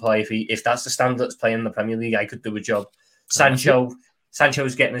boots up and play. If that's the standard that's playing in the Premier League, I could do a job. Sancho's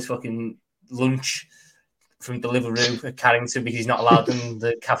getting his fucking lunch from Deliveroo at Carrington because he's not allowed in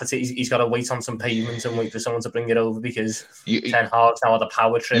the cafeteria. He's got to wait on some payments and wait for someone to bring it over because Ten Hag's now had a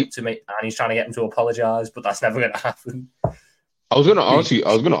power trip and he's trying to get him to apologise, but that's never going to happen. I was going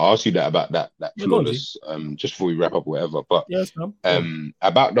to ask you that about that flawless, just before we wrap up, or whatever. But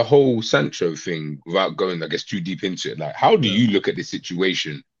about the whole Sancho thing, without going, I guess, too deep into it, like, how do you look at this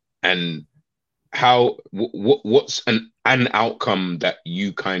situation, and what's an outcome that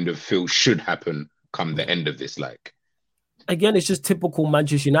you kind of feel should happen come the end of this? Like, again, it's just typical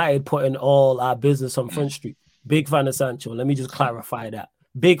Manchester United putting all our business on Front Street. Big fan of Sancho. Let me just clarify that.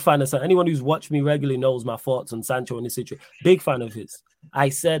 Big fan of Sancho. Anyone who's watched me regularly knows my thoughts on Sancho in this situation. Big fan of his. I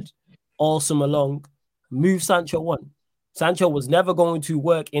said all summer long, move Sancho on. Sancho was never going to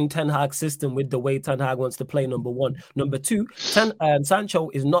work in Ten Hag's system with the way Ten Hag wants to play, number one. Number two, Sancho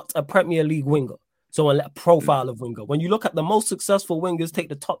is not a Premier League winger. So a profile of winger. When you look at the most successful wingers, take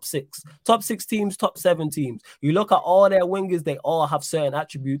the top six teams, top 7 teams. You look at all their wingers, they all have certain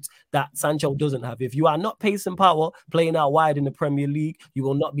attributes that Sancho doesn't have. If you are not pace and power, playing out wide in the Premier League, you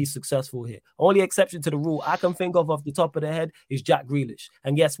will not be successful here. Only exception to the rule I can think of off the top of the head is Jack Grealish.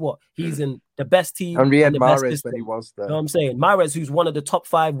 And guess what? He's in the best team. And we had Mahrez when he was there. You know what I'm saying? Mahrez, who's one of the top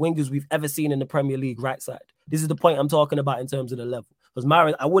 5 wingers we've ever seen in the Premier League, right side. This is the point I'm talking about in terms of the level. Because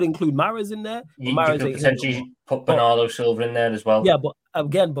Mahrez, I would include Mahrez in there. You could potentially put Bernardo Silva in there as well. Yeah, but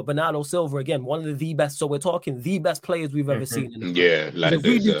Bernardo Silva, again, one of the best. So we're talking the best players we've ever seen. If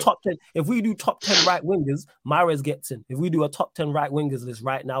we do top 10 right wingers, Mahrez gets in. If we do a top 10 right wingers list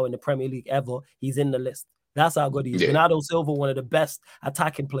right now in the Premier League ever, he's in the list. That's how good he is. Bernardo Silva, one of the best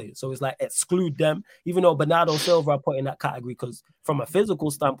attacking players. So it's like exclude them, even though Bernardo Silva I put in that category because from a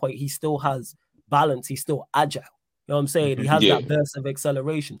physical standpoint, he still has balance. He's still agile. You know what I'm saying? He has that burst of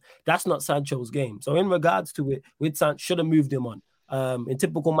acceleration. That's not Sancho's game. So in regards to it, with Sancho, should have moved him on. In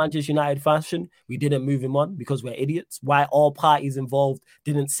typical Manchester United fashion, we didn't move him on because we're idiots. Why all parties involved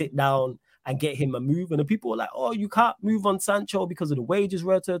didn't sit down and get him a move. And the people are like, oh, you can't move on Sancho because of the wages.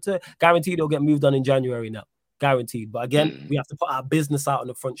 Guaranteed he'll get moved on in January now. Guaranteed. But again, we have to put our business out on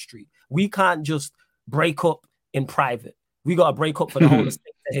the front street. We can't just break up in private. We got to break up for the whole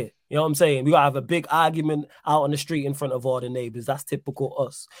estate to hit. You know what I'm saying? We got to have a big argument out on the street in front of all the neighbors. That's typical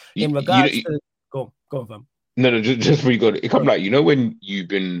us. In regards to... Go on, fam. No, just really good. It come like, when you've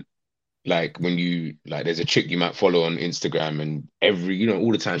been... Like when you there's a chick you might follow on Instagram, and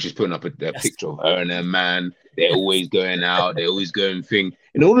all the time she's putting up a picture of her and her man. They're always going out, they're always going thing,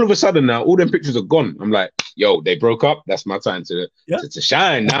 and all of a sudden now all them pictures are gone. I'm like, yo, they broke up. That's my time to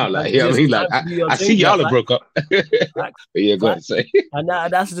shine now. Like, you know what I mean? Like, I see y'all have broke up. But yeah, go ahead, say. And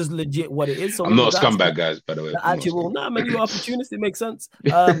that's just legit what it is. So I'm not a scumbag, guys, by the way. Actually, man, you're opportunist. It makes sense.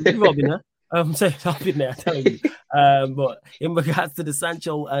 You've all been there. I'm saying I've been there, I'm telling you. But in regards to the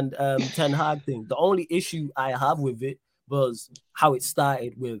Sancho and Ten Hag thing, the only issue I have with it was how it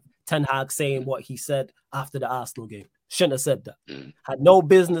started with Ten Hag saying what he said after the Arsenal game. Shouldn't have said that. Had no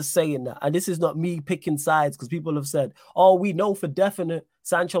business saying that. And this is not me picking sides, because people have said, oh, we know for definite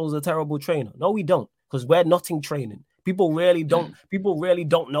Sancho's a terrible trainer. No, we don't, because we're not in training. People really don't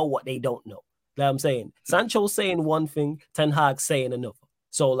know what they don't know. You know what I'm saying? Sancho's saying one thing, Ten Hag saying another.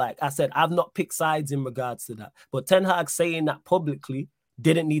 So, like I said, I've not picked sides in regards to that. But Ten Hag saying that publicly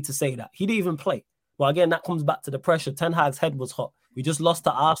didn't need to say that. He didn't even play. Well, again, that comes back to the pressure. Ten Hag's head was hot. We just lost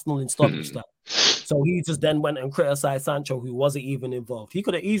to Arsenal in stoppage time. So he just then went and criticized Sancho, who wasn't even involved. He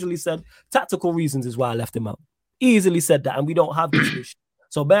could have easily said, tactical reasons is why I left him out. Easily said that, and we don't have this issue.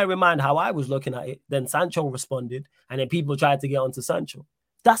 So bear in mind how I was looking at it. Then Sancho responded, and then people tried to get onto Sancho.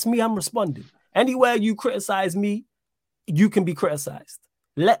 That's me, I'm responding. Anywhere you criticize me, you can be criticized.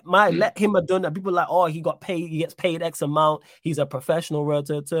 Let him have done that. People are like, oh, he gets paid X amount. He's a professional.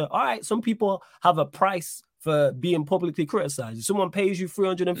 All right, some people have a price for being publicly criticized. If someone pays you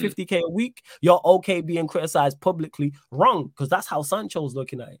 350k a week, you're okay being criticized publicly. Wrong, because that's how Sancho's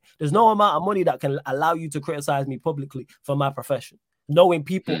looking at it. There's no amount of money that can allow you to criticize me publicly for my profession, knowing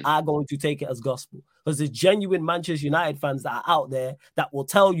people are going to take it as gospel. Because there's genuine Manchester United fans that are out there that will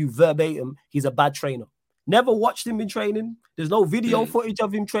tell you verbatim he's a bad trainer. Never watched him in training. There's no video footage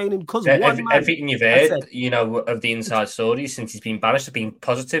of him training because everything you've heard, of the inside stories since he's been banished have been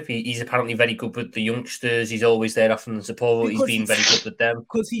positive. He's apparently very good with the youngsters. He's always there offering the support. He's been very good with them.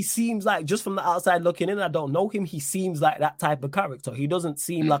 Because he seems like, just from the outside looking in, I don't know him, he seems like that type of character. He doesn't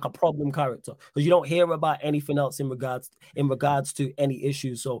seem like a problem character, because you don't hear about anything else in regards to any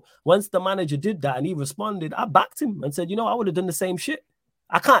issues. So once the manager did that and he responded, I backed him and said, I would have done the same shit.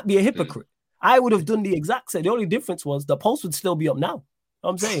 I can't be a hypocrite. I would have done the exact same. The only difference was the post would still be up now.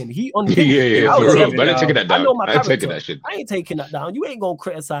 I'm saying he on But I ain't taking that down. I know my I ain't taking that shit. I ain't taking that down. You ain't gonna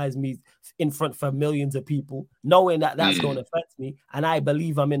criticize me in front for millions of people, knowing that that's gonna affect me, and I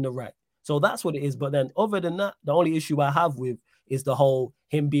believe I'm in the right. So that's what it is. But then, other than that, the only issue I have with is the whole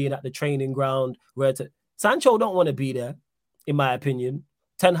him being at the training ground. Sancho don't want to be there, in my opinion.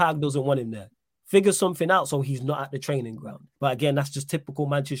 Ten Hag doesn't want him there. Figure something out so he's not at the training ground. But again, that's just typical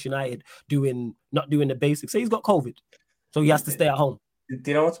Manchester United not doing the basics. Say he's got COVID, so he has to stay at home.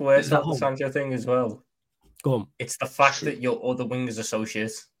 Do you know what's worse about the Sancho thing as well? Go on. It's the fact that your other wingers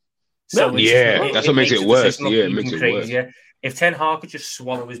associates. So that's what makes it worse. Yeah, it makes it worse. If Ten Hag could just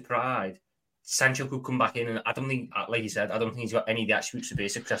swallow his pride, Sancho could come back in, and I don't think, like you said, I don't think he's got any of the attributes to be a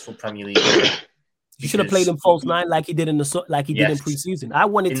successful Premier League player. You should have played him false nine like he did in pre-season. I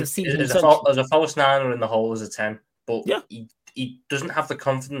wanted to see him as a false nine or in the hole as a 10, but he doesn't have the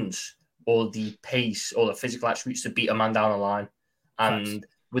confidence or the pace or the physical attributes to beat a man down the line. And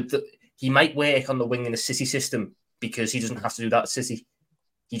he might work on the wing in a City system because he doesn't have to do that at City.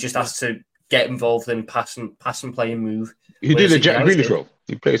 He just has to get involved in pass and play and move. He did a Jack Grealish role.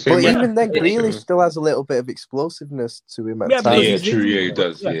 He plays. But even then, Grealish still has a little bit of explosiveness to him at times. Yeah, true. Yeah, he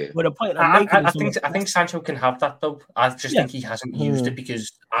does. Yeah. But the point I think Sancho can have that though. I just think he hasn't used it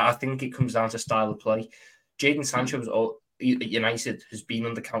because I think it comes down to style of play. Jadon Sancho at United has been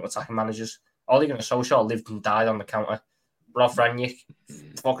under counter-attacking managers. Ole Gunnar Solskjaer lived and died on the counter. Ralf Rangnick,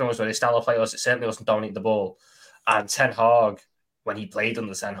 fucking knows what his style of play was. It certainly wasn't dominating the ball. And Ten Hag, when he played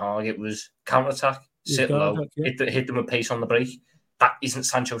under Ten Hag, it was counter-attack, sit low, hit them with pace on the break. That isn't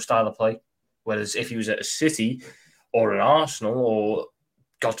Sancho's style of play. Whereas if he was at a City or an Arsenal or,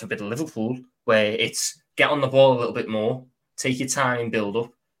 God forbid, a Liverpool, where it's get on the ball a little bit more, take your time and build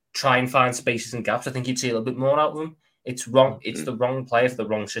up, try and find spaces and gaps, I think you'd see a little bit more out of them. It's wrong. It's the wrong player for the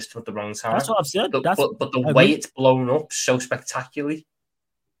wrong system at the wrong time. That's what I've said. But the way it's blown up so spectacularly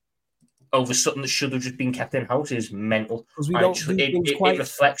over something that should have just been kept in house is mental. It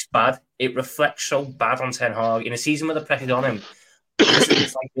reflects bad. It reflects so bad on Ten Hag in a season where the pressure's on him.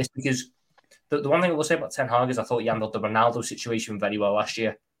 It's like this because The one thing I will say about Ten Hag is I thought he handled the Ronaldo situation very well last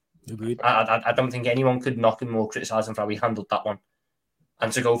year. Agreed. I don't think anyone could knock him or criticise him for how he handled that one.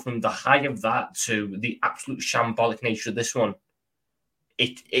 And to go from the high of that to the absolute shambolic nature of this one,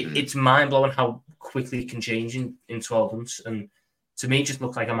 it's mind-blowing how quickly it can change in 12 months. And to me, it just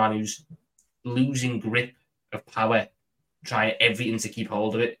looks like a man who's losing grip of power, trying everything to keep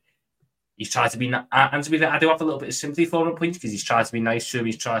hold of it. He's tried to be, and to be fair, I do have a little bit of sympathy for him at points because he's tried to be nice to him,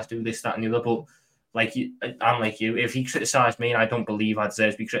 he's tried to do this, that, and the other. But I'm like you, if he criticised me and I don't believe I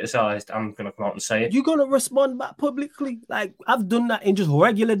deserve to be criticised, I'm going to come out and say it. You're going to respond back publicly? Like, I've done that in just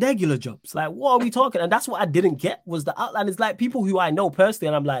regular jobs. Like, what are we talking? And that's what I didn't get was the outline. It's like people who I know personally,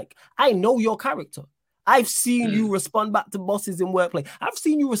 and I'm like, I know your character. I've seen you respond back to bosses in workplace. I've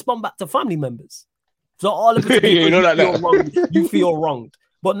seen you respond back to family members. So all of a sudden, you feel wronged.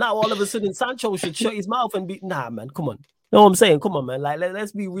 But now all of a sudden, Sancho should shut his mouth and be, nah, man, come on. You know what I'm saying? Come on, man. Like,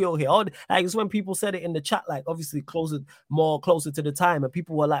 let's be real here. Like, it's when people said it in the chat, like, obviously closer to the time, and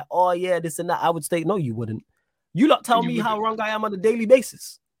people were like, oh, yeah, this and that. I would say, no, you wouldn't. You lot tell me how wrong I am on a daily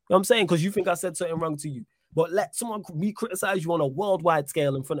basis. You know what I'm saying? Because you think I said something wrong to you. But let someone criticize you on a worldwide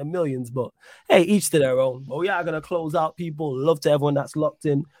scale in front of millions. But hey, each to their own. But we are going to close out, people. Love to everyone that's locked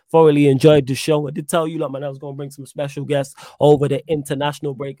in. Thoroughly enjoyed the show. I did tell you, man, I was going to bring some special guests over the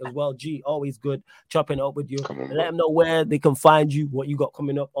international break as well. G, always good chopping it up with you. Let them know where they can find you, what you got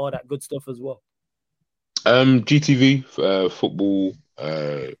coming up, all that good stuff as well. GTV, football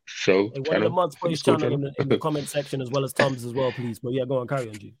show. Hey, one of the mods put his channel in the comment section as well as Tom's as well, please. But yeah, go on, carry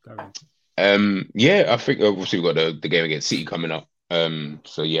on, G. Carry on. Yeah, I think obviously we've got the game against City coming up.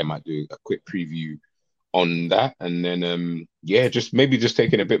 So yeah, might do a quick preview on that, and then yeah, just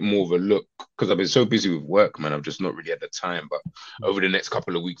taking a bit more of a look because I've been so busy with work, man. I've just not really had the time. But over the next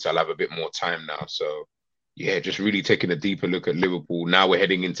couple of weeks, I'll have a bit more time now. So yeah, just really taking a deeper look at Liverpool. Now we're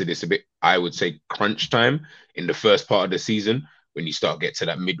heading into this a bit, I would say, crunch time in the first part of the season when you start get to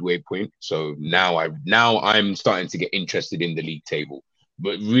that midway point. So now I'm starting to get interested in the league table.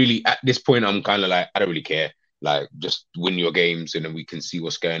 But really, at this point, I'm kind of like, I don't really care. Like, just win your games and then we can see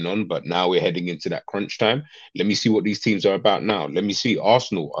what's going on. But now we're heading into that crunch time. Let me see what these teams are about now. Let me see,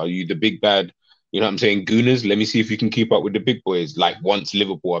 Arsenal, are you the big bad, you know what I'm saying, gooners? Let me see if you can keep up with the big boys. Like, once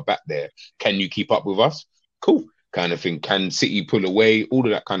Liverpool are back there, can you keep up with us? Cool, kind of thing. Can City pull away? All of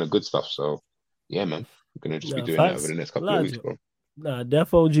that kind of good stuff. So, yeah, man, we're going to just be doing that over the next couple of weeks, bro. Nah,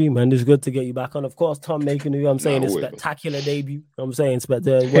 Defo G, man. It's good to get you back on. Of course, Tom making, you know what I'm saying, his spectacular debut. You know what I'm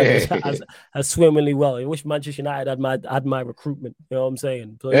saying? As swimmingly well. I wish Manchester United had my recruitment. You know what I'm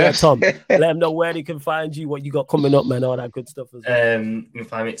saying? So yeah, Tom, let them know where they can find you, what you got coming up, man, all that good stuff as well. You can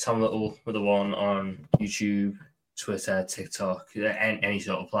find me at Tom Little with the one on YouTube, Twitter, TikTok, any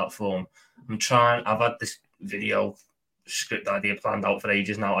sort of platform. I've had this video script idea planned out for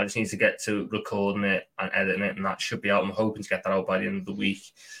ages now. I just need to get to recording it and editing it, and that should be out. I'm hoping to get that out by the end of the week.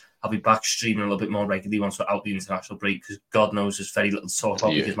 I'll be back streaming a little bit more regularly once we're out the international break, because God knows there's very little to talk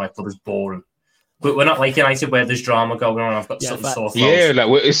about because my club is boring. But we're not like United where there's drama going on. I've got something to talk about. Yeah,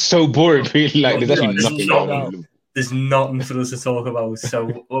 like it's so boring. Really, like there's actually nothing going on. There's nothing for us to talk about. So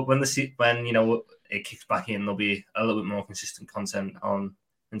when you know it kicks back in, there'll be a little bit more consistent content on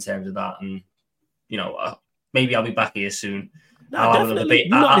in terms of that, and you know. Maybe I'll be back here soon. I'll have another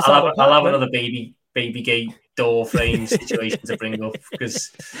baby gate door frame situation to bring up because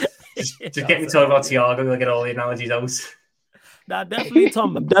just get me talking about Thiago. I'll get all the analogies out. Nah, definitely,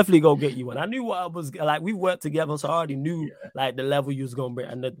 Tom. I'm definitely gonna get you one. I knew what I was like. We worked together, so I already knew like the level you was gonna bring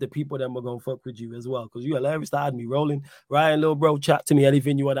and the people that were gonna fuck with you as well. Because you hilarious to had me rolling. Ryan, little bro, chat to me.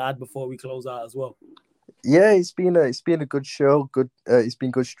 Anything you want to add before we close out as well? Yeah, it's been a good show. It's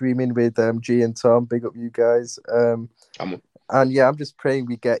been good streaming with G and Tom. Big up you guys. And yeah, I'm just praying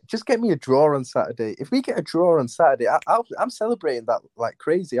get me a draw on Saturday. If we get a draw on Saturday, I'm celebrating that like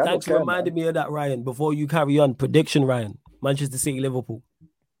crazy. Thanks for reminding me of that, Ryan. Before you carry on, prediction, Ryan. Manchester City, Liverpool.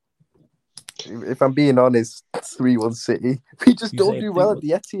 If I'm being honest, 3-1 City. We just don't do well at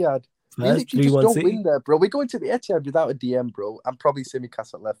the Etihad. We literally just don't win there, bro. We're going to the Etihad without a DM, bro. I'm probably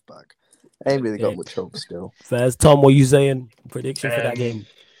Simicast at left back. I ain't really got much hope still. First, Tom, what are you saying? Prediction for that game?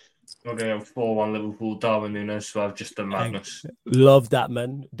 We're going 4-1 Liverpool. Darwin Núñez, so I've just done madness. Love that,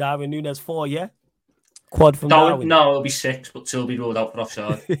 man. Darwin Núñez 4, yeah? Quad from Darwin. No, it'll be 6, but 2 will be ruled out for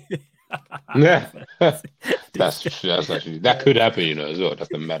offside. Yeah. That's actually, that could happen, you know, as well. That's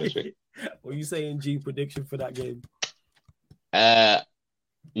the maddest thing. What are you saying, G? Prediction for that game?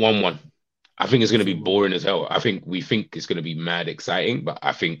 1-1. I think it's going to be boring as hell. We think it's going to be mad exciting, but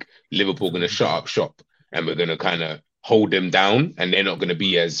I think Liverpool are going to shut up shop and we're going to kind of hold them down, and they're not going to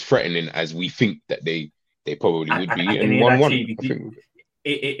be as threatening as we think that they probably would be. And 1-1.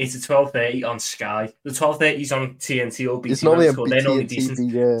 It's a 12:30 on Sky. The 12:30s on TNT or BT. It's normally a they're normally BT decent.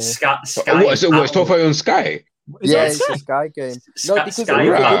 TV, yeah. Sky, What is it? It's 12:30 on Sky? Yeah, it's a Sky game. No, because it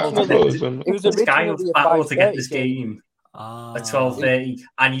was originally a battle to get 5:30 this game at 12:30,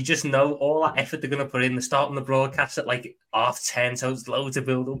 and you just know all that effort they're going to put in. They're starting the broadcast at like 10:30, so it's loads of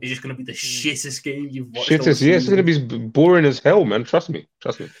build up. It's just going to be the shittest game you've watched. Shittest, yeah, it's going to be boring as hell, man. Trust me.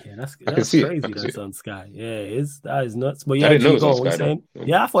 Yeah, that's crazy. That's on Sky. Yeah, that is nuts. But yeah, I didn't know it was on Sky.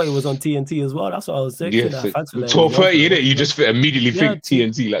 Yeah, I thought it was on TNT as well. That's what I was thinking. Yeah, 12:30, you just immediately think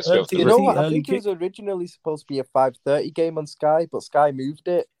TNT. Like, you know what? I think it was originally supposed to be a 5:30 game on Sky, but Sky moved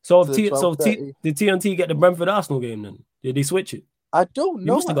it. So did TNT get the Brentford Arsenal game then? Did they switch it? I don't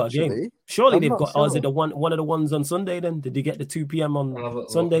know. Game. Surely they've got. Or is it one of the ones on Sunday? Then did they get the 2 p.m. on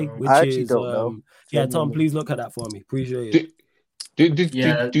Sunday? Which I actually don't know. Yeah, Tom, please look at that for me. Appreciate it. Do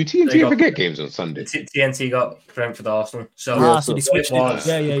TNT ever get games on Sunday? TNT got Brentford Arsenal. So they switched it.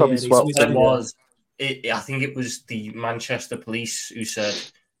 Yeah. I think it was the Manchester police who said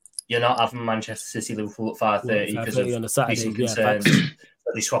you're not having Manchester City Liverpool at 5:30 because of on a Saturday. Concerns.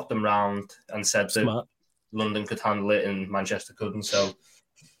 So they swapped them round and said that London could handle it and Manchester couldn't. So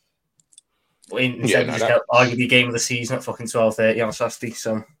instead of just arguably game of the season at fucking 12:30 on Saturday.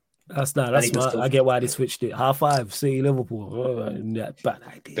 So that's smart. I get why they switched it. 5:30, City Liverpool. Bad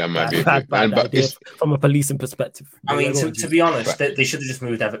idea. That might be bad idea from a policing perspective. I mean, to be honest, they should have just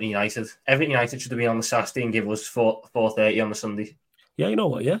moved Everton United. Everton United should have been on the Saturday and give us 4:30 on the Sunday. Yeah, you know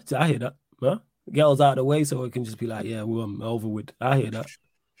what? Yeah, I hear that. Huh? Get us out of the way so it can just be like, yeah, we're over with. I hear that.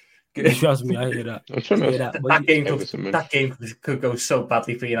 Trust me, I hear that. That game could go so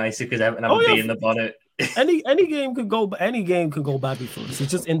badly for United because Everton haven't been in the bonnet. Any game could go badly for us.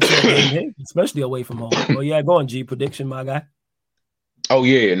 It's just into a game here, especially away from home. Well, yeah, go on, G. Prediction, my guy. Oh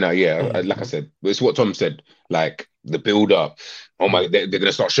like I said, it's what Tom said. Like the build up. Oh my, they're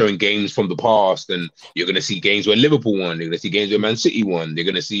gonna start showing games from the past, and you're gonna see games where Liverpool won. They're gonna see games where Man City won.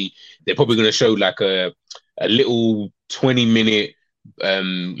 They're probably gonna show like a little 20-minute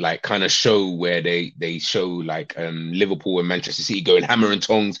like kind of show where they show like Liverpool and Manchester City going hammer and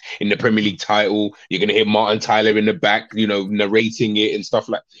tongs in the Premier League title. You're gonna hear Martin Tyler in the back, narrating it and stuff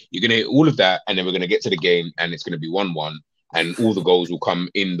like. You're gonna hear all of that, and then we're gonna get to the game, and it's gonna be 1-1. And all the goals will come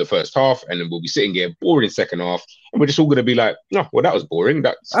in the first half, and then we'll be sitting here boring second half, and we're just all going to be like, "No, well, that was boring.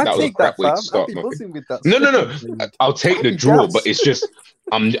 That was a crap way to start." No. I'll take the draw, but it's just,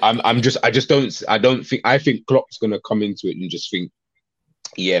 I think Klopp's going to come into it and just think,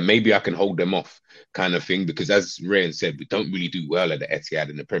 yeah, maybe I can hold them off, kind of thing, because as Ryan said, we don't really do well at the Etihad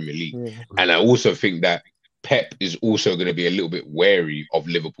in the Premier League, and I also think that Pep is also going to be a little bit wary of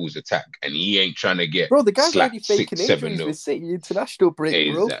Liverpool's attack, and he ain't trying to get the guy's already faking injuries with City international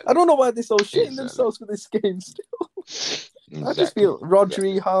break, bro. I don't know why they're so shitting themselves for this game still. I just feel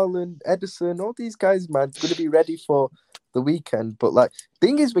Rodri, Haaland, Ederson, all these guys, man, going to be ready for the weekend. But like,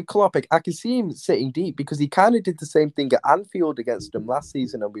 thing is with Klopp, I can see him sitting deep because he kind of did the same thing at Anfield against them last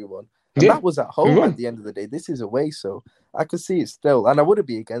season, and we won. And that was at home at the end of the day. This is away, so I could see it still, and I wouldn't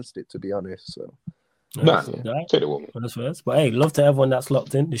be against it, to be honest. So. That's first. But hey, love to everyone that's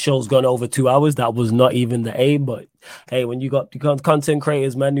locked in. The show's gone over 2 hours. That was not even the aim, but hey, when you got content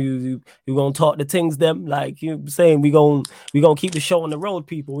creators, man, who gonna talk the things them, like you saying, we gonna keep the show on the road,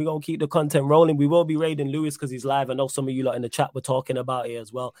 people. We gonna keep the content rolling. We will be raiding Lewis because he's live. I know some of you lot in the chat were talking about it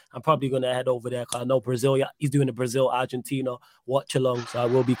as well. I'm probably gonna head over there because I know Brazil. Yeah, he's doing a Brazil-Argentina watch along, so I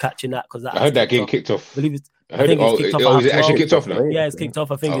will be catching that because I heard that game kicked off. I think it's kicked off. Is it actually kicked off now? Yeah, it's kicked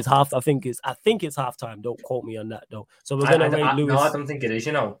off. I think it's halftime. Don't quote me on that though. So we're gonna rate Lewis. No, I don't think it is.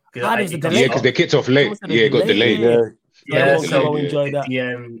 Because they kicked off late. Yeah, it got delayed. So enjoy that.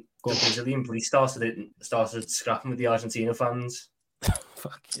 The Brazilian police started scrapping with the Argentina fans.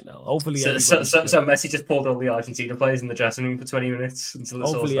 Hopefully, so Messi just pulled all the Argentina players in the dressing room for 20 minutes until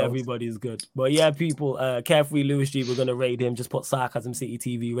hopefully everybody's good. But yeah, people, Carefree Lewis G, we're gonna raid him. Just put Sarcasm City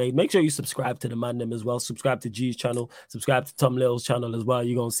TV raid. Make sure you subscribe to the man them as well. Subscribe to G's channel. Subscribe to Tom Little's channel as well.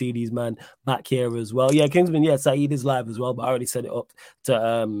 You're gonna see these man back here as well. Yeah, Kingsman. Yeah, Saeed is live as well. But I already set it up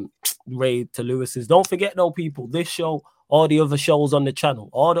to raid to Lewis's. Don't forget though, people. This show. All the other shows on the channel,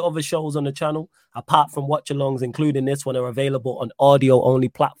 apart from watch-alongs, including this one, are available on audio-only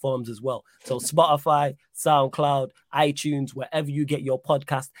platforms as well. So Spotify, SoundCloud, iTunes, wherever you get your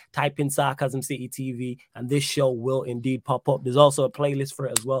podcast. Type in Sarcasm City TV, and this show will indeed pop up. There's also a playlist for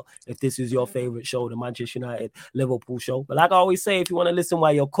it as well, if this is your favorite show, the Manchester United Liverpool show. But like I always say, if you want to listen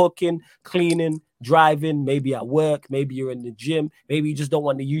while you're cooking, cleaning, driving, maybe at work, maybe you're in the gym, maybe you just don't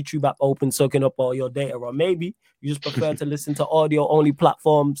want the YouTube app open, soaking up all your data, or maybe you just prefer to listen to audio-only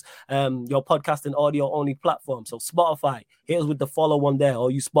platforms, your podcasting audio-only platform. So Spotify, here's with the follow one there.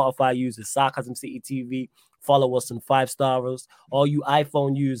 All you Spotify users, Sarcasm City TV, follow us and 5-star us. All you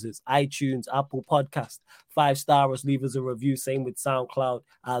iPhone users, iTunes, Apple Podcast, 5-star us, leave us a review. Same with SoundCloud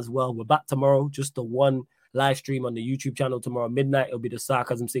as well. We're back tomorrow, just the one live stream on the YouTube channel tomorrow midnight. It'll be the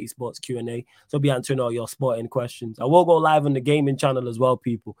Sarcasm City Sports Q&A. So I'll be answering all your sporting questions. I will go live on the gaming channel as well,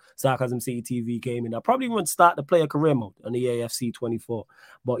 people. Sarcasm City TV Gaming. I probably won't start the player career mode on the AFC 24.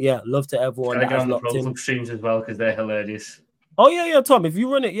 But yeah, love to everyone that has locked in. Streams as well, because they're hilarious. Oh, yeah, Tom. If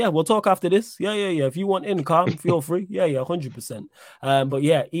you run it, we'll talk after this. Yeah. If you want in, Carl, feel free. 100%. But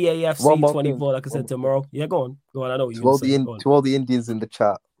yeah, EAFC 24, like I said, tomorrow. Yeah, go on. I know what you're saying. To all the Indians in the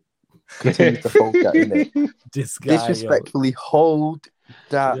chat, continue to hold that in it. This guy, disrespectfully hold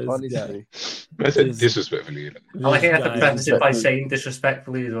that, honestly. I said disrespectfully. I like it at the defensive by saying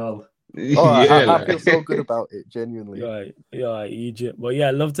disrespectfully as well. I feel so good about it, genuinely. Yeah, Egypt. But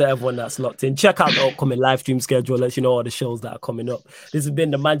yeah, love to everyone that's locked in. Check out the upcoming live stream schedule. Let you know all the shows that are coming up. This has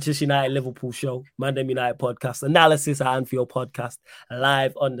been the Manchester United Liverpool show, Mandem United podcast, analysis at Anfield podcast,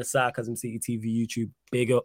 live on the Sarcasm City TV YouTube. Big up.